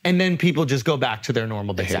 And then people just go back to their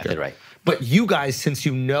normal behavior. Exactly right. But you guys, since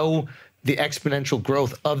you know the exponential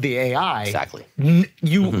growth of the AI,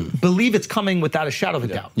 you believe it's coming without a shadow of a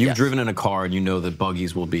doubt. You've driven in a car and you know that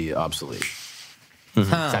buggies will be obsolete.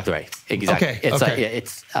 Exactly right. Exactly. Okay.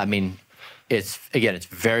 It's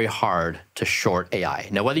very hard to short AI.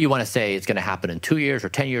 Now, whether you want to say it's going to happen in 2 years or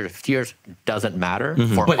 10 years or 50 years doesn't matter.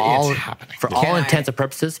 But it's happening. For all intents and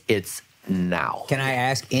purposes, it's now. Can I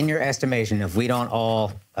ask, in your estimation, if we don't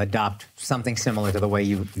all adopt something similar to the way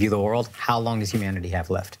you view the world, how long does humanity have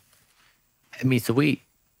left? I mean, so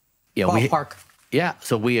Ballpark.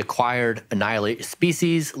 So we acquired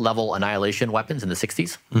species-level annihilation weapons in the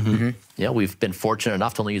 60s. We've been fortunate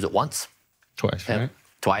enough to only use it once. Twice, right?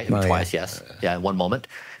 Twice, yes. Yeah, in one moment.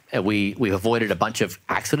 And we've avoided a bunch of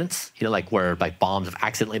accidents, like where like bombs have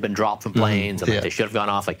accidentally been dropped from planes and they should have gone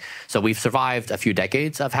off. So we've survived a few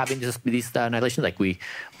decades of having these annihilations. Like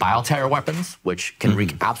bioterror weapons, which can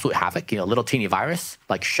wreak absolute havoc. A little teeny virus,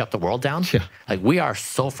 shut the world down. Yeah. Like we are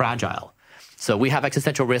so fragile. So we have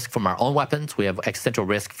existential risk from our own weapons. We have existential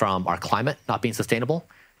risk from our climate not being sustainable.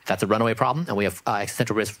 That's a runaway problem. And we have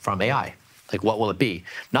existential risk from AI. Like, what will it be?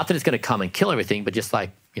 Not that it's going to come and kill everything, but just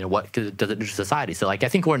what does it do to society? So, I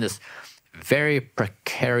think we're in this very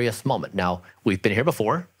precarious moment. Now, we've been here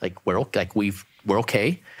before. We're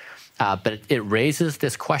okay. But it raises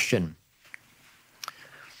this question.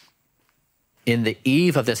 In the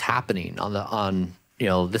eve of this happening,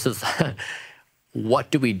 this is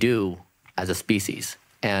what do we do as a species?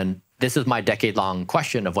 And this is my decade-long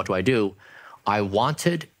question of what do I do? I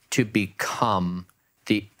wanted to become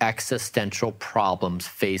the existential problems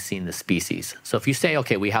facing the species. So if you say,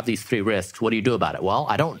 okay, we have these 3 risks, what do you do about it? Well,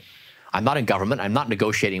 I'm not in government. I'm not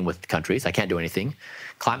negotiating with countries. I can't do anything.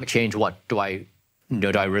 Climate change, what do I do?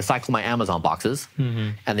 I recycle my Amazon boxes?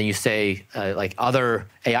 And then you say, like other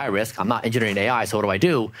AI risk, I'm not engineering AI, so what do I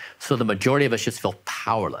do? So the majority of us just feel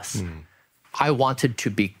powerless. I wanted to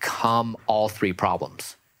become all 3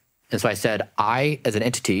 problems. And so I said, as an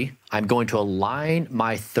entity, I'm going to align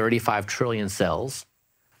my 35 trillion cells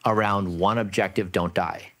around one objective: don't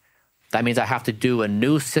die. That means I have to do a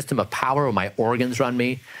new system of power where my organs run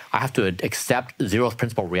me. I have to accept zeroth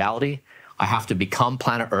principle reality. I have to become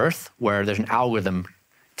planet Earth, where there's an algorithm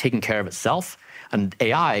taking care of itself. And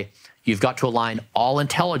AI, you've got to align all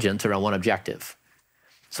intelligence around one objective.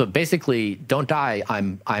 So basically, don't die.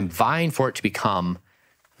 I'm vying for it to become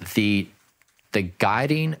the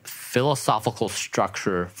guiding philosophical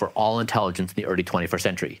structure for all intelligence in the early 21st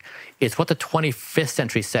century. It's what the 25th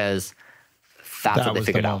century says. That's what they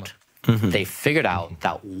figured out. They figured out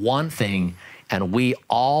that one thing, and we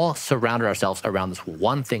all surrounded ourselves around this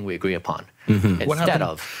one thing we agree upon. What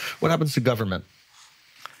happens to government?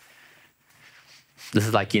 This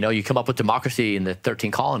is like, you come up with democracy in the 13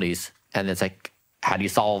 colonies, and it's like, how do you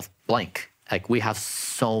solve blank? Like, we have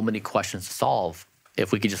so many questions to solve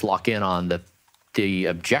if we could just lock in on the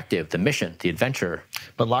objective, the mission, the adventure.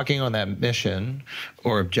 But locking on that mission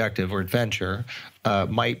or objective or adventure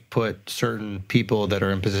might put certain people that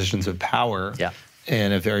are in positions of power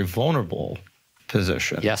in a very vulnerable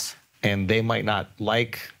position. Yes. And they might not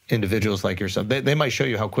like individuals like yourself. They might show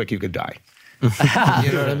you how quick you could die. You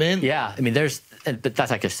know what I mean? Yeah. I mean, but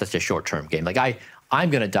that's like such a short-term game. Like, I'm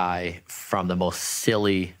going to die from the most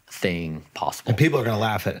silly thing possible. And people are going to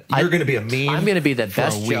laugh at it. You're going to be a meme. I'm going to be the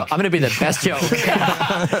best joke. I'm going to be the best joke.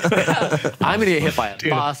 I'm going to get hit by a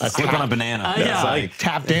bus. Slip on a banana. Like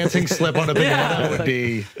tap dancing, slip on a banana would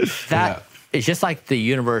be... It's just like the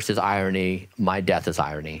universe is irony, my death is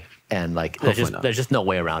irony. And like, there's just no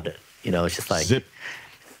way around it. It's just like... Zip.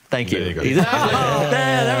 Thank you. There you go.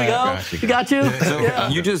 There we go. You got you. So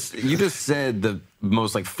you just said the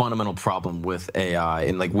most like fundamental problem with AI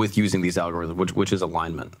and like with using these algorithms, which is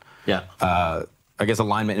alignment. Yeah. I guess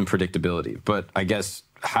alignment and predictability. But I guess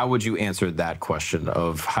how would you answer that question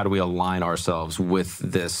of how do we align ourselves with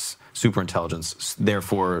this superintelligence?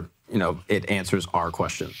 Therefore, it answers our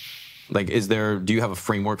question. Like, do you have a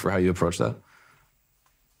framework for how you approach that?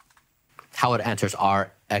 How it answers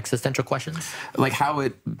our existential questions? Like how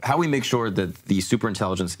we make sure that the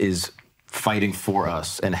superintelligence is fighting for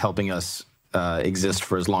us and helping us exist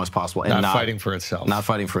for as long as possible, and not fighting for itself. Not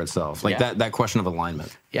fighting for itself. Like that question of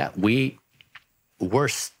alignment. Yeah, we're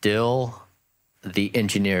still the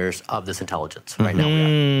engineers of this intelligence right now.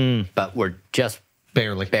 We are. But we're just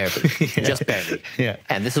barely, just barely. Yeah.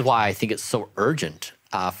 And this is why I think it's so urgent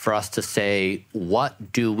for us to say,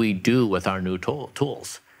 what do we do with our new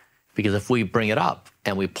tools? Because if we bring it up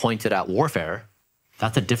and we point it at warfare,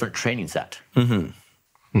 that's a different training set. And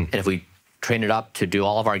if we train it up to do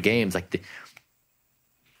all of our games,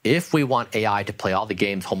 if we want AI to play all the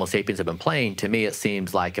games Homo sapiens have been playing, to me it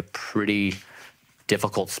seems like a pretty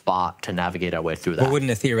difficult spot to navigate our way through that. But wouldn't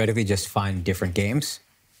it theoretically just find different games?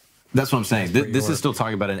 That's what I'm saying. This is still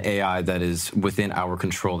talking about an AI that is within our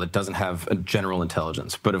control, that doesn't have a general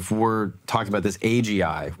intelligence. But if we're talking about this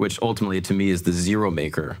AGI, which ultimately to me is the zero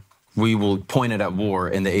maker, we will point it at war,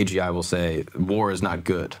 and the AGI will say, war is not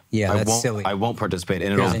good. Yeah, that's silly. I won't participate.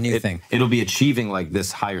 And Here's a new thing. It'll be achieving like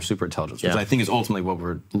this higher superintelligence, which I think is ultimately what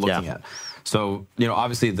we're looking at. So,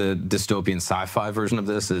 obviously the dystopian sci-fi version of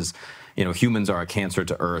this is, humans are a cancer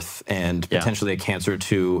to Earth and potentially a cancer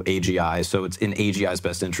to AGI. So it's in AGI's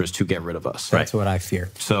best interest to get rid of us. That's what I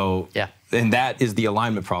fear. So, and that is the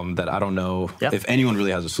alignment problem that I don't know if anyone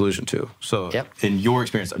really has a solution to. So in your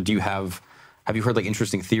experience, have you heard like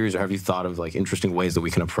interesting theories, or have you thought of like interesting ways that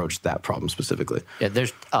we can approach that problem specifically? Yeah,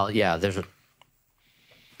 there's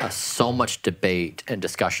so much debate and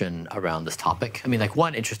discussion around this topic. I mean, like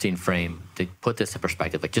one interesting frame to put this in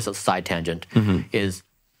perspective, like just a side tangent, is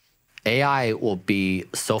AI will be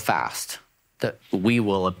so fast that we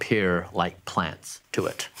will appear like plants to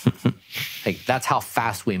it. Like that's how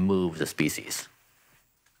fast we move as a species.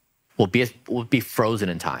 We'll be frozen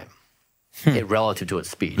in time, relative to its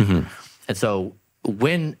speed. And so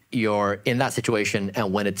when you're in that situation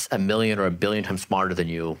and when it's 1 million or 1 billion times smarter than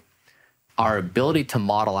you, our ability to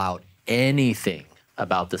model out anything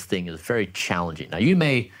about this thing is very challenging. Now, you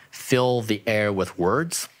may fill the air with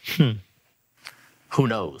words, Who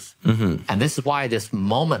knows? And this is why this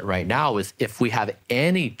moment right now is, if we have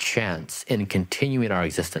any chance in continuing our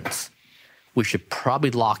existence, we should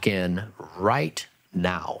probably lock in right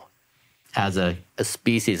now as a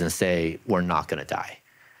species and say, we're not going to die.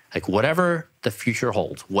 Like, whatever the future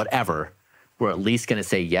holds, whatever, we're at least going to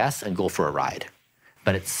say yes and go for a ride.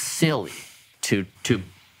 But it's silly to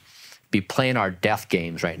be playing our death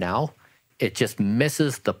games right now. It just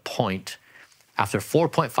misses the point. After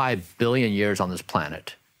 4.5 billion years on this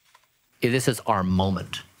planet, this is our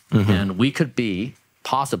moment. And we could be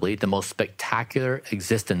possibly the most spectacular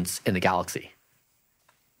existence in the galaxy.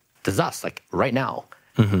 This is us, like right now.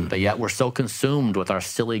 But yet we're so consumed with our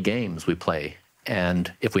silly games we play.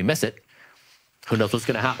 And if we miss it, who knows what's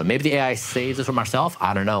going to happen? Maybe the AI saves us from ourselves.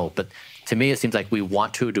 I don't know. But to me, it seems like we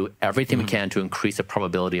want to do everything we can to increase the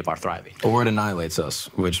probability of our thriving. Or it annihilates us,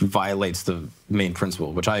 which violates the main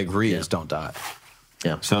principle, which I agree is don't die.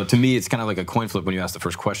 Yeah. So to me, it's kind of like a coin flip when you ask the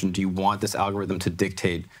first question. Do you want this algorithm to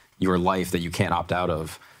dictate your life that you can't opt out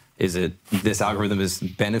of? Is it this algorithm is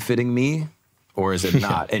benefiting me, or is it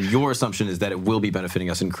not? And your assumption is that it will be benefiting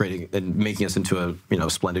us and creating and making us into a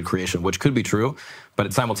splendid creation, which could be true, but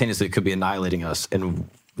it simultaneously it could be annihilating us, and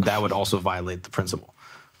that would also violate the principle.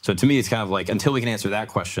 So to me, it's kind of like, until we can answer that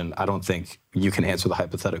question, I don't think you can answer the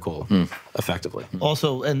hypothetical effectively.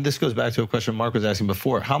 Also, and this goes back to a question Mark was asking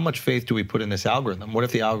before, how much faith do we put in this algorithm? What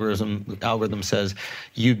if the algorithm says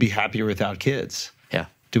you'd be happier without kids? Yeah.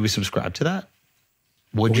 Do we subscribe to that?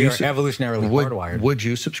 We are evolutionarily hardwired. Would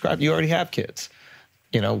you subscribe? You already have kids.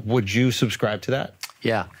 Would you subscribe to that?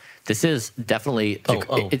 Yeah. This is definitely,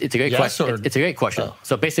 it's a great question. It's a great question.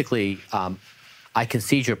 So basically, I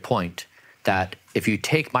concede your point that if you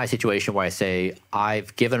take my situation where I say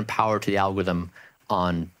I've given power to the algorithm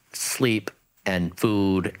on sleep and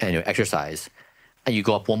food and exercise, and you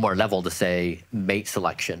go up one more level to say mate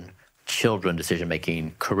selection, children decision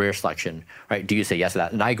making, career selection, right? Do you say yes to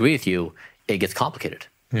that? And I agree with you, it gets complicated.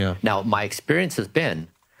 Yeah. Now, my experience has been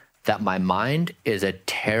that my mind is a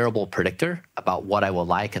terrible predictor about what I will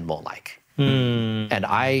like and won't like. And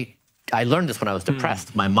I learned this when I was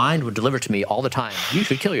depressed. My mind would deliver to me all the time, you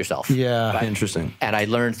should kill yourself. Yeah. Right? Interesting. And I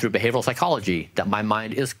learned through behavioral psychology that my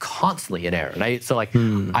mind is constantly in error.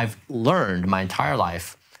 And I've learned my entire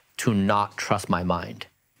life to not trust my mind,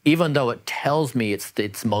 even though it tells me it's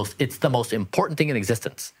the most important thing in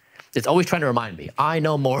existence. It's always trying to remind me, I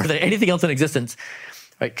know more than anything else in existence.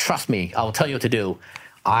 Right? Trust me, I will tell you what to do.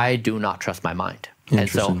 I do not trust my mind. And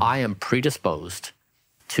so I am predisposed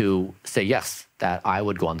to say yes, that I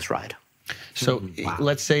would go on this ride. So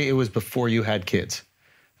let's say it was before you had kids.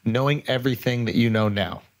 Knowing everything that you know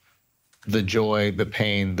now, the joy, the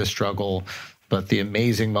pain, the struggle, but the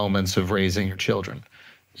amazing moments of raising your children,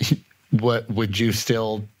 what would you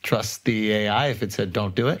still trust the AI if it said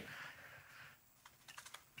don't do it?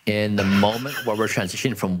 In the moment where we're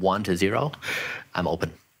transitioning from 1 to 0, I'm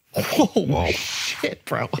open. Oh, shit,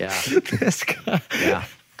 bro. Yeah. This guy. Yeah.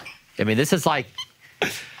 I mean, this is a...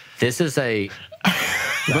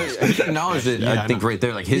 But acknowledge it, I think right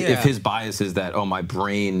there, like if his bias is that, my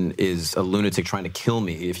brain is a lunatic trying to kill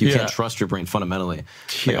me, if you can't trust your brain fundamentally,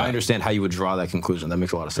 I understand how you would draw that conclusion. That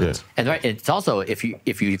makes a lot of sense. And right, it's also, if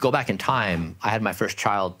you go back in time, I had my first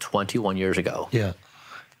child 21 years ago. Yeah.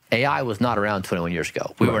 AI was not around 21 years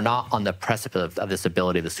ago. We were not on the precipice of this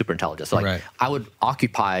ability, the superintelligence. So I would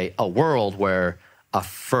occupy a world where a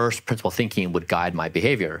first principle thinking would guide my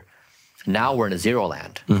behavior. Now we're in a zero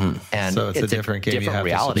land, and so it's a different game. Different you have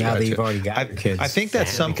reality. Now that you've already got your kids. I think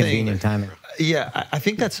that's something. Convenient timing. Yeah, I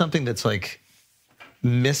think that's something that's like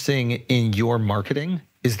missing in your marketing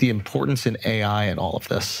is the importance in AI and all of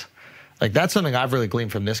this. Like that's something I've really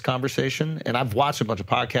gleaned from this conversation, and I've watched a bunch of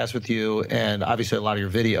podcasts with you, and obviously a lot of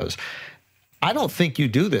your videos. I don't think you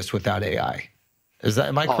do this without AI.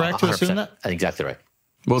 Am I correct to assume that? That's exactly right.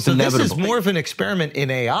 Well, it's so inevitable. This is more of an experiment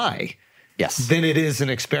in AI. Yes. Than it is an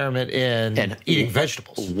experiment in eating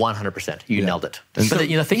vegetables. 100%. You nailed it. And but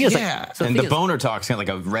the thing is, and the boner talk's kind of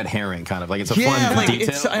like a red herring, kind of like it's a fun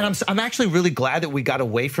detail. And I'm actually really glad that we got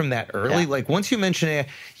away from that early. Like once you mention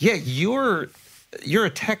AI, you're a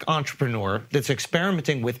tech entrepreneur that's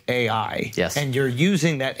experimenting with AI. Yes. And you're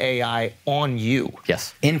using that AI on you.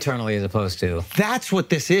 Yes. Internally as opposed to. That's what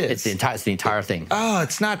this is. It's the entire thing. Oh,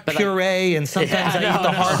 it's not puree, and sometimes I eat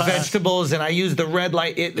the hard vegetables and I use the red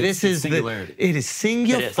light. This is singularity. It is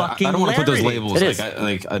singular fucking. I don't want to put those labels. It is.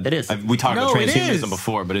 It is. We talked about transhumanism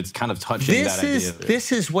before, but it's kind of touching that idea.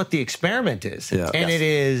 This is what the experiment is. Yeah. And it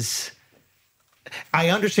is I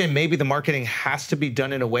understand maybe the marketing has to be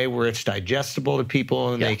done in a way where it's digestible to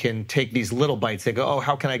people and they can take these little bites. They go, oh,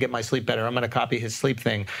 how can I get my sleep better? I'm going to copy his sleep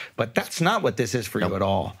thing. But that's not what this is for you at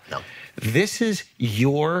all. No. This is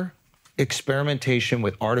your experimentation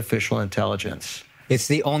with artificial intelligence. It's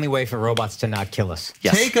the only way for robots to not kill us.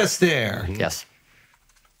 Yes. Take us there. Yes.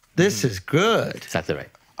 This is good. Exactly right.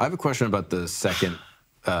 I have a question about the second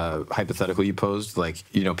hypothetical you posed, like,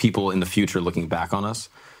 people in the future looking back on us.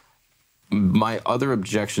 My other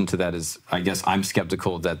objection to that is, I guess I'm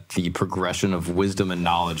skeptical that the progression of wisdom and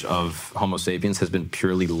knowledge of Homo sapiens has been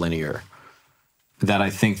purely linear. That I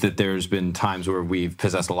think that there's been times where we've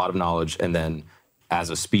possessed a lot of knowledge and then as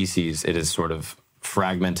a species, it has sort of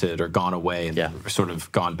fragmented or gone away and sort of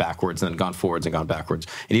gone backwards and then gone forwards and gone backwards.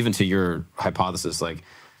 And even to your hypothesis, like,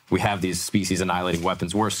 we have these species annihilating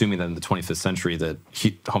weapons. We're assuming that in the 25th century that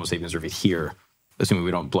Homo sapiens are here, assuming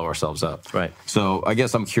we don't blow ourselves up. Right. So I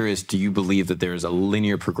guess I'm curious, do you believe that there's a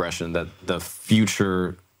linear progression that the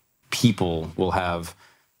future people will have,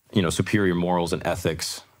 superior morals and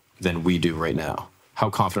ethics than we do right now? How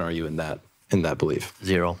confident are you in that belief?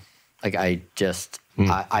 Zero. Like,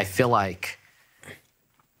 I feel like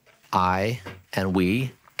I and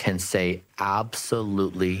we can say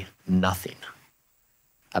absolutely nothing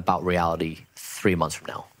about reality 3 months from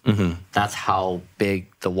now. Mm-hmm. That's how big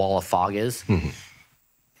the wall of fog is.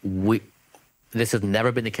 Mm-hmm. This has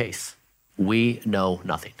never been the case. We know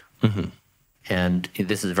nothing. Mm-hmm. And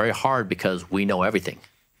this is very hard because we know everything.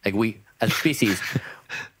 Like, we, as a species,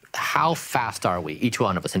 how fast are we, each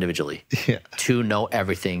one of us individually, to know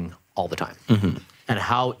everything all the time? Mm-hmm. And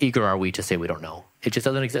how eager are we to say we don't know? It just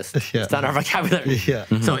doesn't exist. Yeah. It's not our vocabulary. Yeah.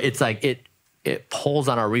 Mm-hmm. So it's like it pulls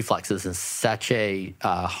on our reflexes in such a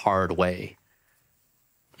hard way.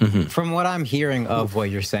 Mm-hmm. From what I'm hearing of what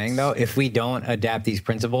you're saying, though, if we don't adapt these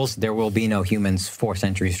principles, there will be no humans 4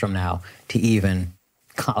 centuries from now to even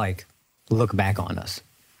look back on us.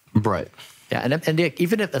 Right. Yeah, and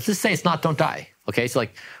even if, let's just say it's not don't die. Okay, so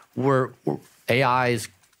AI is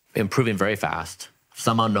improving very fast,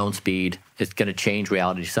 some unknown speed. It's going to change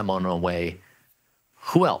reality some unknown way.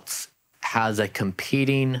 Who else has a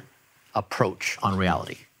competing approach on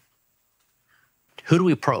reality? Who do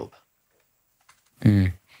we probe?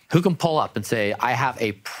 Who can pull up and say, I have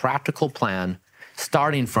a practical plan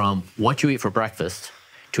starting from what you eat for breakfast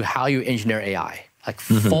to how you engineer AI?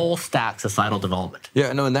 Full stack societal development.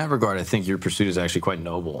 Yeah, no, in that regard, I think your pursuit is actually quite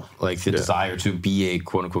noble. Like the desire to be a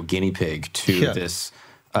quote unquote guinea pig to this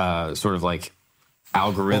sort of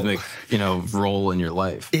algorithmic, role in your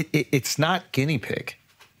life. It's not guinea pig.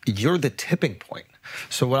 You're the tipping point.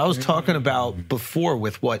 So what I was talking about before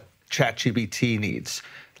with what ChatGPT needs,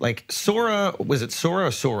 Sora, was it Sora or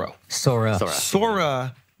Soro? Sora.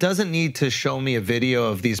 Sora doesn't need to show me a video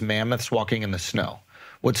of these mammoths walking in the snow.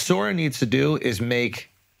 What Sora needs to do is make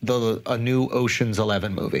a new Ocean's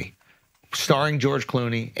 11 movie starring George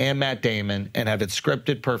Clooney and Matt Damon and have it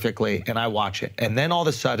scripted perfectly, and I watch it. And then all of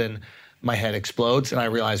a sudden, my head explodes and I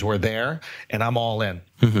realize we're there and I'm all in.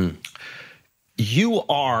 Mm-hmm. You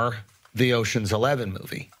are the Ocean's 11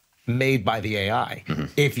 movie made by the AI. Mm-hmm.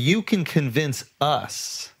 If you can convince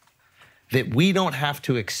us that we don't have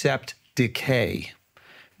to accept decay,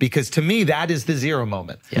 because to me, that is the zero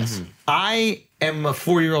moment. Yes. Mm-hmm. I am a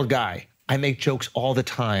 4-year-old guy. I make jokes all the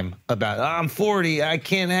time about, I'm 40, I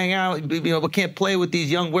can't hang out, we can't play with these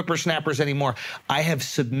young whippersnappers anymore. I have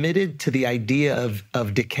submitted to the idea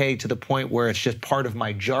of decay to the point where it's just part of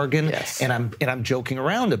my jargon, and I'm joking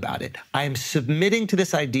around about it. I am submitting to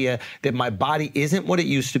this idea that my body isn't what it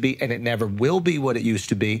used to be, and it never will be what it used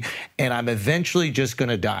to be, and I'm eventually just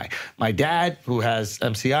gonna die. My dad, who has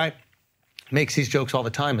MCI, makes these jokes all the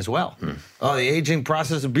time as well. Oh, the aging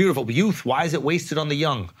process is beautiful, but youth, why is it wasted on the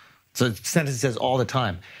young? So the sentence says all the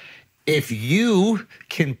time. If you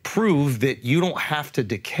can prove that you don't have to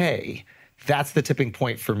decay, that's the tipping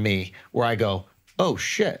point for me where I go, oh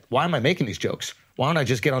shit, why am I making these jokes? Why don't I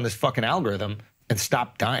just get on this fucking algorithm and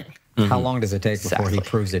stop dying? Mm-hmm. How long does it take before he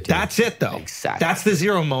proves it to you? That's it though. Exactly. That's the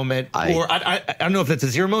zero moment. I don't know if that's a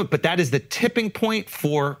zero moment, but that is the tipping point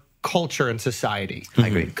for culture and society. I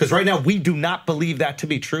agree. Because right now we do not believe that to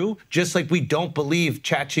be true, just like we don't believe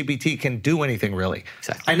ChatGPT can do anything really.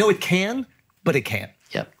 Exactly. I know it can, but it can't.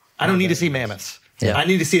 Yep. I don't need to see mammoths. Yep. I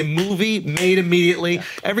need to see a movie made immediately. Yeah.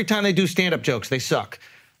 Every time they do stand-up jokes, they suck.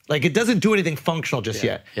 It doesn't do anything functional just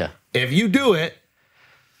yet. Yeah. If you do it,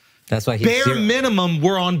 that's why bare minimum,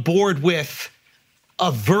 we're on board with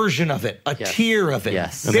a version of it, a tier of it.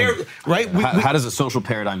 Yes. Right? How does the social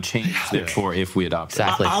paradigm change therefore if we adopt it?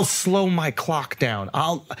 I'll slow my clock down.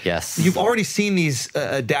 You've already seen these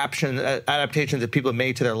adaptations that people have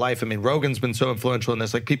made to their life. I mean, Rogan's been so influential in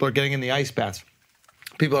this. People are getting in the ice baths.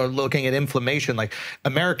 People are looking at inflammation. Like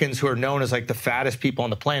Americans who are known as like the fattest people on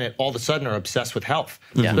the planet, all of a sudden are obsessed with health.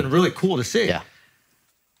 It's been really cool to see. Yeah.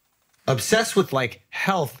 Obsessed with like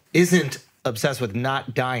health isn't obsessed with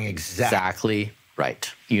not dying Exactly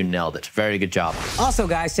right. You nailed it. Very good job. Also,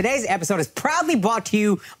 guys, today's episode is proudly brought to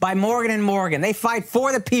you by Morgan & Morgan. They fight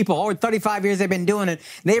for the people. Over 35 years they've been doing it.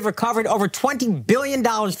 They've recovered over $20 billion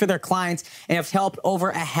for their clients and have helped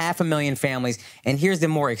over 500,000 families. And here's the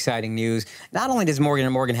more exciting news. Not only does Morgan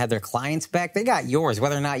 & Morgan have their clients back, they got yours,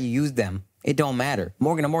 whether or not you use them. It don't matter.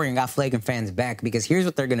 Morgan & Morgan got Flagrant fans back because here's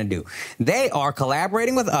what they're going to do. They are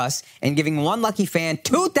collaborating with us and giving one lucky fan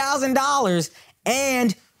 $2,000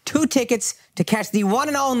 and 2 tickets to catch the one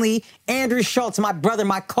and only Andrew Schultz, my brother,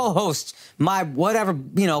 my co-host, my whatever,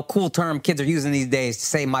 cool term kids are using these days to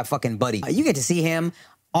say my fucking buddy. You get to see him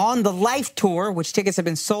on the Life Tour, which tickets have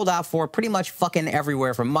been sold out for pretty much fucking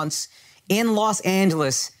everywhere for months, in Los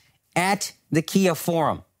Angeles at the Kia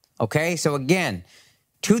Forum. Okay, so again,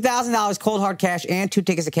 $2,000 cold hard cash and 2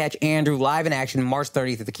 tickets to catch Andrew live in action March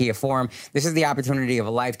 30th at the Kia Forum. This is the opportunity of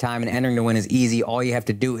a lifetime, and entering to win is easy. All you have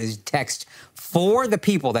to do is text For the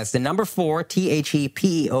People. That's the number 4,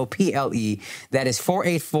 THEPEOPLE. That is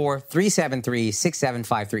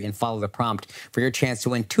 484-373-6753, and follow the prompt for your chance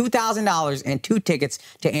to win $2,000 and 2 tickets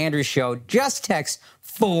to Andrew's show. Just text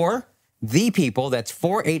For the People. That's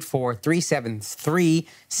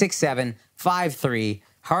 484-373-6753.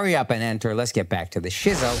 Hurry up and enter. Let's get back to the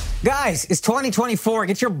shizzo. Guys, it's 2024.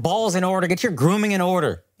 Get your balls in order. Get your grooming in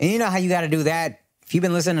order. And you know how you got to do that? If you've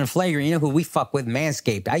been listening to Flagrant, you know who we fuck with,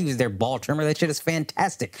 Manscaped. I use their ball trimmer. That shit is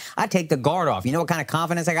fantastic. I take the guard off. You know what kind of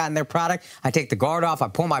confidence I got in their product? I take the guard off, I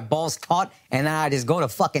pull my balls taut, and then I just go to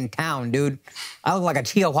fucking town, dude. I look like a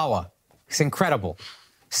chihuahua. It's incredible.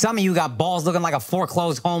 Some of you got balls looking like a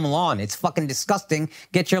foreclosed home lawn. It's fucking disgusting.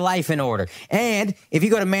 Get your life in order. And if you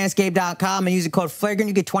go to manscaped.com and use the code Flagrant,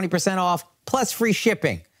 you get 20% off plus free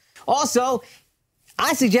shipping. Also,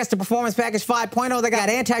 I suggest the Performance Package 5.0. They got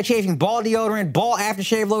anti-chafing ball deodorant, ball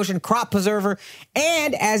aftershave lotion, crop preserver,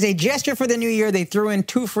 and as a gesture for the new year, they threw in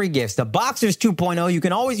 2 free gifts. The Boxers 2.0, you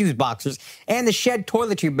can always use Boxers, and the Shed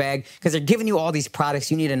toiletry bag, because they're giving you all these products.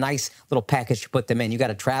 You need a nice little package to put them in. You got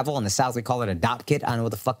to travel. In the South, we call it a DOP kit. I don't know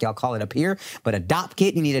what the fuck y'all call it up here, but a DOP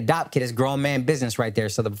kit, you need a DOP kit. It's grown man business right there.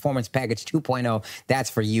 So the Performance Package 2.0, that's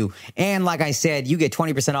for you. And like I said, you get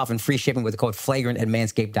 20% off and free shipping with the code Flagrant at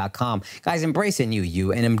manscaped.com. Guys, embrace a new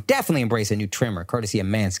you, and definitely embrace a new trimmer, courtesy of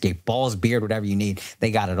Manscaped. Balls, beard, whatever you need,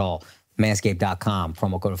 they got it all. Manscaped.com,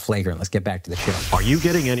 promo code Flagrant. Let's get back to the show. Are you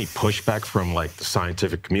getting any pushback from like the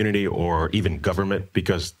scientific community or even government?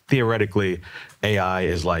 Because theoretically, AI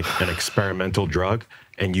is like an experimental drug,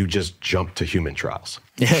 and you just jump to human trials.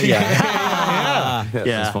 Yeah.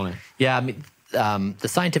 That's funny. Yeah, I mean, the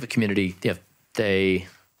scientific community, they're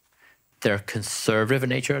conservative in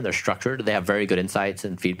nature. They're structured. They have very good insights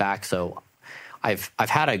and feedback. So I've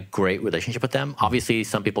had a great relationship with them. Obviously,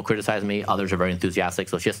 some people criticize me. Others are very enthusiastic.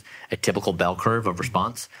 So it's just a typical bell curve of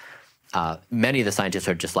response. Many of the scientists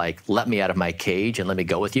are just like, let me out of my cage and let me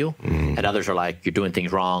go with you. And others are like, you're doing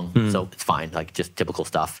things wrong. So it's fine, like just typical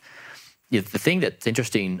stuff. The thing that's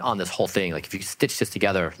interesting on this whole thing, like if you stitch this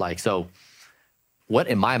together, like, so what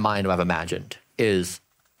in my mind I've imagined is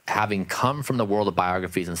having come from the world of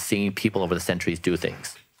biographies and seeing people over the centuries do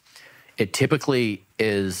things. It typically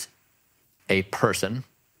is a person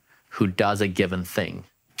who does a given thing.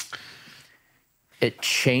 It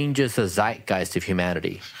changes the zeitgeist of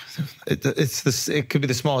humanity. It could be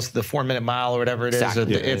the smallest, the 4-minute mile or whatever it is.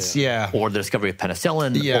 Exactly. Or the discovery of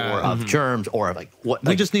penicillin, or of germs, or like what.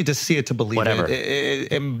 We just need to see it to believe whatever.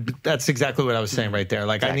 it. And that's exactly what I was saying right there.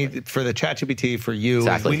 Like I need for the ChatGPT, for you,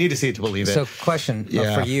 we need to see it to believe it. So question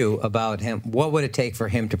for you about him. What would it take for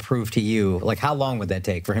him to prove to you, like how long would that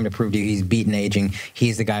take for him to prove to you he's beaten aging,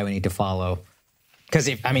 he's the guy we need to follow? Because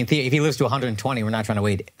if he lives to 120, we're not trying to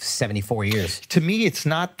wait 74 years. To me, it's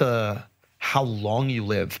not the how long you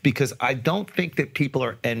live, because I don't think that people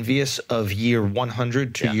are envious of year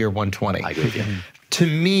 100 to year 120. I agree with you. To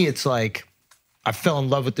me, it's like I fell in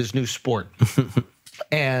love with this new sport,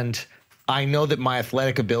 and I know that my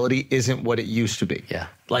athletic ability isn't what it used to be. Yeah,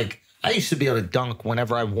 like I used to be able to dunk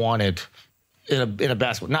whenever I wanted in a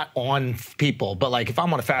basketball, not on people, but like if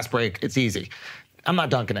I'm on a fast break, it's easy. I'm not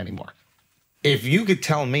dunking anymore. If you could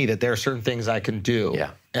tell me that there are certain things I can do,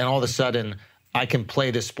 and all of a sudden I can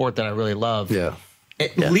play this sport that I really love,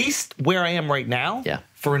 at least where I am right now,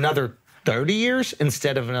 for another 30 years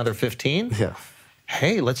instead of another 15,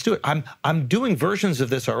 hey, let's do it. I'm doing versions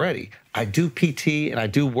of this already. I do PT and I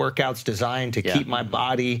do workouts designed to keep my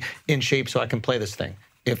body in shape so I can play this thing.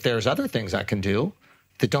 If there's other things I can do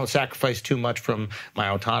that don't sacrifice too much from my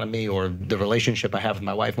autonomy or the relationship I have with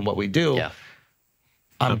my wife and what we do,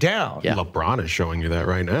 I'm down. Yeah. LeBron is showing you that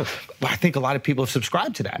right now. I think a lot of people have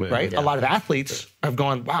subscribed to that, right? A lot of athletes have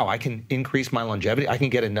gone, wow, I can increase my longevity. I can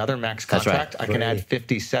get another max contract. I can add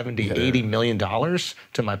 50, 70, $80 million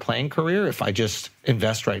to my playing career if I just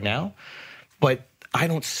invest right now. But I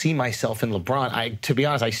don't see myself in LeBron. To be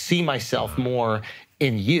honest, I see myself more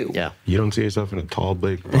in you. Yeah. You don't see yourself in a tall,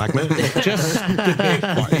 big black man? Just the big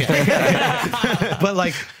part.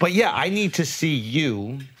 Yeah. but yeah, I need to see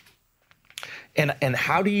you. And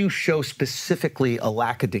how do you show specifically a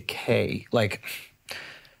lack of decay? Like,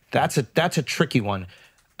 that's a tricky one.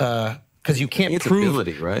 Because you can't prove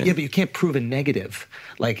ability, right? Yeah, but you can't prove a negative.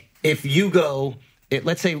 Like, if you go,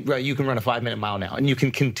 let's say you can run a 5-minute mile now, and you can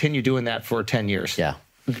continue doing that for 10 years. Yeah.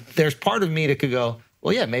 There's part of me that could go,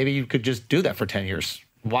 well, yeah, maybe you could just do that for 10 years.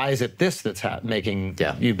 Why is it this that's making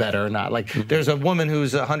you better or not? Like, there's a woman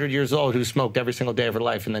who's 100 years old who smoked every single day of her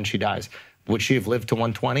life, and then she dies. Would she have lived to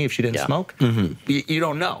 120 if she didn't smoke? You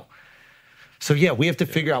don't know. So, yeah, we have to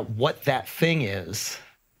figure out what that thing is.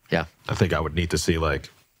 Yeah. I think I would need to see, like,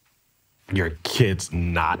 your kids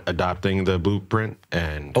not adopting the blueprint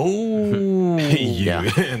and like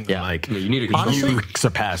you need to honestly, you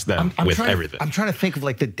surpass them with everything. I'm trying to think of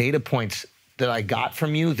like the data points that I got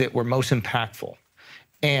from you that were most impactful.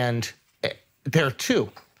 And there are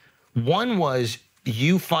two. One was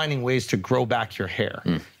you finding ways to grow back your hair.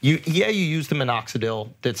 You use the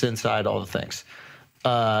minoxidil that's inside all the things.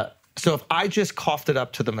 So if I just coughed it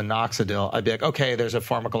up to the minoxidil, I'd be like, okay, there's a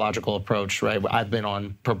pharmacological approach, right? I've been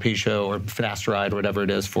on Propecia or finasteride or whatever it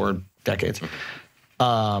is for decades.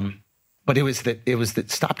 But it was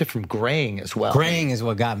that stopped it from graying as well. Graying is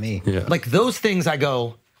what got me. Yeah. Like those things, I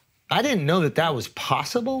go, I didn't know that was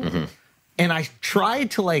possible. And I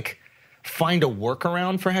tried to like find a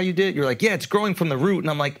workaround for how you did it. You're like, yeah, it's growing from the root. And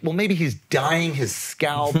I'm like, well, maybe he's dyeing his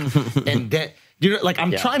scalp. And that, like,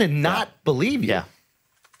 I'm trying to not believe you. Yeah.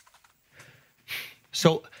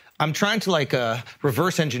 So I'm trying to like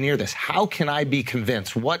reverse engineer this. How can I be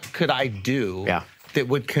convinced? What could I do that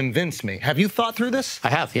would convince me? Have you thought through this? I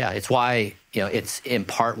have, yeah. It's why, it's in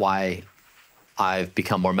part why I've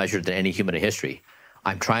become more measured than any human in history.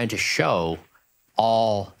 I'm trying to show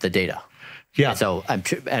all the data. Yeah. And so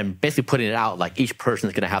I'm basically putting it out like each person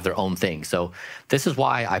is going to have their own thing. So this is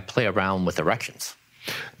why I play around with erections.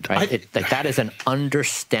 Right? That is an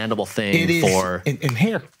understandable thing it is, for and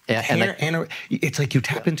hair. Yeah, and it's like you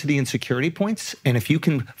tap into the insecurity points, and if you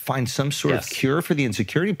can find some sort of cure for the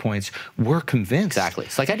insecurity points, we're convinced. Exactly.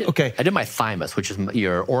 So like I did my thymus, which is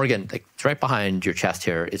your organ, like it's right behind your chest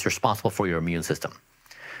here. It's responsible for your immune system.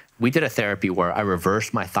 We did a therapy where I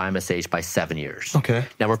reversed my thymus age by 7 years. Okay.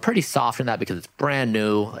 Now we're pretty soft in that because it's brand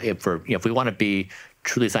new. If we want to be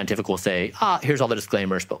truly scientific, we'll say, here's all the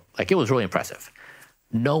disclaimers, but like it was really impressive.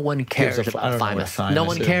 No one cares about thymus. No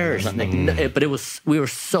one cares. But we were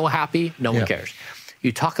so happy, no one cares.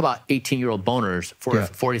 You talk about 18-year-old boners for a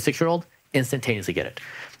 46-year-old, instantaneously get it.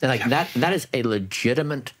 And like that is a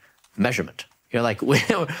legitimate measurement. You're like,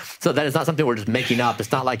 so that is not something we're just making up.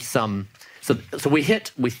 It's not like some. So we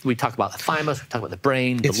talk about the thymus, we talk about the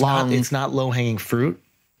brain, the lungs. It's not low-hanging fruit.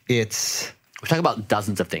 We talk about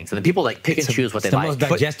dozens of things, and then people like pick and choose what they like. It's the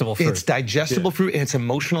most digestible fruit. It's digestible fruit, and it's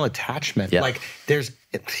emotional attachment. Yeah. Like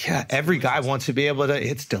every guy wants to be able to.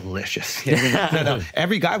 It's delicious. No.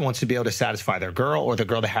 Every guy wants to be able to satisfy their girl or the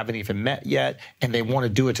girl they haven't even met yet, and they want to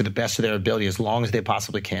do it to the best of their ability as long as they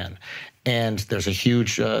possibly can. And there's a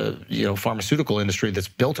huge, pharmaceutical industry that's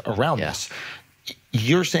built around this.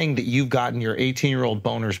 You're saying that you've gotten your 18-year-old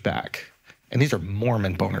boners back. And these are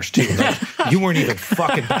Mormon boners too. Like, you weren't even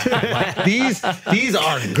fucking. Like, these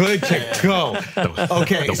are good to go.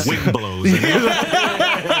 Okay. The wind blows.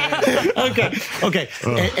 Okay.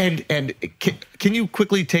 And can you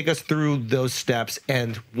quickly take us through those steps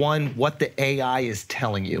and what the AI is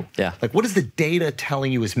telling you? Yeah. Like what is the data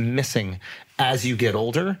telling you is missing as you get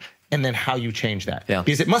older? And then how you change that. Yeah.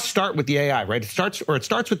 Because it must start with the AI, right? It starts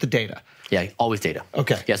with the data. Yeah, always data.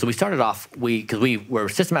 Okay. Yeah, so we started off, because we were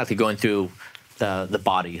systematically going through the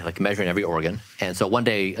body, like measuring every organ. And so one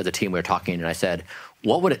day as a team we were talking and I said,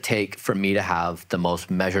 what would it take for me to have the most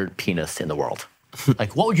measured penis in the world?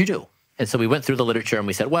 Like, what would you do? And so we went through the literature and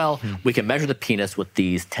we said, well, we can measure the penis with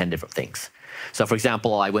these 10 different things. So for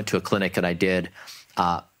example, I went to a clinic and I did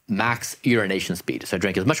max urination speed. So I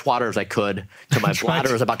drank as much water as I could till my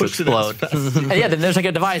bladder was about to push it as explode. And yeah, then there's like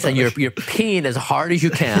a device and you're peeing as hard as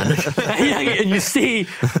you can. And you see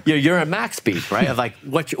your urine max speed, right? Of like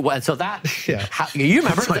and so that, you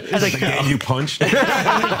remember? Like, game you punched?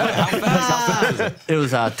 How fast is it? It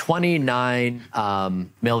was 29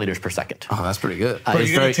 milliliters per second. Oh, that's pretty good. But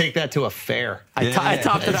you're going to take that to a fair. I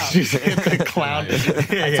topped it up. The clown.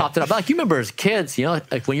 I topped it up. But like you remember as kids, you know,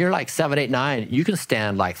 like when you're like 7, 8, 9, you can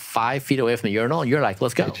stand like 5 feet away from the urinal and you're like,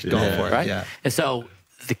 let's go. Go for it. Right? Yeah. And so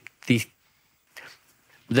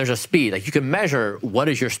there's a speed. Like you can measure what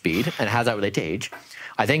is your speed and how does that relate to age.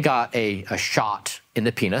 I then got a shot in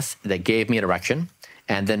the penis that gave me an erection.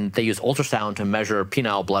 And then they use ultrasound to measure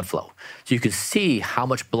penile blood flow. So you can see how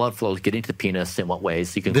much blood flow is getting to the penis in what ways.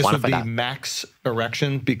 So you can this quantify would be that. max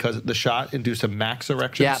erection because the shot induced a max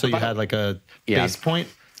erection. Yeah, so you had like a base point.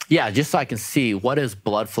 Yeah, just so I can see what is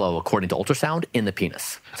blood flow according to ultrasound in the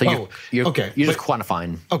penis. So you're just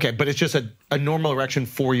quantifying. Okay, but it's just a normal erection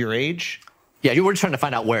for your age? Yeah, you were just trying to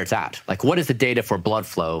find out where it's at. Like, what is the data for blood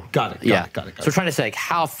flow? Got it. So we're trying to say, like,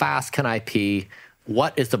 how fast can I pee?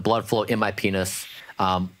 What is the blood flow in my penis?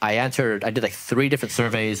 I did like 3 different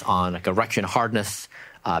surveys on like erection hardness,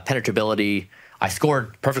 penetrability. I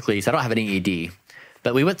scored perfectly, so I don't have any ED.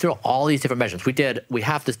 But we went through all these different measurements. We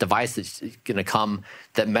have this device that's going to come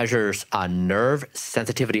that measures nerve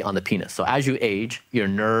sensitivity on the penis. So as you age, your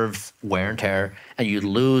nerves wear and tear, and you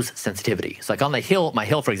lose sensitivity. So like on my heel,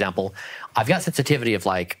 for example, I've got sensitivity of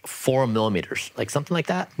like 4 millimeters, like something like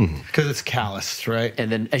that. Because it's calloused, right?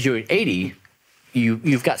 And then as you're 80,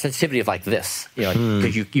 you've got sensitivity of like this, you know,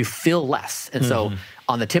 because you feel less. And so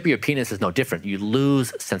on the tip of your penis is no different. You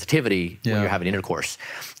lose sensitivity when you're having intercourse.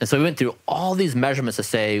 And so we went through all these measurements to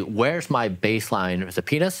say, where's my baseline as a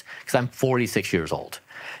penis? Because I'm 46 years old.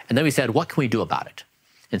 And then we said, what can we do about it?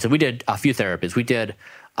 And so we did a few therapies. We did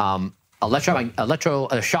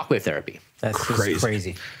shockwave therapy. That's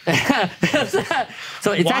crazy.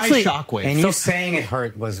 So it's Why actually shockwave? And you saying it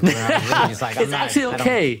hurt was where I was really just like, it's actually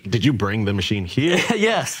okay. Did you bring the machine here?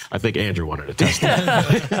 Yes. I think Andrew wanted to test it.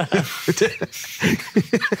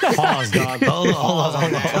 Pause, dog. Hold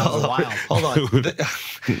on.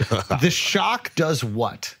 The shock does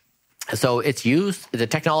what? So the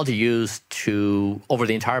technology used over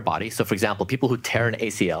the entire body. So for example, people who tear an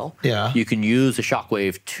ACL, you can use a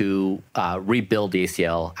shockwave to rebuild the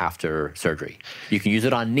ACL after surgery. You can use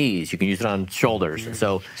it on knees, you can use it on shoulders. And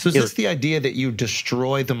so is this the idea that you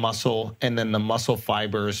destroy the muscle and then the muscle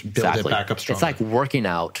fibers build it back up stronger? It's like working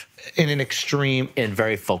out in an extreme, in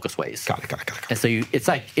very focused ways. Got it. And so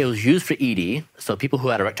it was used for ED. So people who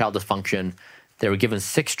had erectile dysfunction, they were given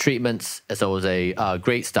 6 treatments. So it was a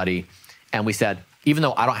great study. And we said, even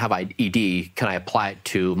though I don't have ED, can I apply it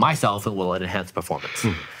to myself and will it enhance performance?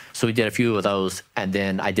 So we did a few of those. And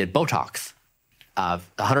then I did Botox,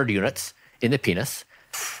 100 units in the penis.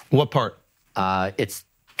 What part? It's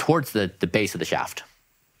towards the base of the shaft.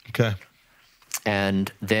 Okay. And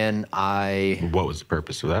then What was the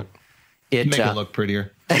purpose of that? Make it look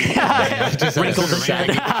prettier. Wrinkles and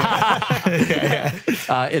shaggy.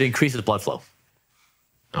 It increases blood flow.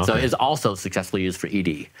 Okay. So it's also successfully used for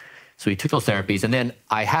ED. So we took those therapies, and then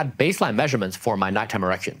I had baseline measurements for my nighttime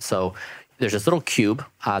erection. So there's this little cube,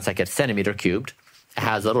 it's like a centimeter cubed. It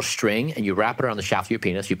has a little string, and you wrap it around the shaft of your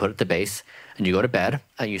penis, you put it at the base, and you go to bed,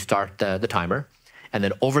 and you start the timer. And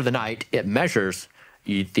then over the night, it measures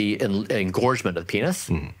the engorgement of the penis.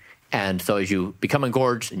 And so as you become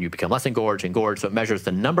engorged, and you become less engorged, so it measures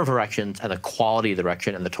the number of erections and the quality of the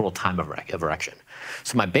erection and the total time of erection.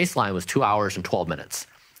 So my baseline was 2 hours and 12 minutes,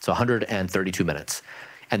 so 132 minutes.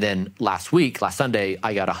 And then last Sunday,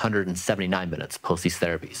 I got 179 minutes post these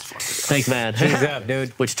therapies. Thanks, man. What's up,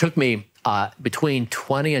 dude? Which took me between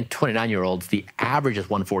 20 and 29-year-olds, the average is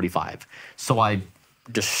 145. So I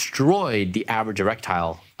destroyed the average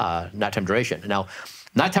erectile nighttime duration. Now,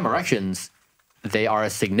 nighttime erections, they are a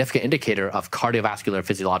significant indicator of cardiovascular,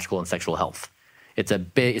 physiological, and sexual health.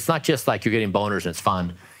 It's not just like you're getting boners and it's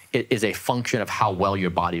fun. It is a function of how well your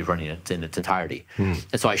body is running in its entirety.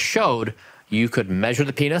 And so I showed you could measure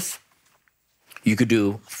the penis, you could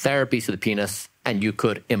do therapies to the penis, and you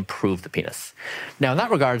could improve the penis. Now, in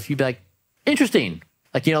that regard, you'd be like, interesting.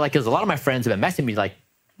 Like, because a lot of my friends have been messaging me like,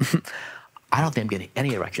 I don't think I'm getting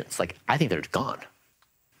any erections. Like, I think they're gone.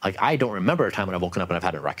 Like, I don't remember a time when I've woken up and I've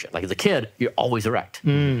had an erection. Like, as a kid, you're always erect.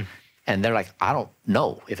 And they're like, I don't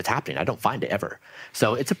know if it's happening. I don't find it ever.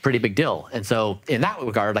 So it's a pretty big deal. And so in that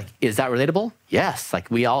regard, like, is that relatable? Yes.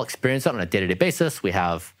 Like, we all experience it on a day-to-day basis. We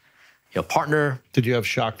have partner. Did you have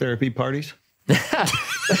shock therapy parties? Invite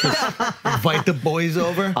the boys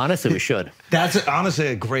over? Honestly, we should. That's honestly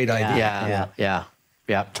a great idea. Yeah.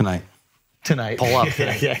 Yeah. Tonight. Pull up.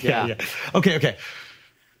 Yeah. Okay.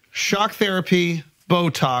 Shock therapy,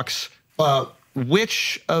 Botox.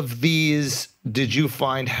 Which of these did you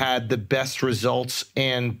find had the best results,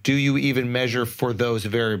 and do you even measure for those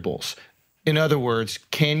variables? In other words,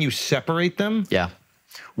 can you separate them? Yeah.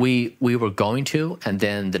 We were going to, and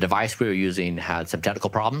then the device we were using had some technical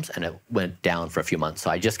problems, and it went down for a few months. So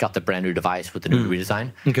I just got the brand new device with the new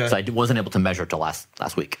redesign. Okay. So I wasn't able to measure it till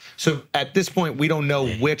last week. So at this point, we don't know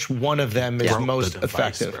which one of them is most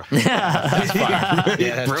effective. Yeah.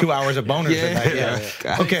 It has 2 hours of boners a night.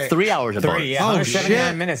 Yeah. Okay. 3 hours of bonus.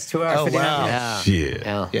 179 minutes, 2 hours, Oh, 59 wow. minutes.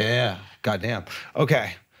 Yeah. Yeah. Goddamn.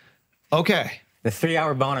 Okay. The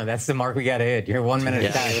 3-hour boner, that's the mark we got to hit. You're 1 minute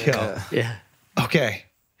at a time. Yeah. Okay.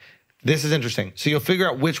 This is interesting. So you'll figure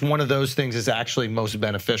out which one of those things is actually most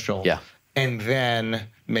beneficial. Yeah. And then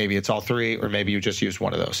maybe it's all three, or maybe you just use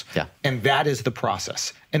one of those. Yeah. And that is the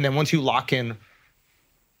process. And then once you lock in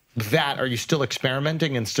that, are you still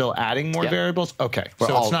experimenting and still adding more variables? Okay.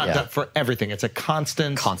 So it's not that for everything. It's a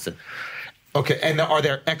constant. Okay. And are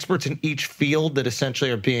there experts in each field that essentially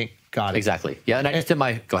are being... Got it. Exactly. Yeah, and I just did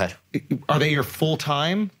go ahead. Are they your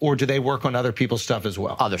full-time, or do they work on other people's stuff as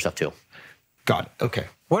well? Other stuff too. Got it. Okay.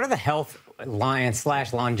 What are the health /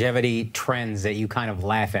 longevity trends that you kind of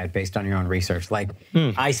laugh at based on your own research? Like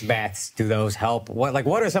ice baths, do those help? What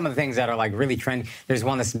are some of the things that are like really trendy? There's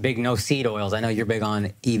one that's big, no seed oils. I know you're big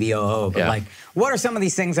on EVOO, but like, what are some of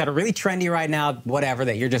these things that are really trendy right now, whatever,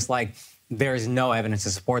 that you're just like, there's no evidence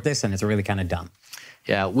to support this, and it's really kind of dumb?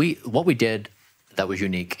 Yeah, what we did that was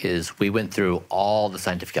unique is we went through all the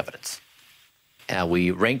scientific evidence. And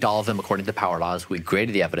we ranked all of them according to the power laws. We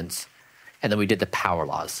graded the evidence, and then we did the power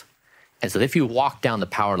laws. And so if you walk down the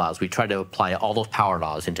power laws, we try to apply all those power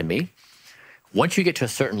laws into me. Once you get to a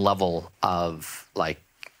certain level of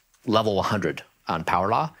level 100 on power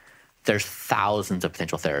law, there's thousands of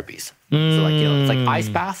potential therapies. So it's like ice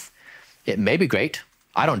bath. It may be great.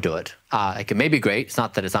 I don't do it. It may be great. It's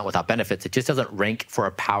not that it's not without benefits. It just doesn't rank for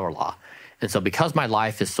a power law. And so because my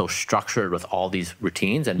life is so structured with all these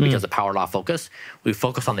routines, and because of power law focus, we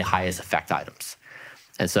focus on the highest effect items.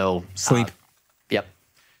 And so sleep. Yep.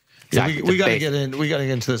 Exactly. Yeah, we got to get in. We got to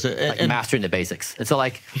get into this. And mastering the basics. And so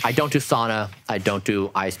I don't do sauna. I don't do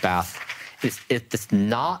ice bath. It's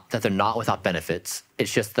not that they're not without benefits.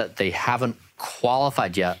 It's just that they haven't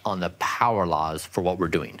qualified yet on the power laws for what we're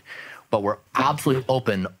doing. But we're absolutely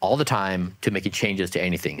open all the time to making changes to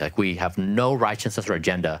anything. Like, we have no righteousness or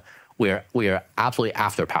agenda. We are absolutely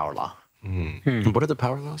after power law. What are the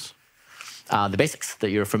power laws? The basics that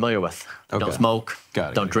you're familiar with. Okay. Don't smoke.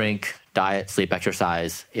 Don't drink. Diet, sleep,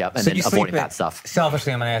 exercise. Yep. And then avoiding bad stuff.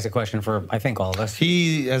 Selfishly, I'm going to ask a question for, I think, all of us.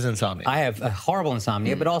 He has insomnia. I have a horrible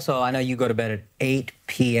insomnia, but also I know you go to bed at 8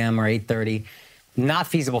 p.m. or 8:30. Not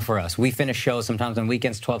feasible for us. We finish shows sometimes on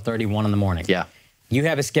weekends, 12:30, 1 in the morning. Yeah. You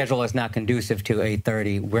have a schedule that's not conducive to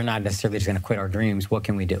 8:30. We're not necessarily just going to quit our dreams. What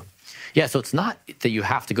can we do? Yeah, so it's not that you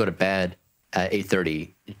have to go to bed at 8:30.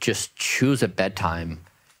 Just choose a bedtime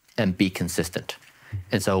and be consistent.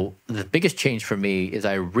 And so the biggest change for me is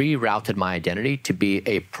I rerouted my identity to be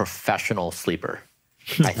a professional sleeper.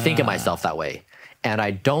 I think of myself that way. And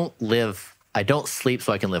I don't sleep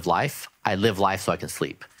so I can live life. I live life so I can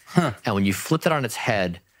sleep. And when you flip it on its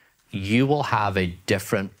head, you will have a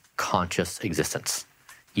different conscious existence.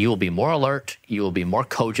 You will be more alert. You will be more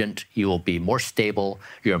cogent. You will be more stable.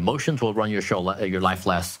 Your emotions will run your life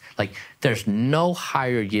less. Like, there's no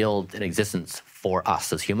higher yield in existence for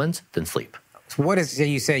us as humans than sleep. So what is,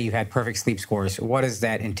 you say you had perfect sleep scores. What does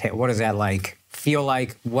that entail? What does that feel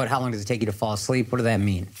like? How long does it take you to fall asleep? What does that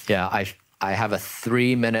mean? Yeah, I have a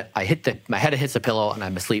 3-minute, my head hits the pillow and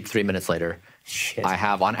I'm asleep 3 minutes later. Shit. I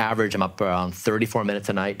have, on average, I'm up around 34 minutes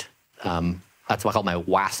a night. That's what I call my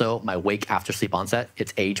WASO, my wake after sleep onset.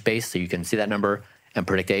 It's age-based, so you can see that number and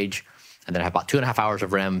predict age. And then I have about 2.5 hours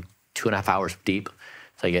of REM, 2.5 hours deep.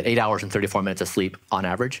 So you get 8 hours and 34 minutes of sleep on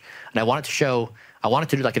average. And I wanted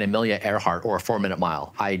to do like an Amelia Earhart or a 4-minute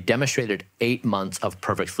mile. I demonstrated 8 months of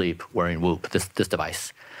perfect sleep wearing Whoop, this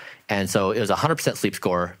device. And so it was a 100% sleep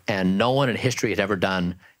score, and no one in history had ever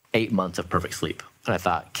done 8 months of perfect sleep. And I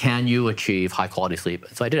thought, can you achieve high-quality sleep?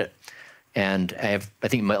 And so I did it. And I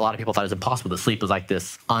think a lot of people thought it was impossible. The sleep was like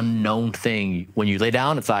this unknown thing. When you lay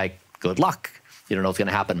down, it's like, good luck. You don't know what's going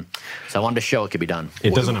to happen. So I wanted to show it could be done.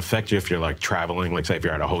 It doesn't affect you if you're like traveling, like say if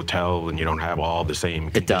you're at a hotel and you don't have all the same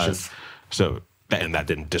conditions. It does. So, and that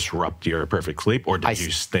didn't disrupt your perfect sleep, or did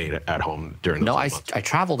you stay at home during those months? I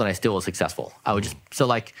traveled and I still was successful. I would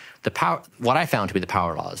what I found to be the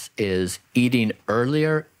power laws is eating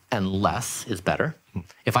earlier and less is better.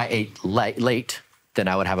 If I ate late, then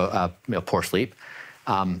I would have a poor sleep.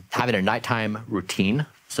 having a nighttime routine.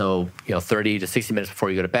 So, 30 to 60 minutes before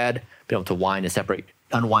you go to bed, be able to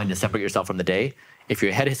unwind and separate yourself from the day. If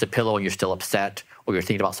your head hits a pillow and you're still upset, or you're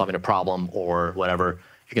thinking about solving a problem or whatever,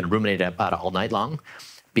 you're going to ruminate about it all night long.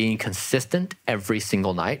 Being consistent every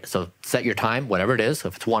single night. So set your time, whatever it is. So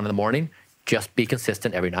if it's 1 in the morning, just be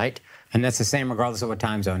consistent every night. And that's the same regardless of what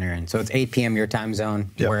time zone you're in. So it's 8 p.m. your time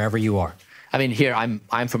zone, wherever you are. I mean, here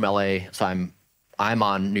I'm from LA, so I'm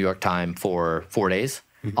on New York time for 4 days.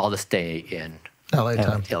 I'll just stay in LA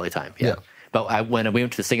time. LA time, yeah. But when we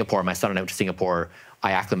went to Singapore, my son and I went to Singapore,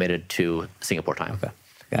 I acclimated to Singapore time. Okay,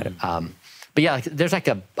 got it. But yeah, there's like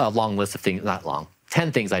a long list of things, not long,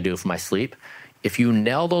 10 things I do for my sleep. If you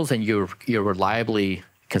nail those and you're reliably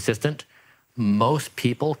consistent, most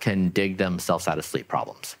people can dig themselves out of sleep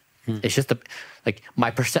problems. It's just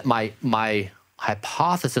my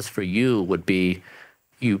hypothesis for you would be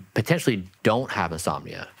you potentially don't have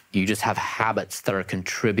insomnia. You just have habits that are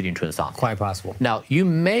contributing to insomnia. Quite possible. Now, you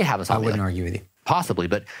may have insomnia. I wouldn't argue with you. Possibly,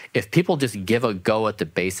 but if people just give a go at the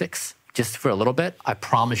basics just for a little bit, I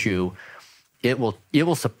promise you, it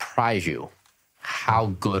will surprise you how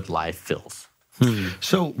good life feels.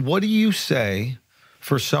 So what do you say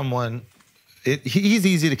for someone, he's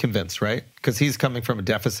easy to convince, right? Because he's coming from a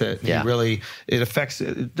deficit. Yeah. It affects,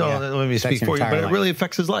 let me speak for you, but it really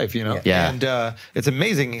affects his life, Yeah. And it's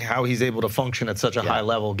amazing how he's able to function at such a high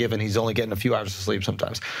level, given he's only getting a few hours of sleep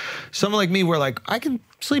sometimes. Someone like me, where like, I can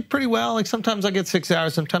sleep pretty well. Like sometimes I get 6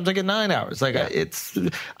 hours, sometimes I get 9 hours. Like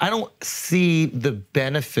I don't see the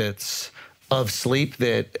benefits of sleep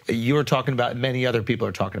that you're talking about and many other people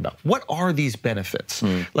are talking about. What are these benefits?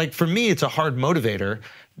 Like for me, it's a hard motivator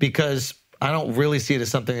because I don't really see it as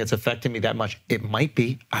something that's affecting me that much. It might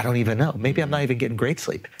be. I don't even know. Maybe I'm not even getting great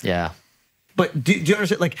sleep. Yeah. But do you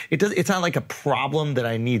understand? Like it's not like a problem that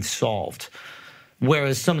I need solved.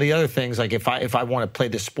 Whereas some of the other things, like if I want to play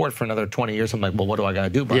this sport for another 20 years, I'm like, well, what do I got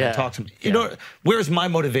to do? Brian, talk to me. You know, where's my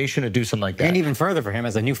motivation to do something like that? And even further for him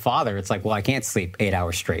as a new father, it's like, well, I can't sleep 8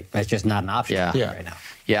 hours straight. That's just not an option right now.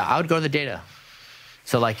 Yeah, I would go to the data.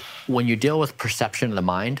 So like when you deal with perception of the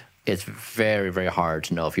mind, it's very, very hard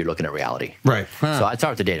to know if you're looking at reality. Right. So I'd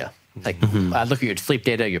start with the data. Like I'd look at your sleep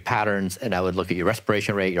data, your patterns, and I would look at your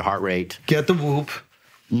respiration rate, your heart rate. Get the Whoop,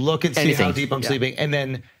 look and see how deep I'm sleeping. And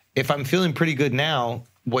then if I'm feeling pretty good now,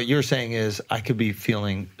 what you're saying is I could be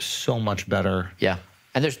feeling so much better. Yeah.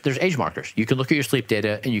 And there's age markers. You can look at your sleep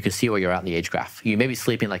data and you can see where you're at in the age graph. You may be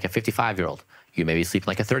sleeping like a 55-year-old. You may be sleeping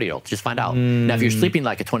like a 30-year-old. Just find out. Now, if you're sleeping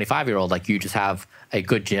like a 25-year-old, like you just have a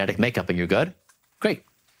good genetic makeup and you're good, great.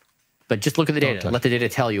 But just look at the data. Let the data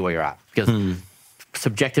tell you where you're at. Because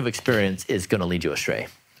subjective experience is going to lead you astray.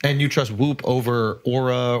 And you trust Whoop over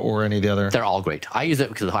Aura or any of the other? They're all great. I use it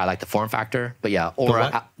because I like the form factor. But yeah,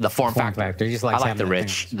 Aura, the form factor. You just like I like the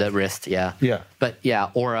wrist, yeah. But yeah,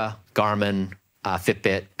 Aura, Garmin,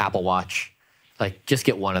 Fitbit, Apple Watch, like just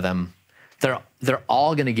get one of them. They're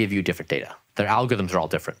all going to give you different data. Their algorithms are all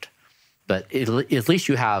different. But at least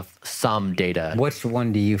you have some data. Which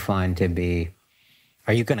one do you find to be,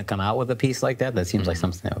 are you going to come out with a piece like that? That seems like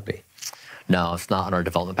something that would be. No, it's not on our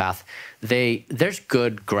development path. There's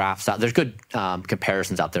good graphs out. There's good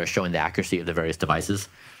comparisons out there showing the accuracy of the various devices.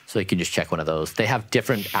 So you can just check one of those. They have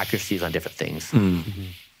different accuracies on different things.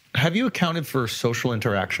 Have you accounted for social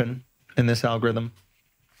interaction in this algorithm?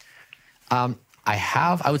 I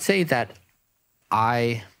have. I would say that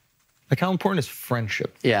like how important is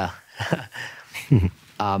friendship? Yeah.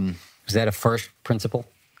 Is that a first principle?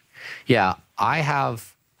 Yeah. I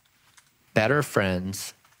have better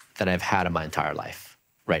friends than I've had in my entire life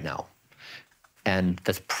right now. And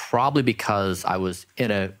that's probably because I was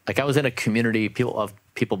in a community of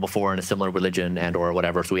people before in a similar religion and or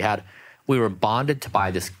whatever. So we were bonded to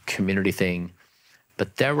by this community thing,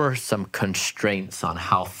 but there were some constraints on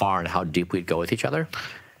how far and how deep we'd go with each other.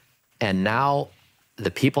 And now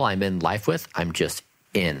the people I'm in life with, I'm just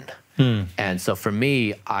in. And so for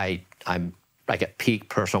me, I'm like at peak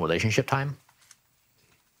personal relationship time.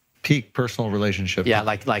 Peak personal relationship. Yeah,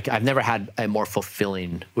 like I've never had a more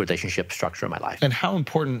fulfilling relationship structure in my life. And how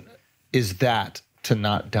important is that to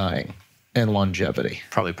not dying and longevity?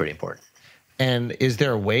 Probably pretty important. And is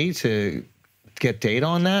there a way to get data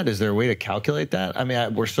on that? Is there a way to calculate that? I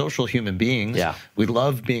mean, we're social human beings. Yeah. We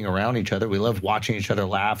love being around each other. We love watching each other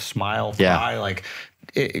laugh, smile, cry. Like,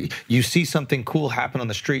 you see something cool happen on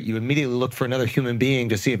the street, you immediately look for another human being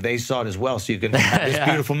to see if they saw it as well, so you can have this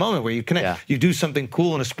beautiful moment where you connect. You do something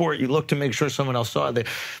cool in a sport, you look to make sure someone else saw it.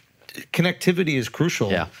 Connectivity is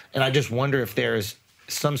crucial. And I just wonder if there's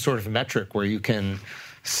some sort of metric where you can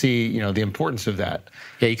see, the importance of that.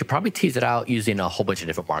 Yeah, you could probably tease it out using a whole bunch of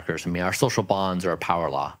different markers. I mean, our social bonds are a power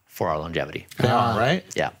law. for our longevity. Right?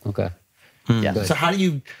 Yeah. Okay. Yeah.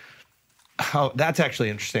 So that's actually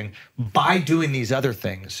interesting. By doing these other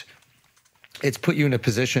things, it's put you in a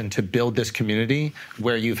position to build this community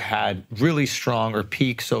where you've had really strong or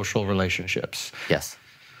peak social relationships. Yes.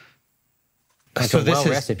 So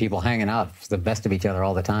well-rested people hanging out the best of each other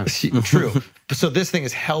all the time. True. So this thing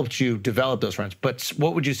has helped you develop those friends. But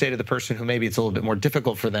what would you say to the person who maybe it's a little bit more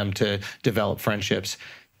difficult for them to develop friendships,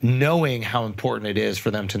 knowing how important it is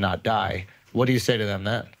for them to not die? What do you say to them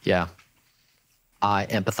then? Yeah. I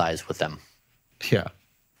empathize with them. Yeah.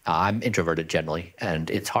 I'm introverted generally, and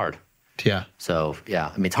it's hard. Yeah. So,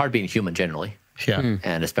 yeah. I mean, it's hard being human generally. Yeah.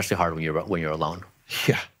 And especially hard when you're alone.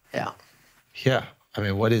 Yeah. Yeah. Yeah. I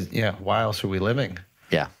mean, why else are we living?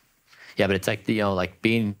 Yeah. Yeah, but it's like,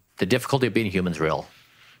 the difficulty of being human is real.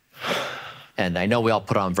 And I know we all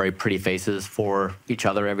put on very pretty faces for each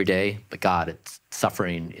other every day, but God,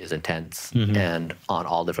 suffering is intense and on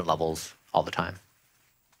all different levels all the time.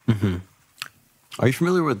 Mm-hmm. Are you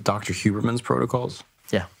familiar with Dr. Huberman's protocols?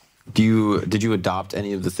 Yeah. Did you adopt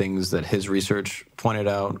any of the things that his research pointed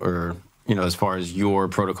out, or as far as your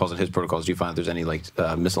protocols and his protocols, do you find there's any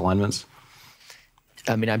misalignments?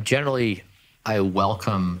 I mean, I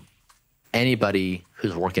welcome anybody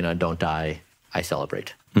who's working on Don't Die. I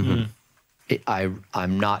celebrate.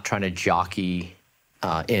 I'm not trying to jockey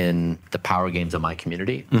in the power games of my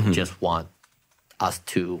community. I just want us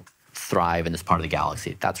to thrive in this part of the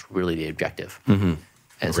galaxy. That's really the objective. And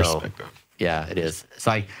Respect that. Yeah, it is.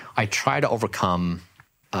 So I try to overcome,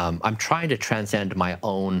 I'm trying to transcend my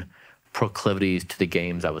own proclivities to the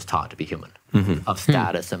games I was taught to be human, of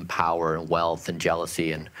status and power and wealth and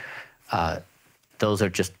jealousy. And those are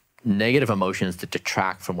just negative emotions that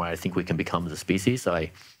detract from what I think we can become as a species. So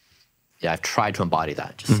I've tried to embody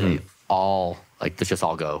that. Just say let's just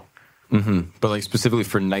all go. But specifically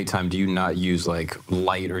for nighttime, do you not use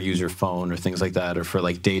light or use your phone or things like that? Or for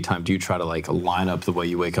daytime, do you try to line up the way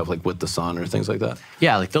you wake up with the sun or things like that?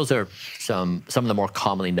 Yeah, those are some of the more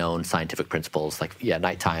commonly known scientific principles.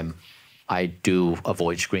 Nighttime, I do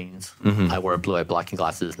avoid screens. I wear blue eye blocking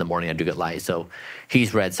glasses. In the morning, I do get light. So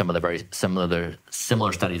he's read some of the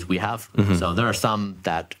similar studies we have. So there are some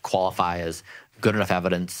that qualify as good enough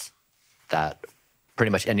evidence that pretty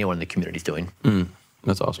much anyone in the community is doing.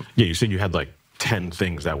 That's awesome. Yeah, you said you had 10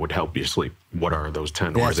 things that would help you sleep. What are those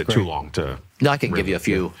 10? Or is it too long to... No, I can give you a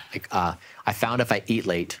few. I found if I eat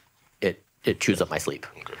late, it chews up my sleep.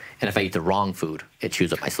 Okay. And if I eat the wrong food, it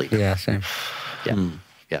chews up my sleep. Yeah, same. Yeah,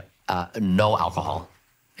 yeah. No alcohol,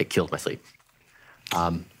 it kills my sleep.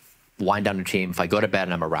 Wind down routine. If I go to bed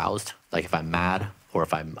and I'm aroused, if I'm mad or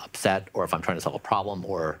if I'm upset or if I'm trying to solve a problem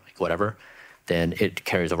or whatever, then it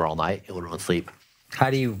carries over all night. It will ruin sleep. How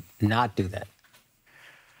do you not do that?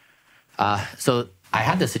 So I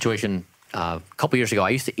had this situation a couple years ago.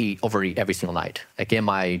 I used to overeat every single night. In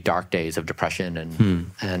my dark days of depression,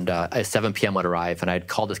 and at 7 p.m. would arrive, and I'd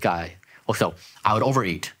call this guy. Well, so I would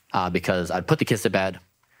overeat because I'd put the kids to bed.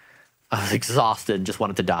 I was exhausted and just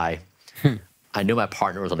wanted to die. I knew my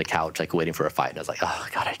partner was on the couch, waiting for a fight, and I was like, oh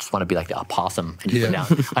God, I just want to be like a possum and just lay down.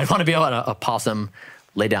 I want to be able to a possum,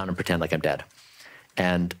 lay down and pretend like I'm dead.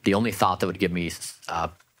 And the only thought that would give me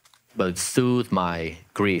would soothe my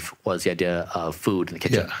grief was the idea of food in the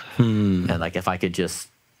kitchen. And if I could just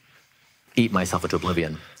eat myself into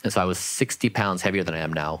oblivion. And so I was 60 pounds heavier than I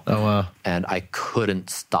am now. Oh, wow. And I couldn't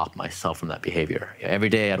stop myself from that behavior. Every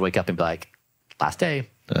day I'd wake up and be like, last day,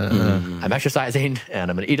 I'm exercising and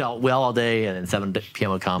I'm going to eat well all day. And then 7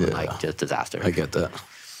 p.m. would come and just disaster. I get that.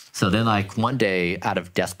 So then one day out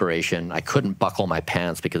of desperation, I couldn't buckle my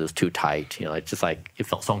pants because it was too tight. It's just it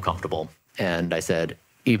felt so uncomfortable. And I said,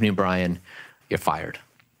 evening, Bryan, you're fired.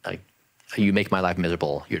 You make my life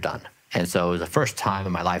miserable. You're done. And so it was the first time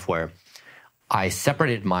in my life where I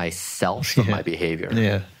separated myself from my behavior.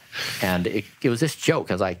 Yeah. And it was this joke.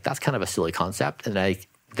 I was like, that's kind of a silly concept. And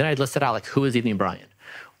then I listed out who is evening Bryan?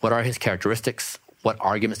 What are his characteristics? What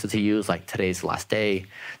arguments does he use? Today's the last day.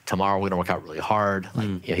 Tomorrow we're going to work out really hard.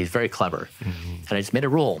 He's very clever. And I just made a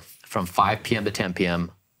rule from 5 p.m. to 10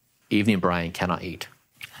 p.m. Evening Bryan cannot eat.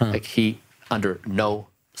 He, under no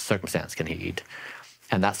circumstance can he eat.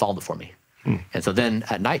 And that solved it for me. And so then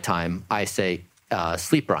at nighttime, I say,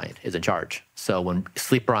 Sleep Bryan is in charge. So when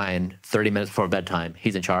Sleep Bryan, 30 minutes before bedtime,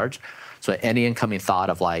 he's in charge. So any incoming thought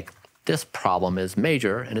of this problem is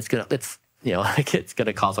major and it's going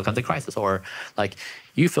to cause all kinds of crisis. Or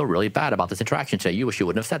you feel really bad about this interaction today. You wish you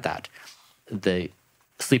wouldn't have said that. The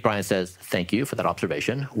Sleep Bryan says, thank you for that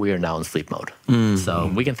observation. We are now in sleep mode.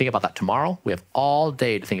 So we can think about that tomorrow. We have all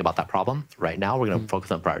day to think about that problem. Right now, we're going to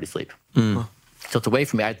focus on priority sleep. So it's a way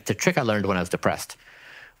for me. The trick I learned when I was depressed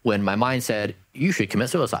when my mind said, you should commit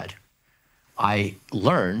suicide, I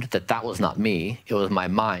learned that that was not me. It was my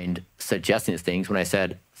mind suggesting these things. When I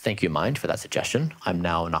said, thank you, mind, for that suggestion, I'm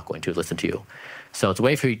now not going to listen to you. So it's a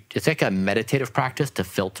way for you, it's like a meditative practice to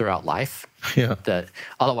filter out life. Yeah. That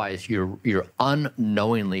otherwise you're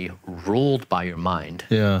unknowingly ruled by your mind,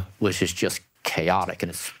 which is just chaotic,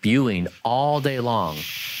 and it's spewing all day long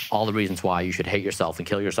all the reasons why you should hate yourself and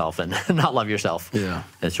kill yourself and not love yourself. Yeah.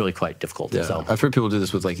 And it's really quite difficult. Yeah. So. I've heard people do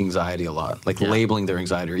this with like anxiety a lot, like labeling their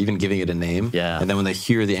anxiety or even giving it a name. Yeah. And then when they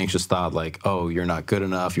hear the anxious thought, like, oh, you're not good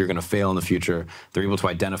enough, you're going to fail in the future, they're able to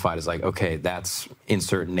identify it as like, okay, that's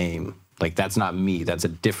insert name. Like, that's not me. That's a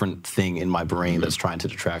different thing in my brain that's trying to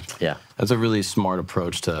detract. Yeah. That's a really smart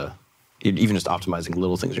approach to even just optimizing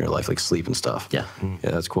little things in your life, like sleep and stuff. Yeah.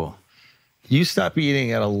 Yeah, that's cool. You stop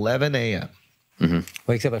eating at 11 a.m.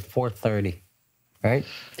 Wakes up at 4:30, right?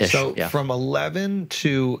 So from 11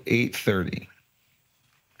 to 8:30,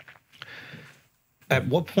 at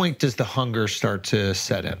what point does the hunger start to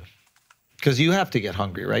set in? Because you have to get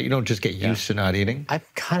hungry, right? You don't just get used to not eating. I'm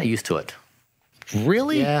kind of used to it.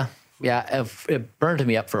 Really? Yeah. Yeah, it burned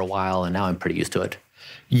me up for a while, and now I'm pretty used to it.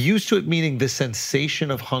 Used to it meaning the sensation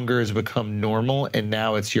of hunger has become normal, and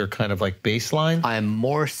now it's your kind of like baseline? I'm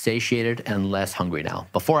more satiated and less hungry now.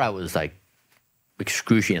 Before I was like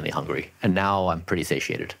excruciatingly hungry, and now I'm pretty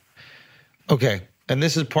satiated. Okay, and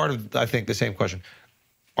this is part of, I think, the same question.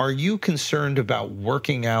 Are you concerned about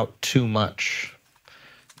working out too much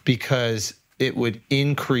because it would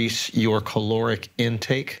increase your caloric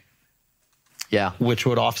intake? Yeah. Which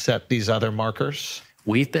would offset these other markers?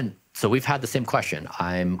 We've had the same question.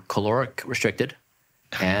 I'm caloric restricted,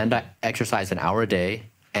 and I exercise an hour a day,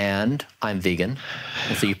 and I'm vegan.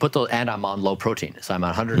 And so you put those, and I'm on low protein. So I'm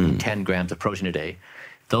on 110 grams of protein a day.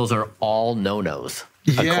 Those are all no-nos.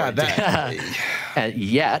 Yeah. And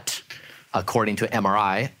yet, according to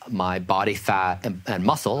MRI, my body fat and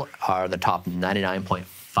muscle are the top 99.5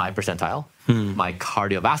 percentile. My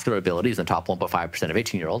cardiovascular ability is in the top 1.5% of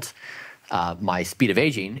 18-year-olds. My speed of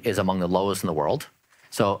aging is among the lowest in the world.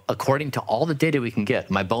 So according to all the data we can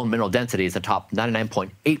get, my bone mineral density is the top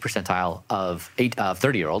 99.8 percentile of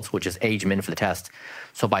 30-year-olds, which is age min for the test.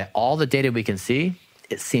 So by all the data we can see,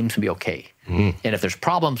 it seems to be okay. And if there's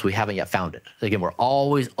problems, we haven't yet found it. Again, we're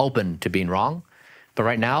always open to being wrong. But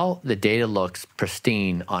right now, the data looks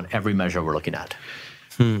pristine on every measure we're looking at.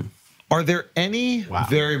 Are there any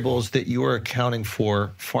variables that you are accounting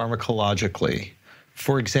for pharmacologically?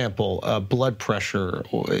 For example, blood pressure,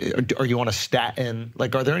 or are you on a statin?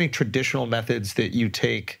 Like, are there any traditional methods that you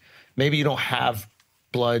take? Maybe you don't have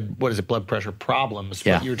blood pressure problems,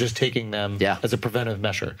 but you're just taking them as a preventive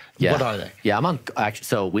measure. What are they? Yeah, I'm on, actually,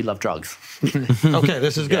 so we love drugs. Okay,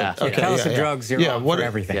 this is good. Okay, tell us the drugs you're on for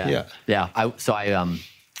everything.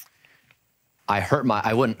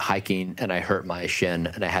 I went hiking and I hurt my shin,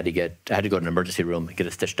 and I had to go to an emergency room and get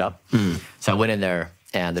it stitched up. So I went in there,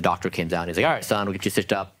 and the doctor came down. He's like, all right, son, we'll get you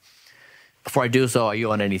stitched up. Before I do so, are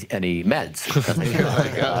you on any meds? I was like, oh,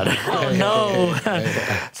 my God. Oh, no. So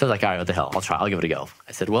I was like, all right, what the hell? I'll try. I'll give it a go.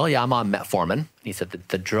 I said, well, yeah, I'm on metformin. And he said,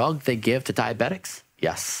 the drug they give to diabetics?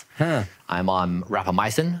 Yes. I'm on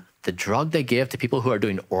rapamycin, the drug they give to people who are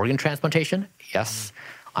doing organ transplantation? Yes.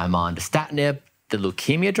 I'm on dasatinib, the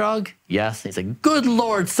leukemia drug? Yes. And he's like, good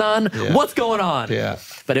Lord, son, what's going on? Yeah.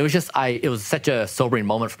 But it was just, it was such a sobering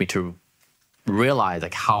moment for me to realize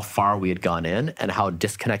like how far we had gone in and how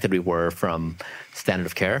disconnected we were from standard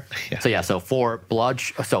of care. So for blood,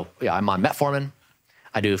 I'm on metformin.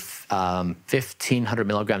 I do 1,500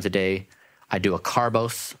 milligrams a day. I do a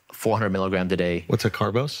carbose, 400 milligrams a day. What's a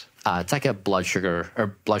carbose? It's like a blood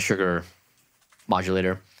sugar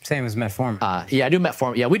modulator. Same as metformin. I do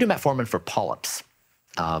metformin. Yeah, we do metformin for polyps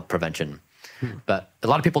prevention. But a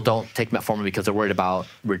lot of people don't take metformin because they're worried about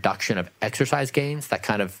reduction of exercise gains. That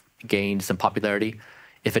kind of gained some popularity.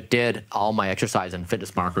 If it did, all my exercise and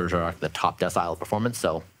fitness markers are the top decile of performance,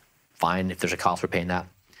 so fine if there's a cost for paying that.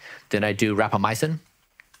 Then I do rapamycin.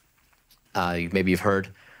 Maybe you've heard,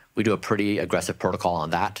 we do a pretty aggressive protocol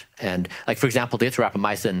on that. And like, for example, the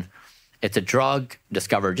rapamycin, it's a drug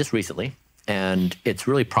discovered just recently, and it's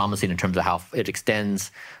really promising in terms of how it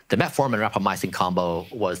extends. The metformin and rapamycin combo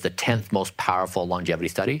was the 10th most powerful longevity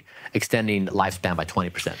study, extending lifespan by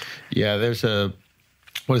 20%. Yeah, there's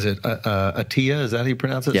what is it? Attia, is that how you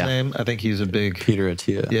pronounce his name? I think he's a big... Peter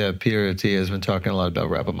Attia. Yeah, Peter Attia has been talking a lot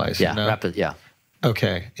about rapamycin. Yeah,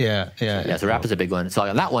 Okay, yeah. So rap is a big one. So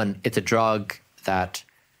on that one, it's a drug that...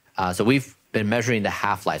 so we've been measuring the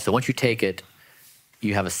half-life. So once you take it,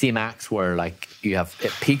 you have a Cmax where like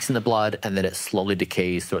it peaks in the blood and then it slowly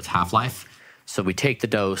decays through its half-life. So we take the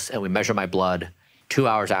dose and we measure my blood 2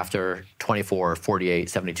 hours after, 24, 48,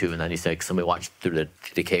 72, and 96, and we watch through the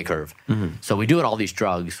decay curve. So we do it all these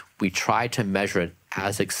drugs. We try to measure it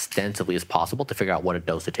as extensively as possible to figure out what a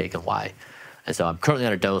dose to take and why. And so I'm currently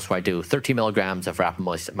on a dose where I do 13 milligrams of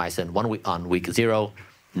rapamycin 1 week on week 0,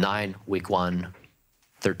 9 week 1,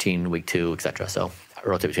 13 week 2, etc. So I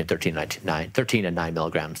rotate between 13 and 9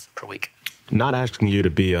 milligrams per week. Not asking you to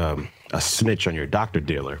be a snitch on your doctor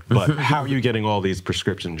dealer, but how are you getting all these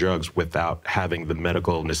prescription drugs without having the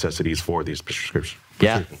medical necessities for these prescription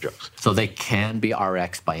drugs? So they can be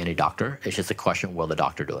RX by any doctor. It's just a question, will the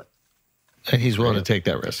doctor do it? And he's willing to take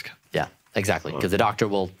that risk. Yeah, exactly. Because the doctor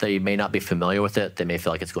they may not be familiar with it. They may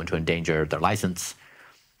feel like it's going to endanger their license.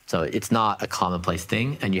 So it's not a commonplace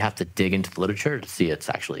thing, and you have to dig into the literature to see it's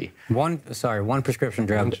actually... One prescription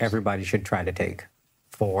drug everybody should try to take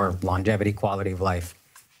for longevity, quality of life,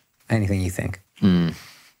 anything you think.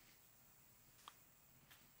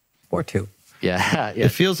 Or 2. Yeah. It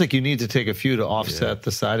feels like you need to take a few to offset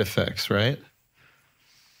the side effects, right?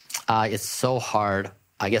 It's so hard.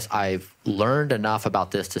 I guess I've learned enough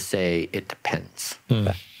about this to say it depends.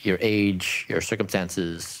 Your age, your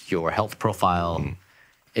circumstances, your health profile,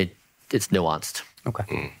 it's nuanced.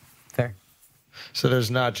 Okay. Fair. So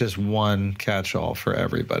there's not just one catch-all for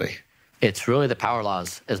everybody. It's really the power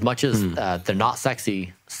laws. As much as they're not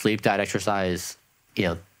sexy, sleep, diet, exercise,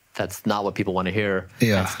 that's not what people want to hear.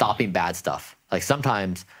 Yeah. And stopping bad stuff. Like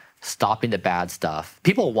sometimes stopping the bad stuff.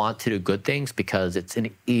 People want to do good things because it's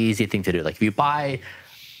an easy thing to do. Like if you buy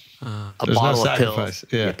a bottle of pills,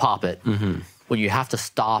 you pop it. When you have to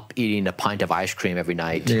stop eating a pint of ice cream every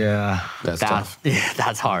night, that's tough.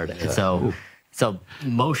 That's hard. Yeah. So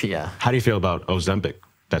Moshe, How do you feel about Ozempic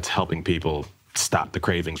that's helping people stop the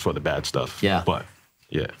cravings for the bad stuff?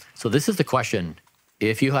 So this is the question.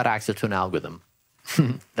 If you had access to an algorithm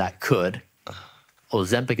that could,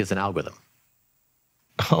 Ozempic is an algorithm.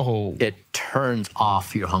 It turns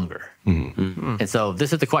off your hunger. And so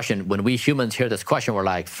this is the question. When we humans hear this question, we're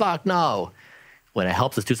like, fuck no. When it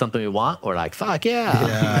helps us do something we want, we're like, fuck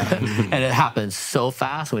yeah. And it happens so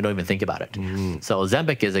fast, we don't even think about it. So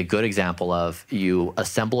Ozempic is a good example of you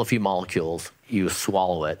assemble a few molecules, you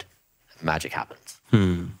swallow it, magic happens.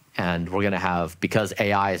 And we're going to have, because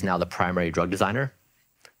AI is now the primary drug designer,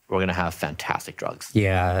 we're going to have fantastic drugs.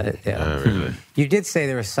 Yeah. Really. You did say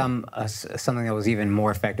there was something that was even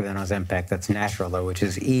more effective than Ozempic that's natural, though, which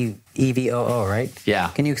is EVOO, right? Yeah.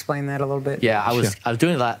 Can you explain that a little bit? Yeah, I was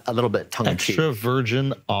doing that a little bit tongue-in-cheek. Extra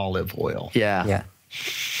virgin olive oil. Yeah,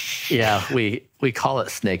 we call it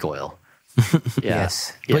snake oil.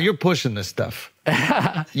 Yes. But you're pushing this stuff.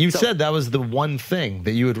 You said that was the one thing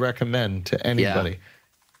that you would recommend to anybody.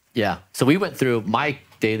 Yeah. So we went through my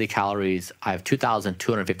daily calories. I have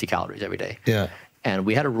 2,250 calories every day. Yeah. And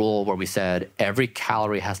we had a rule where we said every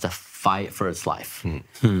calorie has to fight for its life.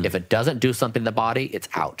 If it doesn't do something in the body, it's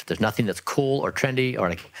out. There's nothing that's cool or trendy,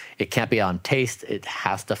 or it can't be on taste. It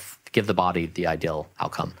has to give the body the ideal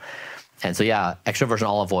outcome. And so, extra virgin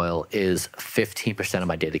olive oil is 15% of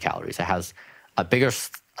my daily calories. It has a bigger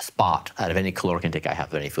spot out of any caloric intake I have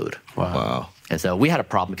of any food. Wow. And so we had a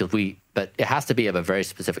problem because but it has to be of a very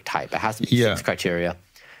specific type. It has to be 6 criteria.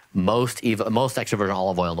 Most extra virgin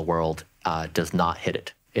olive oil in the world does not hit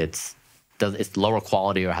it. It's lower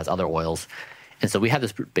quality or has other oils. And so we had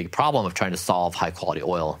this big problem of trying to solve high quality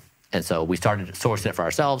oil. And so we started sourcing it for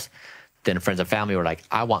ourselves. Then friends and family were like,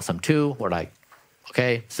 I want some too. We're like,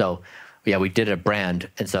 okay. So we did a brand.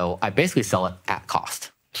 And so I basically sell it at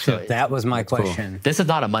cost. So that was my question. Cool. This is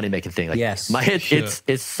not a money-making thing. Yes.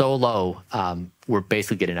 It's so low. We're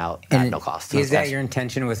basically getting out at no cost. Is that your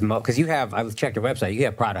intention with because I've checked your website, you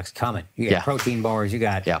have products coming. You got protein bars, you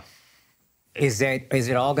got... Yeah. Is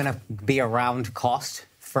it all going to be around cost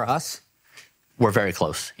for us? We're very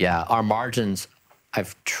close. Yeah. Our margins,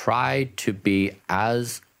 I've tried to be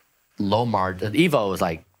as low margin. Evo is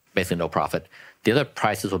like basically no profit. The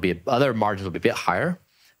other margins will be a bit higher,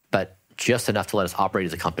 but just enough to let us operate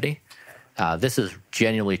as a company. This is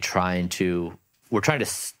genuinely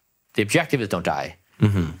the objective is don't die,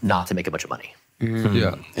 not to make a bunch of money.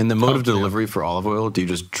 Yeah. And the mode of delivery for olive oil, do you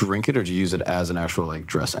just drink it or do you use it as an actual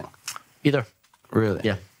dressing? Either. Really?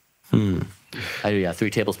 Yeah. I do 3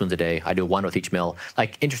 tablespoons a day. I do 1 with each meal.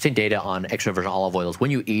 Interesting data on extra virgin olive oils.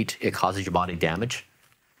 When you eat, it causes your body damage.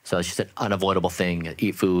 So it's just an unavoidable thing.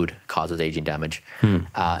 Eat food causes aging damage.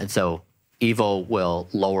 And so Evo will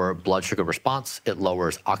lower blood sugar response. It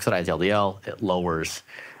lowers oxidized LDL. It lowers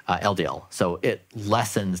LDL. So it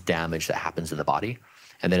lessens damage that happens in the body.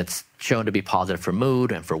 And then it's shown to be positive for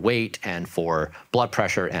mood and for weight and for blood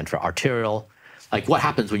pressure and for arterial. like what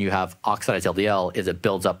happens when you have oxidized LDL is it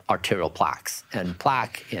builds up arterial plaques, and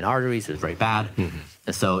plaque in arteries is very bad.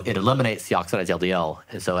 And so it eliminates the oxidized LDL.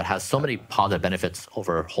 And so it has so many positive benefits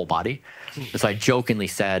over whole body. And so I jokingly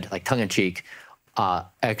said, like tongue in cheek,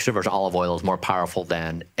 extra virgin olive oil is more powerful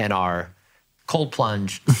than NR, cold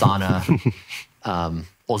plunge, sauna,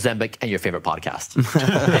 Ozempic, and your favorite podcast.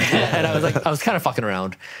 And I was kind of fucking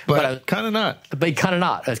around. But kind of not. But kind of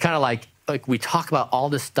not. It's kind of like we talk about all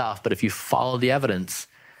this stuff, but if you follow the evidence,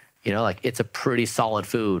 you know, like it's a pretty solid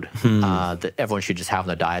food that everyone should just have in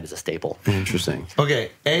their diet as a staple. Interesting.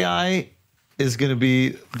 Okay, AI is going to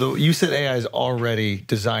be, you said AI is already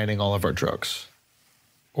designing all of our drugs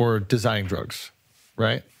or designing drugs,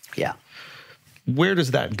 right? Yeah. Where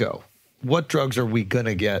does that go? What drugs are we going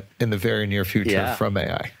to get in the very near future from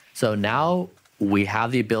AI? So now we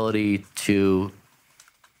have the ability to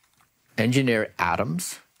engineer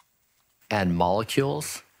atoms and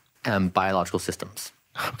molecules and biological systems.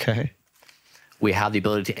 Okay. We have the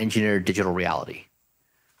ability to engineer digital reality.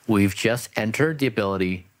 We've just entered the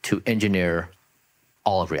ability to engineer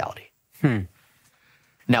all of reality.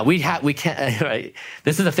 Now we can't, right?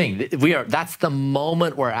 This is the thing. That's the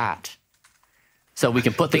moment we're at. So we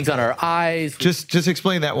can put things on our eyes. Just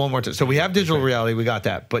explain that one more time. So we have digital reality, we got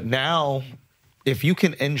that. But now, if you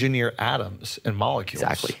can engineer atoms and molecules,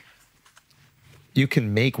 exactly, you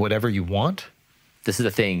can make whatever you want. This is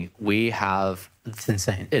the thing. We have. It's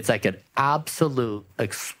insane. It's like an absolute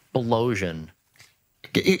explosion.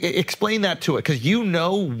 Explain that to it, because you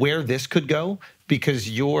know where this could go, because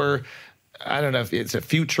you're, I don't know if it's a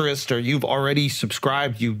futurist or you've already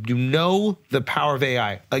subscribed. You know the power of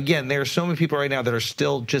AI. Again, there are so many people right now that are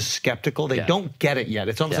still just skeptical. They don't get it yet.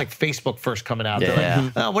 It's almost like Facebook first coming out. They're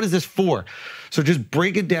like, oh, what is this for? So just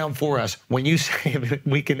break it down for us. When you say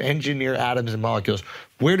we can engineer atoms and molecules,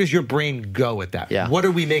 where does your brain go with that? Yeah. What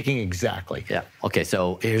are we making exactly? Yeah. Okay,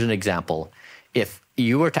 so here's an example. If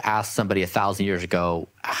you were to ask somebody 1,000 years ago,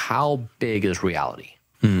 how big is reality?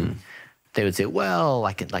 They would say, well,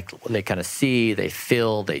 like they kind of see, they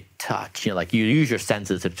feel, they touch, you know, like you use your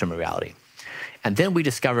senses to determine reality. And then we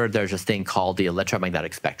discovered there's this thing called the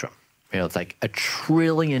electromagnetic spectrum. You know, it's like 1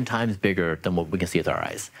 trillion times bigger than what we can see with our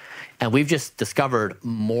eyes. And we've just discovered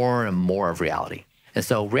more and more of reality. And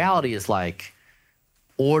so reality is like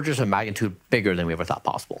orders of magnitude bigger than we ever thought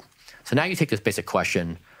possible. So now you take this basic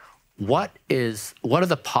question, what are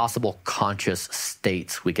the possible conscious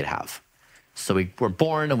states we could have? So we're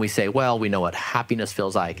born and we say, well, we know what happiness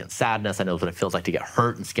feels like and sadness. I know what it feels like to get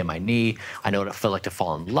hurt and skin my knee. I know what it feels like to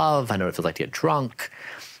fall in love. I know what it feels like to get drunk.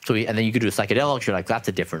 And then you could do psychedelics. You're like, that's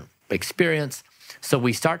a different experience. So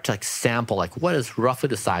we start to sample what is roughly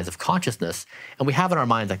the size of consciousness. And we have in our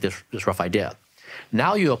minds this rough idea.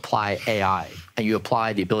 Now you apply AI and you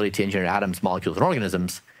apply the ability to engineer atoms, molecules, and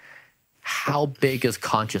organisms. How big is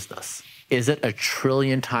consciousness? Is it 1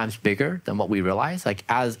 trillion times bigger than what we realize? Like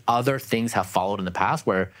as other things have followed in the past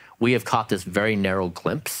where we have caught this very narrow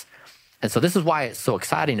glimpse. And so this is why it's so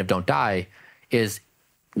exciting of Don't Die is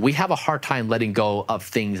we have a hard time letting go of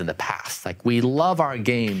things in the past. Like we love our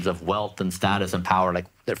games of wealth and status and power. Like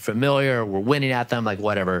they're familiar, we're winning at them, like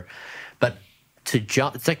whatever. But to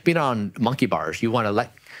jump, it's like being on monkey bars. You want to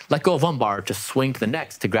let go of one bar to swing to the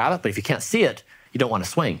next to grab it. But if you can't see it, you don't want to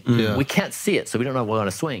swing. Yeah. We can't see it, so we don't know if we want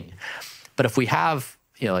to swing. But if we have,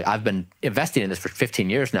 I've been investing in this for 15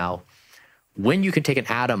 years now, when you can take an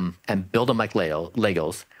atom and build them like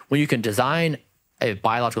Legos, when you can design a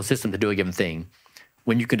biological system to do a given thing,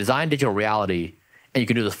 when you can design digital reality, and you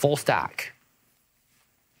can do the full stack.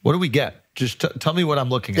 What do we get? Just tell me what I'm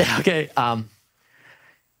looking at. Okay.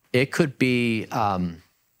 It could be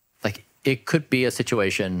it could be a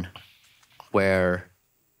situation where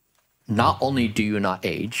not only do you not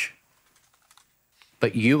age,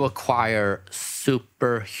 but you acquire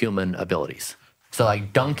superhuman abilities. So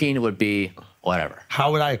like dunking would be whatever.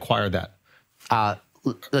 How would I acquire that?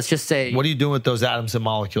 Let's just say. What are you doing with those atoms and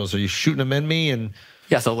molecules? Are you shooting them in me and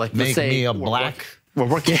so like make let's say me a black? We're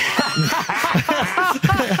working. I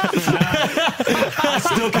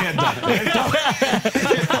still can't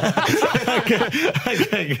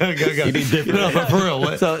Okay, go. You need different. No, for real.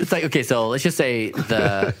 What? So it's like, okay, so let's just say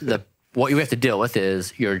the what you have to deal with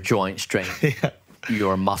is your joint strength,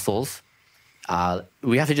 your muscles.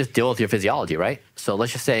 We have to just deal with your physiology, right? So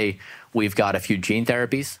let's just say we've got a few gene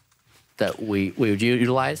therapies that we would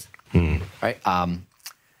utilize, right?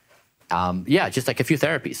 Just like a few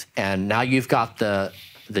therapies. And now you've got the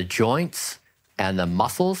joints and the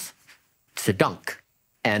muscles to dunk.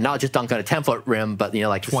 And not just dunk on a 10-foot rim, but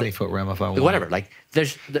 20-foot rim if I want. Whatever. Like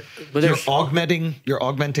there's you're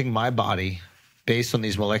augmenting my body based on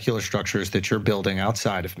these molecular structures that you're building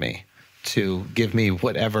outside of me. to give me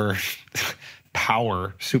whatever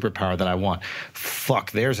superpower that I want.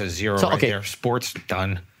 Fuck, there's a zero there. Sports,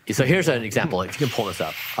 done. So here's an example. If you can pull this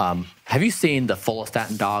up. Have you seen the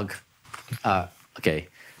follistatin dog? Okay.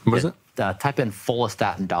 What is it? Type in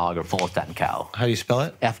follistatin dog or follistatin cow. How do you spell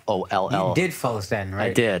it? FOLL. You did follistatin,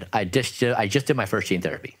 right? I did. I just did my first gene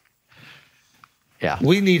therapy. Yeah.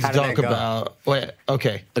 We need to talk about. Wait,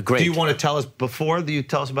 okay. Great. Do you want to tell us before? Do you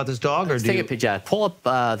tell us about this dog, or Let's take a picture. Yeah. Pull up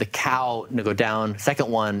the cow and go down.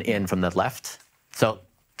 Second one in from the left. So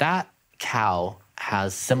that cow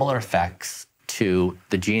has similar effects to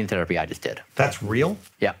the gene therapy I just did. That's real?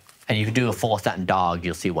 Yeah. And you can do a follistatin dog.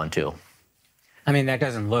 You'll see one too. I mean, that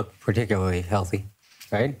doesn't look particularly healthy,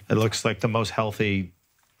 right? It looks like the most healthy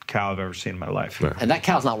cow I've ever seen in my life. Yeah. And that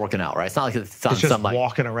cow's not working out, right? It's not like it's on just some like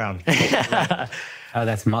walking around. Oh,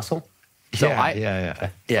 that's muscle? So yeah,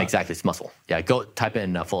 exactly. It's muscle. Yeah, go type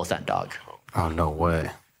in follistatin dog. Oh, no way.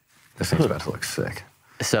 This thing's about to look sick.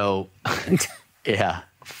 So, yeah.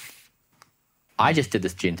 I just did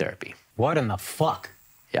this gene therapy. What in the fuck?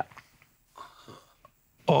 Yeah.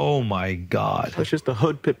 Oh, my God. That's just a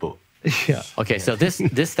hood pitbull. Yeah. Okay, so this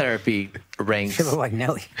therapy ranks She look like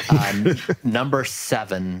Nelly. number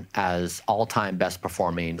 7 as all-time best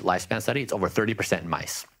performing lifespan study. It's over 30% in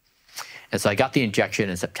mice. And so I got the injection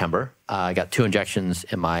in September. I got 2 injections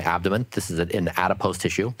in my abdomen. This is in adipose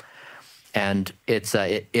tissue. And it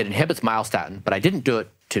inhibits myostatin, but I didn't do it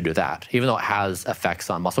to do that, even though it has effects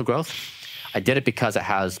on muscle growth. I did it because it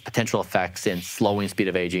has potential effects in slowing speed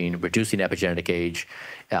of aging, reducing epigenetic age,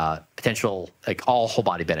 potential, like all whole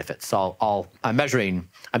body benefits. So I'm doing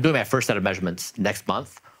my first set of measurements next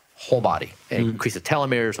month, whole body, increase the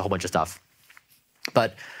telomeres, a whole bunch of stuff.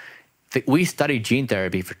 But we studied gene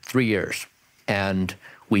therapy for 3 years, and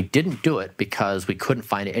we didn't do it because we couldn't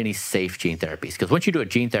find any safe gene therapies. Because once you do a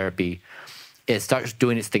gene therapy, it starts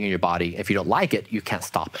doing its thing in your body. If you don't like it, you can't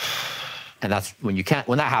stop it. And that's when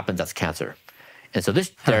that happens, that's cancer. And so this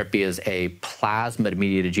therapy is a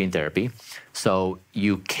plasmid-mediated gene therapy. So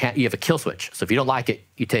you have a kill switch. So if you don't like it,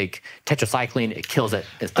 you take tetracycline, it kills it,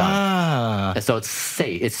 it's done. And so it's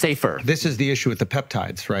safe. It's safer. This is the issue with the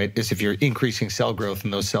peptides, right? Is if you're increasing cell growth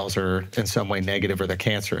and those cells are in some way negative or they're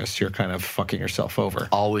cancerous, you're kind of fucking yourself over.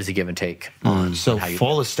 Always a give and take. So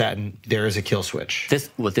follistatin, there is a kill switch.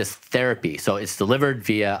 With this therapy, so it's delivered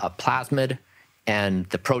via a plasmid, and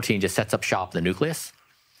the protein just sets up shop in the nucleus.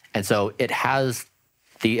 And so it has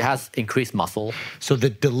increased muscle. So the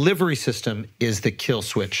delivery system is the kill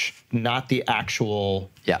switch, not the actual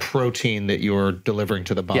protein that you're delivering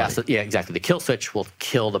to the body. Yeah, exactly. The kill switch will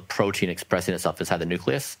kill the protein expressing itself inside the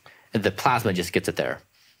nucleus, and the plasma just gets it there.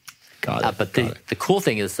 Got it. But the cool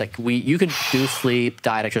thing is, like, you can do sleep,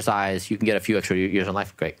 diet, exercise. You can get a few extra years in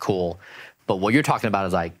life. Great, cool. But what you're talking about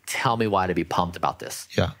is like, tell me why to be pumped about this.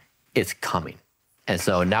 Yeah, it's coming. And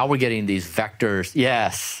so now we're getting these vectors.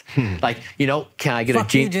 Yes. Like, can I get a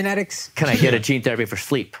gene genetics? Can I get a gene therapy for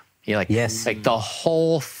sleep? Yes. Like the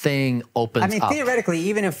whole thing opens up. I mean, theoretically,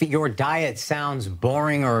 even if your diet sounds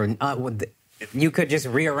boring or you could just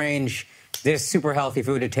rearrange this super healthy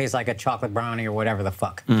food to taste like a chocolate brownie or whatever the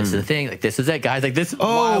fuck. This is the thing. Like, this is it, guys. Like, this is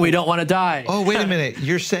why we don't want to die. Oh, wait a minute.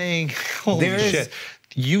 You're saying, holy shit.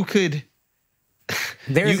 You could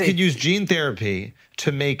use gene therapy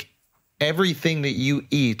to make everything that you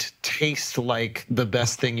eat tastes like the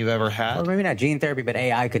best thing you've ever had. Well, maybe not gene therapy, but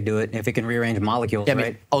AI could do it if it can rearrange molecules, yeah,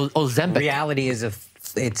 right? I mean, Ozempic. Reality is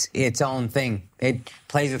its own thing. It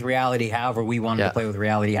plays with reality however we want it to play with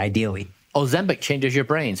reality, ideally. Ozempic changes your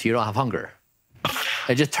brain so you don't have hunger.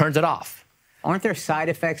 It just turns it off. Aren't there side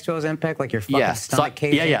effects to Ozempic, like your fucking stomach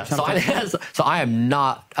cage? Yeah. So I am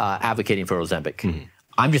not advocating for Ozempic.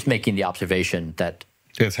 I'm just making the observation that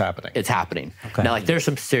it's happening. It's happening. Okay. Now, like, there's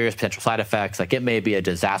some serious potential side effects. Like, it may be a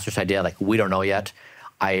disastrous idea. Like, we don't know yet.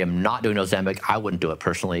 I am not doing Ozempic. I wouldn't do it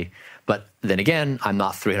personally. But then again, I'm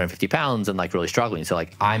not 350 pounds and, like, really struggling. So,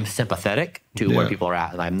 like, I'm sympathetic to where people are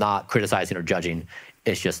at, and I'm not criticizing or judging.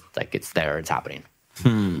 It's just, like, it's there. It's happening.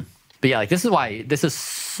 But, yeah, like, this is why this is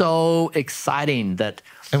so exciting that...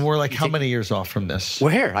 And we're like, how many years off from this?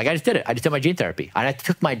 We're here. Like, I just did it. I just did my gene therapy. And I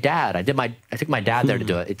took my dad. I took my dad there to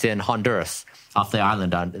do it. It's in Honduras, off the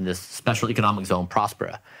island in this special economic zone,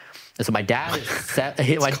 Prospera. And so my dad is...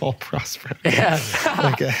 It's called Prospera. Yeah.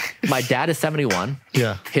 Okay. My dad is 71.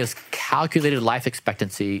 Yeah. His calculated life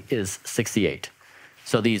expectancy is 68.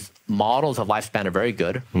 So these models of lifespan are very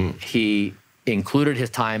good. He included his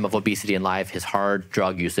time of obesity in life, his hard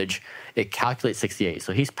drug usage. It calculates 68.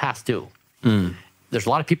 So he's past due. There's a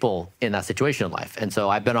lot of people in that situation in life. And so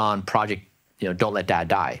I've been on project, Don't Let Dad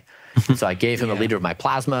Die. So I gave him a liter of my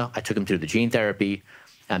plasma. I took him through the gene therapy.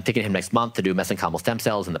 I'm taking him next month to do mesenchymal stem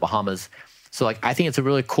cells in the Bahamas. So like, I think it's a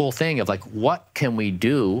really cool thing of like, what can we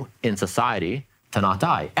do in society to not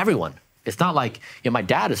die? Everyone. It's not like, my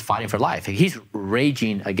dad is fighting for life. He's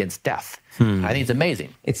raging against death. I think it's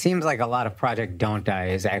amazing. It seems like a lot of Project Don't Die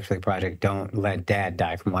is actually Project Don't Let Dad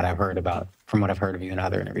Die, from what I've heard of you in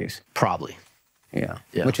other interviews. Probably. Yeah.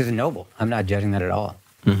 Which is noble. I'm not judging that at all.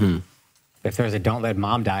 Mm-hmm. If there's a Don't Let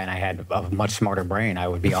Mom Die and I had a much smarter brain, I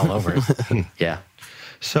would be all over it. Yeah.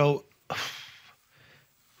 So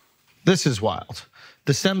this is wild.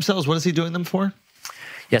 The stem cells, what is he doing them for?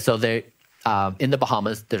 Yeah, so they in the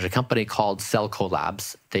Bahamas, there's a company called Cellco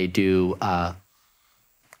Labs. They do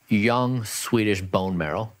young Swedish bone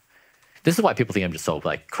marrow. This is why people think I'm just so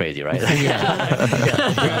like crazy, right?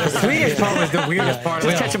 The Swedish part was the weirdest part.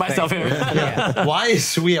 Just catching myself here. Why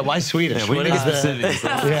Swedish? Why Swedish? We What need is the-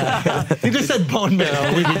 specifics. You just said bone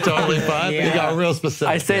marrow. We'd be totally fine. You got real specific.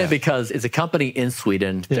 I say it because it's a company in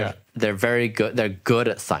Sweden. They're very good. They're good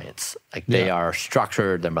at science. Like they are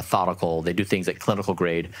structured. They're methodical. They do things at clinical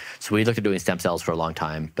grade. So we looked at doing stem cells for a long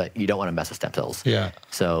time, but you don't want to mess with stem cells. Yeah.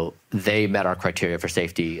 So they met our criteria for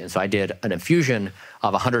safety, and so I did an infusion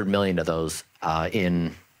of 100 million of those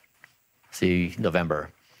in November.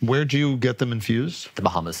 Where'd you get them infused? The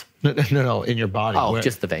Bahamas. No, in your body. Oh, Where-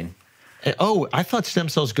 just the vein. Oh, I thought stem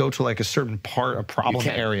cells go to like a certain part, a problem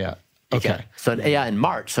can't. area. You Okay. can. So in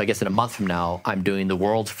March, so I guess in a month from now, I'm doing the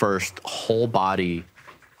world's first whole body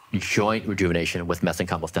joint rejuvenation with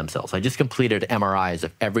mesenchymal stem cells. I just completed MRIs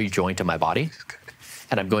of every joint in my body,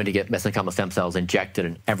 and I'm going to get mesenchymal stem cells injected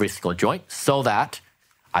in every single joint so that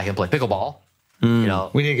I can play pickleball. You know,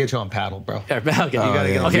 We need to get you on paddle, bro. okay. You gotta get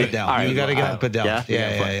on Okay. Padel. All right. You gotta get on Padel. Yeah?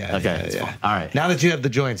 Yeah. Okay. Yeah. All right. Now that you have the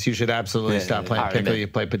joints, you should absolutely stop playing All right, pickle. man. You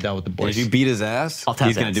play Padel with the If boys. you beat his ass, I'll tap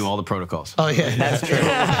he's going to dance. do all the protocols. Oh yeah, that's true.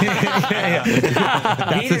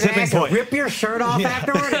 That's the tipping point. Rip your shirt off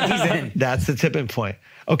afterward, and he's in. That's the tipping point.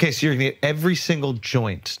 Okay, so you're gonna get every single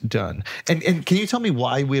joint done. And can you tell me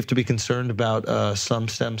why we have to be concerned about some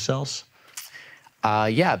stem cells?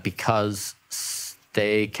 Yeah, because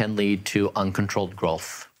they can lead to uncontrolled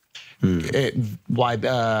growth.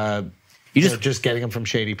 Why? You just getting them from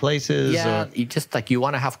shady places. Yeah, Or? you just like you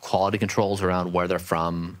want to have quality controls around where they're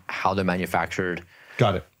from, how they're manufactured.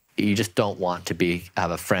 Got it. You just don't want to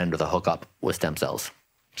have a friend with a hookup with stem cells.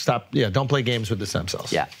 Stop. Yeah, don't play games with the stem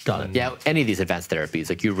cells. Yeah, Got it. Yeah, any of these advanced therapies,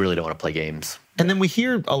 like you really don't want to play games. And then we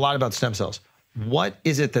hear a lot about stem cells. What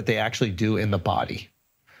is it that they actually do in the body?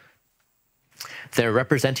 They're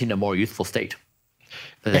representing a more youthful state.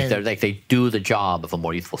 They do the job of a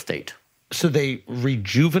more youthful state. So they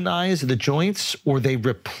rejuvenize the joints, or they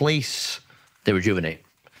replace? They rejuvenate.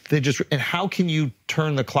 And how can you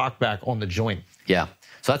turn the clock back on the joint? Yeah.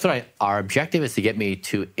 So that's what our objective is, to get me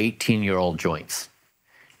to 18-year-old joints.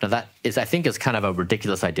 Now that is, I think, is kind of a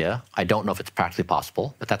ridiculous idea. I don't know if it's practically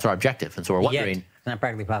possible, but that's our objective. And so we're wondering. Yet. It's not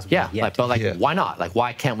practically possible. Yeah, yet. why not? Like,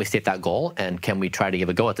 why can't we state that goal, and can we try to give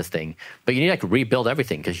a go at this thing? But you need to rebuild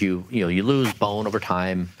everything, because you lose bone over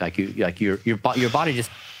time. Your body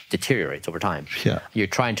just deteriorates over time. Yeah. You're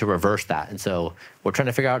trying to reverse that, and so we're trying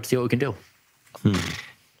to figure out to see what we can do.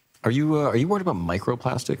 Are you worried about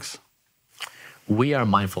microplastics? We are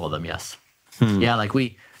mindful of them, yes. Yeah,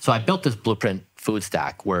 so I built this blueprint food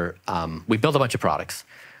stack where we built a bunch of products.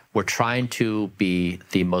 We're trying to be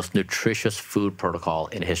the most nutritious food protocol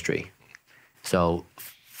in history. So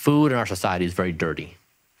food in our society is very dirty.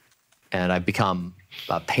 And I've become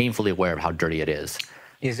painfully aware of how dirty it is.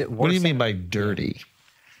 Is it worse? What do you mean by dirty?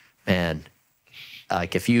 And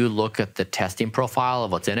if you look at the testing profile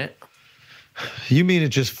of what's in it, You mean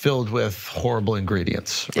it's just filled with horrible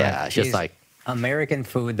ingredients? Right? yeah, it's just Is like, American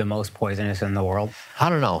food the most poisonous in the world? I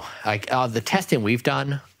don't know. The testing we've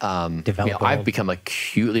done, I've become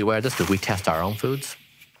acutely aware of this because we test our own foods.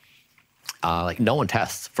 No one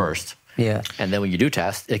tests first. Yeah. And then when you do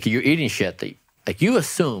test, you're eating shit that you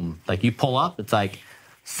assume, you pull up, it's like,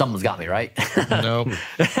 someone's got me, right? No.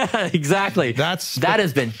 Exactly. That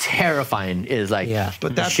has been terrifying,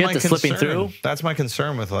 But that's shit my that's concern. slipping through. That's my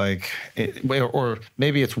concern with or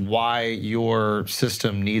maybe it's why your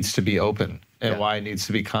system needs to be open and why it needs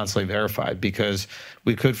to be constantly verified, because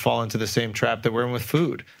we could fall into the same trap that we're in with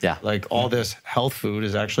food. Yeah. All this health food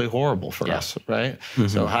is actually horrible for us, right? Mm-hmm.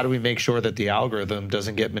 So how do we make sure that the algorithm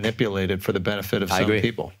doesn't get manipulated for the benefit of some agree.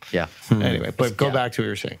 people? Yeah. Anyway, but go back to what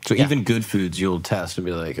you were saying. So even good foods you'll test and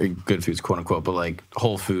be like, or good foods, quote unquote, but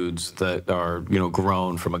whole foods that are,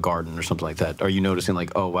 grown from a garden or something like that. Are you noticing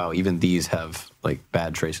oh wow, even these have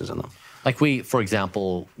bad traces in them? For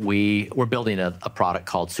example, we're building a product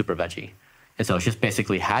called Super Veggie. And so it's just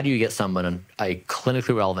basically, how do you get someone a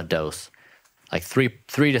clinically relevant dose like three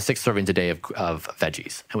to 6 servings a day of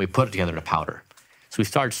veggies, and we put it together in a powder. So we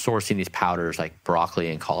started sourcing these powders like broccoli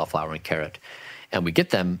and cauliflower and carrot, and we get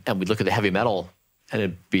them and we look at the heavy metal, and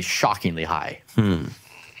it'd be shockingly high.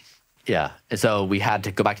 Yeah, and so we had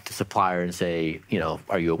to go back to the supplier and say,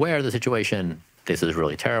 are you aware of the situation? This is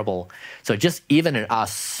really terrible. So just even in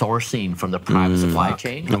us sourcing from the private supply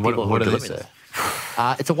chain, and what do they say?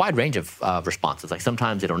 It's a wide range of responses. Like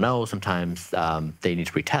sometimes they don't know, sometimes they need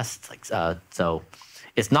to retest. So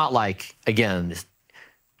it's not like, again,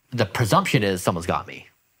 the presumption is someone's got me.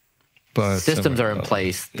 But systems are in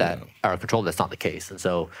place that are controlled. That's not the case. And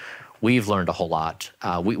so we've learned a whole lot.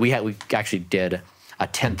 We actually did a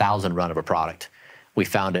 10,000 run of a product. We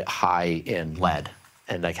found it high in lead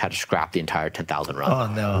and had to scrap the entire 10,000 run. Oh,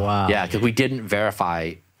 no. Wow. Yeah, because we didn't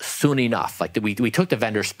verify soon enough. Like we took the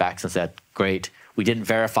vendor specs and said, great. We didn't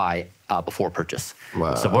verify before purchase.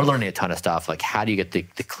 Wow. So we're learning a ton of stuff. Like how do you get the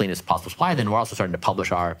cleanest possible supply? Then we're also starting to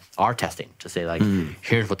publish our testing to say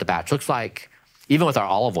here's what the batch looks like. Even with our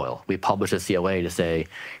olive oil, we publish a COA to say,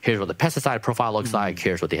 here's what the pesticide profile looks like.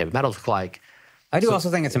 Here's what the heavy metals look like. I do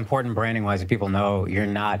also think it's important branding-wise that people know you're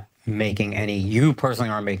not making you personally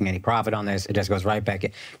aren't making any profit on this. It just goes right back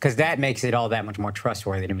in. Because that makes it all that much more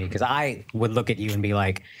trustworthy to me. Because I would look at you and be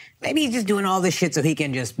like, maybe he's just doing all this shit so he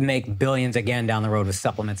can just make billions again down the road with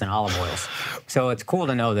supplements and olive oils. So it's cool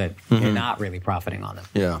to know that you're not really profiting on them.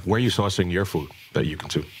 Yeah. Where are you sourcing your food that you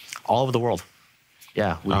consume? All over the world.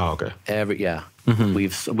 Yeah. Okay.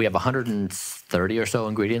 We have 130 or so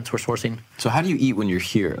ingredients we're sourcing. So how do you eat when you're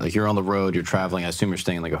here? Like you're on the road, you're traveling. I assume you're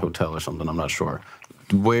staying in like a hotel or something. I'm not sure.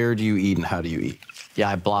 Where do you eat and how do you eat? Yeah,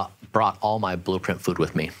 I brought all my Blueprint food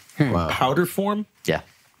with me. Wow. Powder form? Yeah.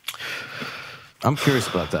 I'm curious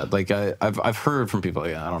about that. Like I've heard from people.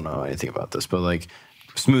 I don't know anything about this, but like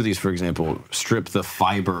smoothies, for example, strip the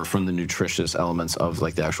fiber from the nutritious elements of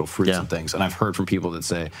like the actual fruits and things. And I've heard from people that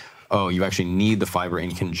say, oh, you actually need the fiber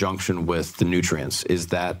in conjunction with the nutrients. Is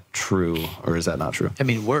that true or is that not true? I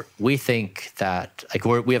mean, we think that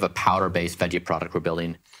we have a powder-based veggie product we're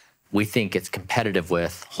building. We think it's competitive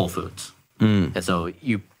with Whole Foods. And so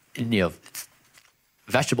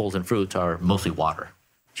vegetables and fruits are mostly water.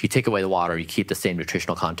 If you take away the water, you keep the same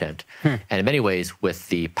nutritional content. And in many ways, with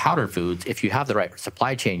the powdered foods, if you have the right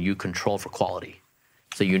supply chain, you control for quality.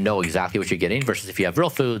 So you know exactly what you're getting versus if you have real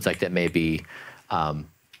foods like that may be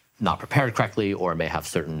not prepared correctly or may have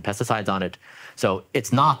certain pesticides on it. So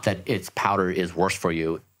it's not that its powder is worse for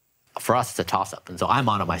you. For us, it's a toss-up. And so I'm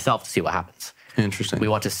on it myself to see what happens. Interesting. We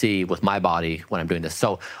want to see with my body when I'm doing this.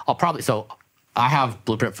 So I have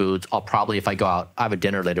Blueprint foods. I'll probably, if I go out, I have a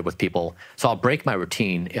dinner later with people. So I'll break my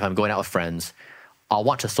routine. If I'm going out with friends, I'll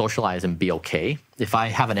want to socialize and be okay. If I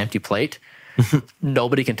have an empty plate,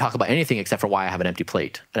 nobody can talk about anything except for why I have an empty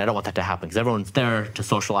plate. And I don't want that to happen because everyone's there to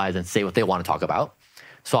socialize and say what they want to talk about.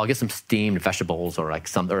 So I'll get some steamed vegetables or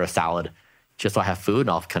a salad just so I have food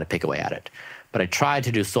and I'll kind of pick away at it. But I try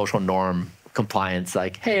to do social norm compliance,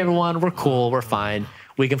 like, hey, everyone, we're cool, we're fine.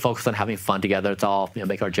 We can focus on having fun together. It's all,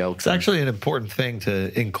 make our jokes. It's actually an important thing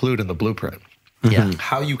to include in the blueprint. Yeah.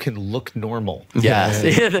 How you can look normal. Yes.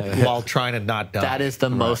 While trying to not die. That is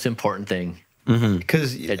the most important thing.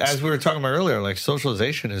 Because as we were talking about earlier, like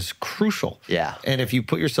socialization is crucial. Yeah. And if you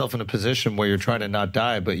put yourself in a position where you're trying to not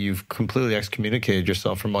die, but you've completely excommunicated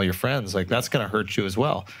yourself from all your friends, like that's going to hurt you as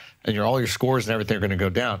well. And all your scores and everything are going to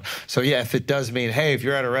go down. So yeah, if it does mean, hey, if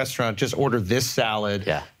you're at a restaurant, just order this salad.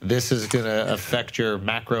 Yeah. This is going to affect your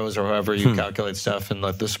macros or however you calculate stuff in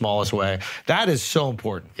the smallest way. That is so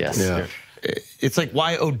important. Yes. Yeah. It's like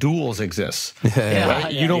why O'Doul's exists. Yeah.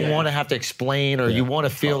 You don't want to have to explain or you want to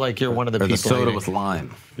feel like you're one of the people. The soda eating. with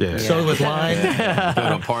lime. Yeah. Soda with lime. Go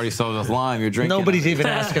to a party, soda with lime, you're drinking. Nobody's even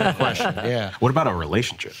asking a question. Yeah. What about a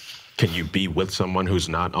relationship? Can you be with someone who's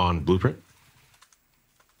not on Blueprint?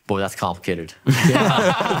 Boy, that's complicated.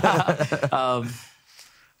 I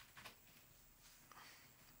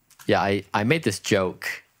made this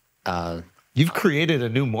joke. You've created a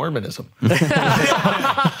new Mormonism. You gotta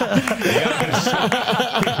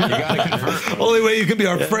convert. Only way you can be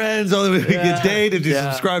our friends, only way we can date if you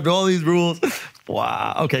subscribe to all these rules.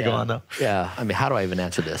 Wow. Okay, go on now. Yeah. I mean, how do I even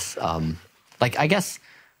answer this? I guess,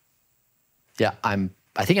 I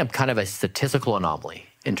think I'm kind of a statistical anomaly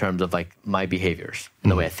in terms of like my behaviors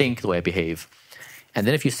and the way I think, the way I behave. And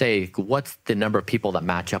then if you say, what's the number of people that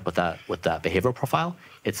match up with that behavioral profile?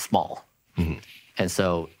 It's small. And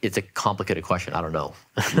so it's a complicated question. I don't know.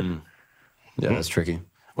 Yeah, that's tricky.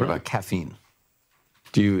 What about caffeine?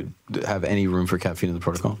 Do you have any room for caffeine in the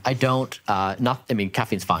protocol? I don't.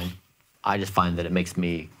 Caffeine's fine. I just find that it makes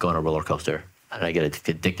me go on a roller coaster and I get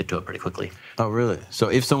addicted to it pretty quickly. Oh, really? So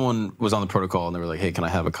if someone was on the protocol and they were like, hey, can I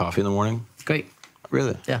have a coffee in the morning? Great.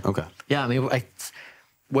 Really? Yeah. Okay. Yeah, I mean,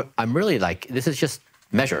 I'm really like, this is just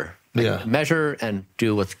measure. Like, measure and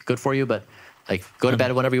do what's good for you, but like go to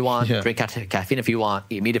bed whenever you want, drink caffeine if you want,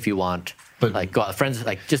 eat meat if you want, but like go out with friends,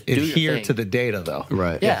 like just do your adhere thing. to the data though.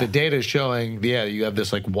 Right. If the data is showing, you have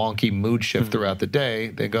this like wonky mood shift throughout the day,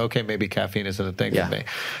 they go, okay, maybe caffeine isn't a thing for me.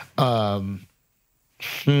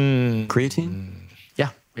 Creatine?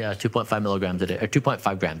 Yeah, 2.5 milligrams a day, or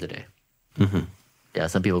 2.5 grams a day. Yeah,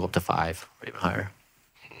 some people go up to 5 or even higher.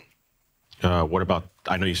 What about,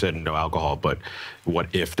 I know you said no alcohol, but what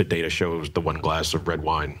if the data shows the 1 glass of red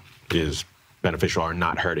wine is beneficial or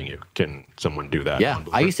not hurting you? Can someone do that? Yeah,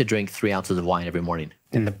 I used to drink 3 ounces of wine every morning.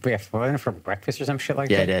 For breakfast or some shit like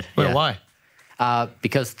that? Yeah, I did. Wait, why?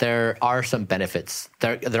 Because there are some benefits.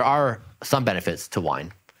 There are some benefits to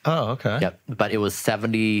wine. Oh, okay. Yep, but it was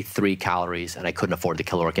 73 calories, and I couldn't afford the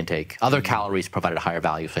caloric intake. Other calories provided a higher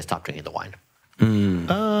value, so I stopped drinking the wine.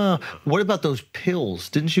 What about those pills?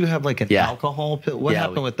 Didn't you have like an alcohol pill? What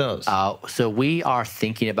happened with those? So we are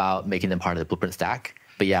thinking about making them part of the Blueprint stack.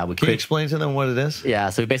 But yeah, Can you explain to them what it is? Yeah,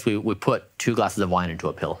 so basically we put 2 glasses of wine into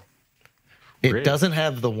a pill. It doesn't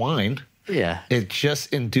have the wine. Yeah. It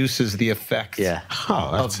just induces the effect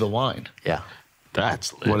of the wine. Yeah.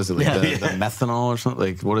 That's lit. What is it, like the methanol or something?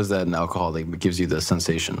 Like, what is that in alcohol that gives you the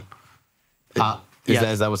sensation?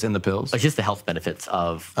 Is that what's in the pills? It's just the health benefits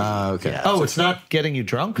of... okay. Yeah, Oh, it's not getting you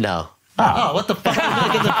drunk? No. Oh, what the fuck are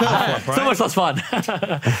you taking the pill for, So much less fun.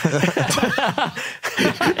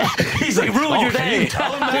 He's like, ruined your day. Dude,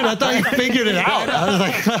 I thought you figured it out. I was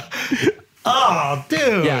like, oh,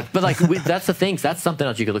 dude. Yeah, but like that's the thing. That's something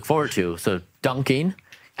else you could look forward to. So dunking,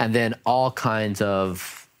 and then all kinds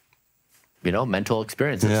of, mental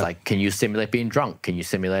experiences. Like, can you simulate being drunk? Can you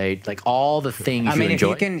simulate like all the things you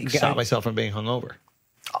enjoy? Stop myself from being hungover.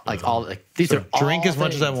 Like these are drink all as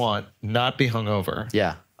much as I things. want, not be hungover.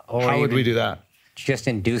 Yeah. How would we do that? Just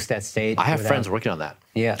induce that state. I have friends working on that.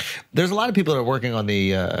 Yeah. There's a lot of people that are working on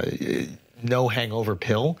the no hangover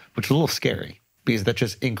pill, which is a little scary because that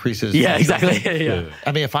just increases. Yeah, exactly. Yeah.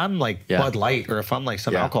 I mean, if I'm like Bud Light or if I'm like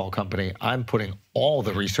some alcohol company, I'm putting all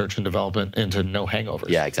the research and development into no hangovers.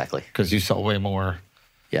 Yeah, exactly. Because you sell way more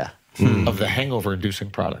of the hangover-inducing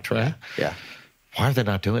product, right? Yeah. Why are they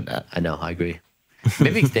not doing that? I know, I agree.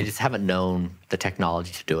 Maybe they just haven't known the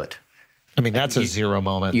technology to do it. I mean, that's a zero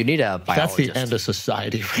moment. You need a biologist. That's the end of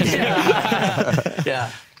society. Right?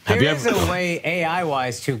 Yeah. There is a way,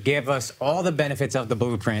 AI-wise, to give us all the benefits of the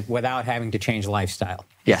blueprint without having to change lifestyle.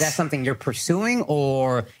 Yes. Is that something you're pursuing,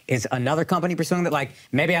 or is another company pursuing that? Like,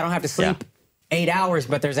 maybe I don't have to sleep 8 hours,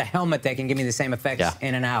 but there's a helmet that can give me the same effects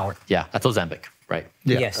in an hour. Yeah, that's Ozempic, right?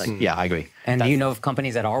 Yeah. Yes. I agree. And do you know of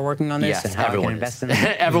companies that are working on this and how I can invest in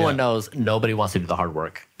them? Everyone knows nobody wants to do the hard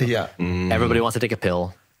work. Yeah. Everybody wants to take a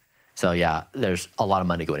pill. So yeah, there's a lot of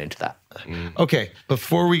money going into that. Okay,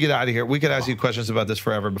 before we get out of here, we could ask you questions about this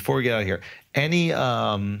forever. Before we get out of here, any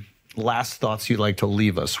last thoughts you'd like to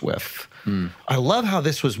leave us with? I love how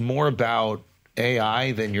this was more about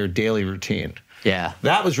AI than your daily routine. Yeah.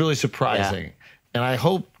 That was really surprising. And I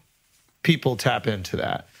hope people tap into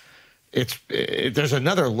that. There's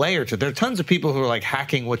another layer to it. There are tons of people who are like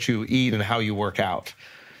hacking what you eat and how you work out.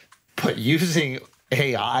 But using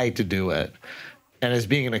AI to do it and as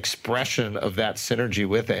being an expression of that synergy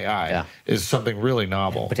with AI is something really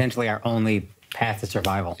novel. Potentially our only path to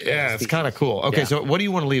survival. Yeah, it's kind of cool. Okay, so what do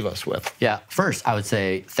you want to leave us with? Yeah, first I would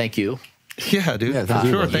say thank you. Yeah, dude. Yeah,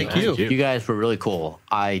 thank you. You guys were really cool.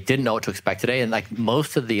 I didn't know what to expect today, and like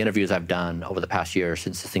most of the interviews I've done over the past year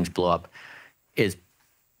since things blew up is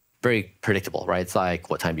very predictable, right? It's like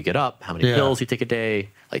what time you get up, how many pills you take a day,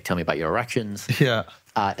 like tell me about your erections. Yeah.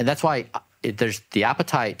 And that's why there's the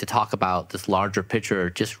appetite to talk about this larger picture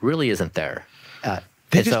just really isn't there.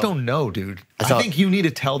 They just don't know, dude. I think you need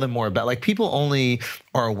to tell them more about, like, people only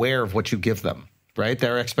are aware of what you give them, right?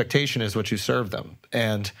 Their expectation is what you serve them.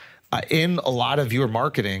 And in a lot of your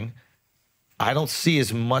marketing, I don't see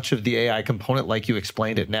as much of the AI component like you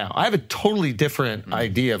explained it now. I have a totally different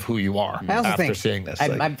idea of who you are after seeing this.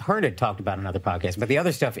 I've heard it talked about in other podcasts, but the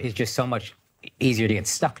other stuff is just so much easier to get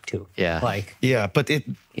stuck to. Yeah. But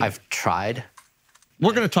I've tried.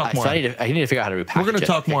 We're going to talk more. So I need to figure out how to repackage it. We're going to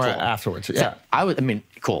talk more afterwards. Yeah. So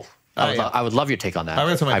cool. I would love your take on that.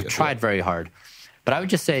 I've tried very hard. But I would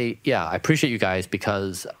just say, I appreciate you guys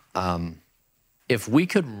because if we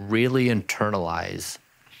could really internalize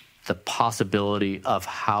the possibility of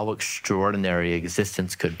how extraordinary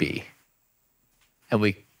existence could be, and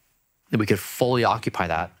we could fully occupy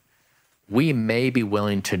that, we may be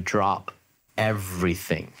willing to drop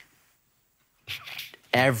everything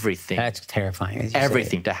everything. That's terrifying. as you say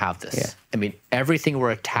Everything it. to have this. Yeah. I mean, everything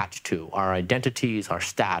we're attached to, our identities, our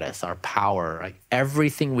status, our power, like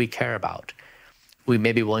everything we care about, we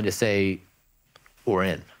may be willing to say we're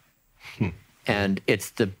in. And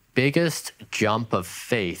it's the biggest jump of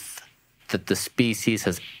faith that the species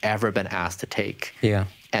has ever been asked to take. Yeah.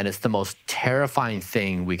 And it's the most terrifying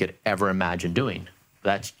thing we could ever imagine doing.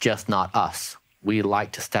 That's just not us. We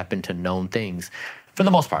like to step into known things for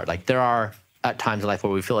the most part. Like there are at times in life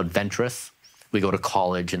where we feel adventurous. We go to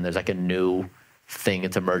college and there's like a new thing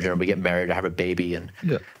that's emerging, or we get married or have a baby.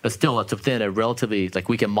 But still, it's within a relatively, like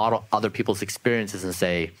we can model other people's experiences and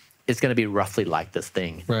say, it's going to be roughly like this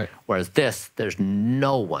thing. Right. Whereas this, there's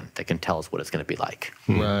no one that can tell us what it's going to be like.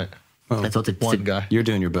 Right. Well, And so it's One guy. You're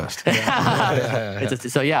doing your best. so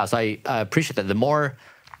I appreciate that. The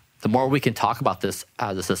more we can talk about this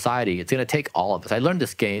as a society, it's going to take all of us. I learned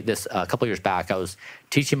this a couple years back. I was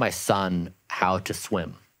teaching my son how to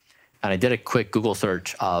swim, and I did a quick Google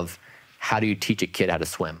search of how do you teach a kid how to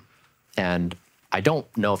swim, and I don't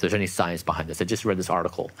know if there's any science behind this. I just read this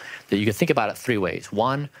article that you can think about it 3 ways.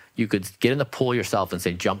 One, you could get in the pool yourself and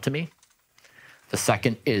say, "Jump to me." The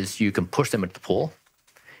second is you can push them into the pool.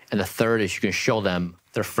 And the third is you can show them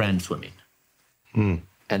their friend swimming.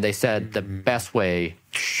 And they said the best way,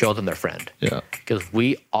 show them their friend. Yeah. Because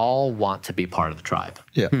we all want to be part of the tribe.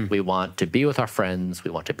 Yeah. We want to be with our friends.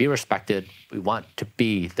 We want to be respected. We want to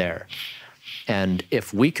be there. And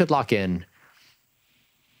if we could lock in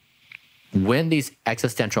when these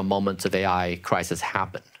existential moments of AI crisis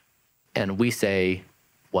happen, and we say,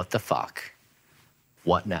 what the fuck?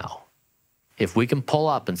 What now? If we can pull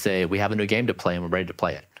up and say, we have a new game to play and we're ready to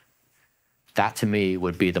play it, that to me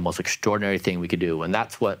would be the most extraordinary thing we could do. And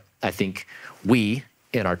that's what I think we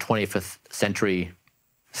in our 25th century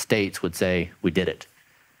states would say, we did it.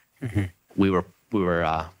 We were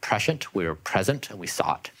prescient, we were present, and we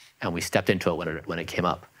saw it. And we stepped into it when it came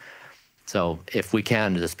up. So if we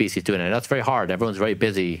can, as a species, do it, and that's very hard. Everyone's very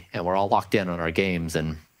busy, and we're all locked in on our games.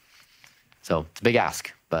 And so it's a big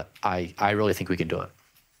ask, but I really think we can do it.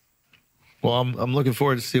 Well, I'm looking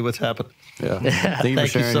forward to see what's happening. Yeah. Thank you for Thank you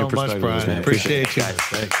sharing so your much, perspectives, Bryan. man. Appreciate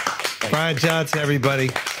you. Bryan Johnson, everybody.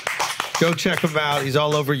 Go check him out. He's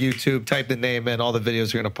all over YouTube. Type the name in. All the videos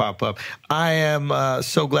are going to pop up. I am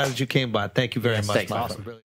so glad that you came by. Thank you very much. Thanks. my Awesome. friend.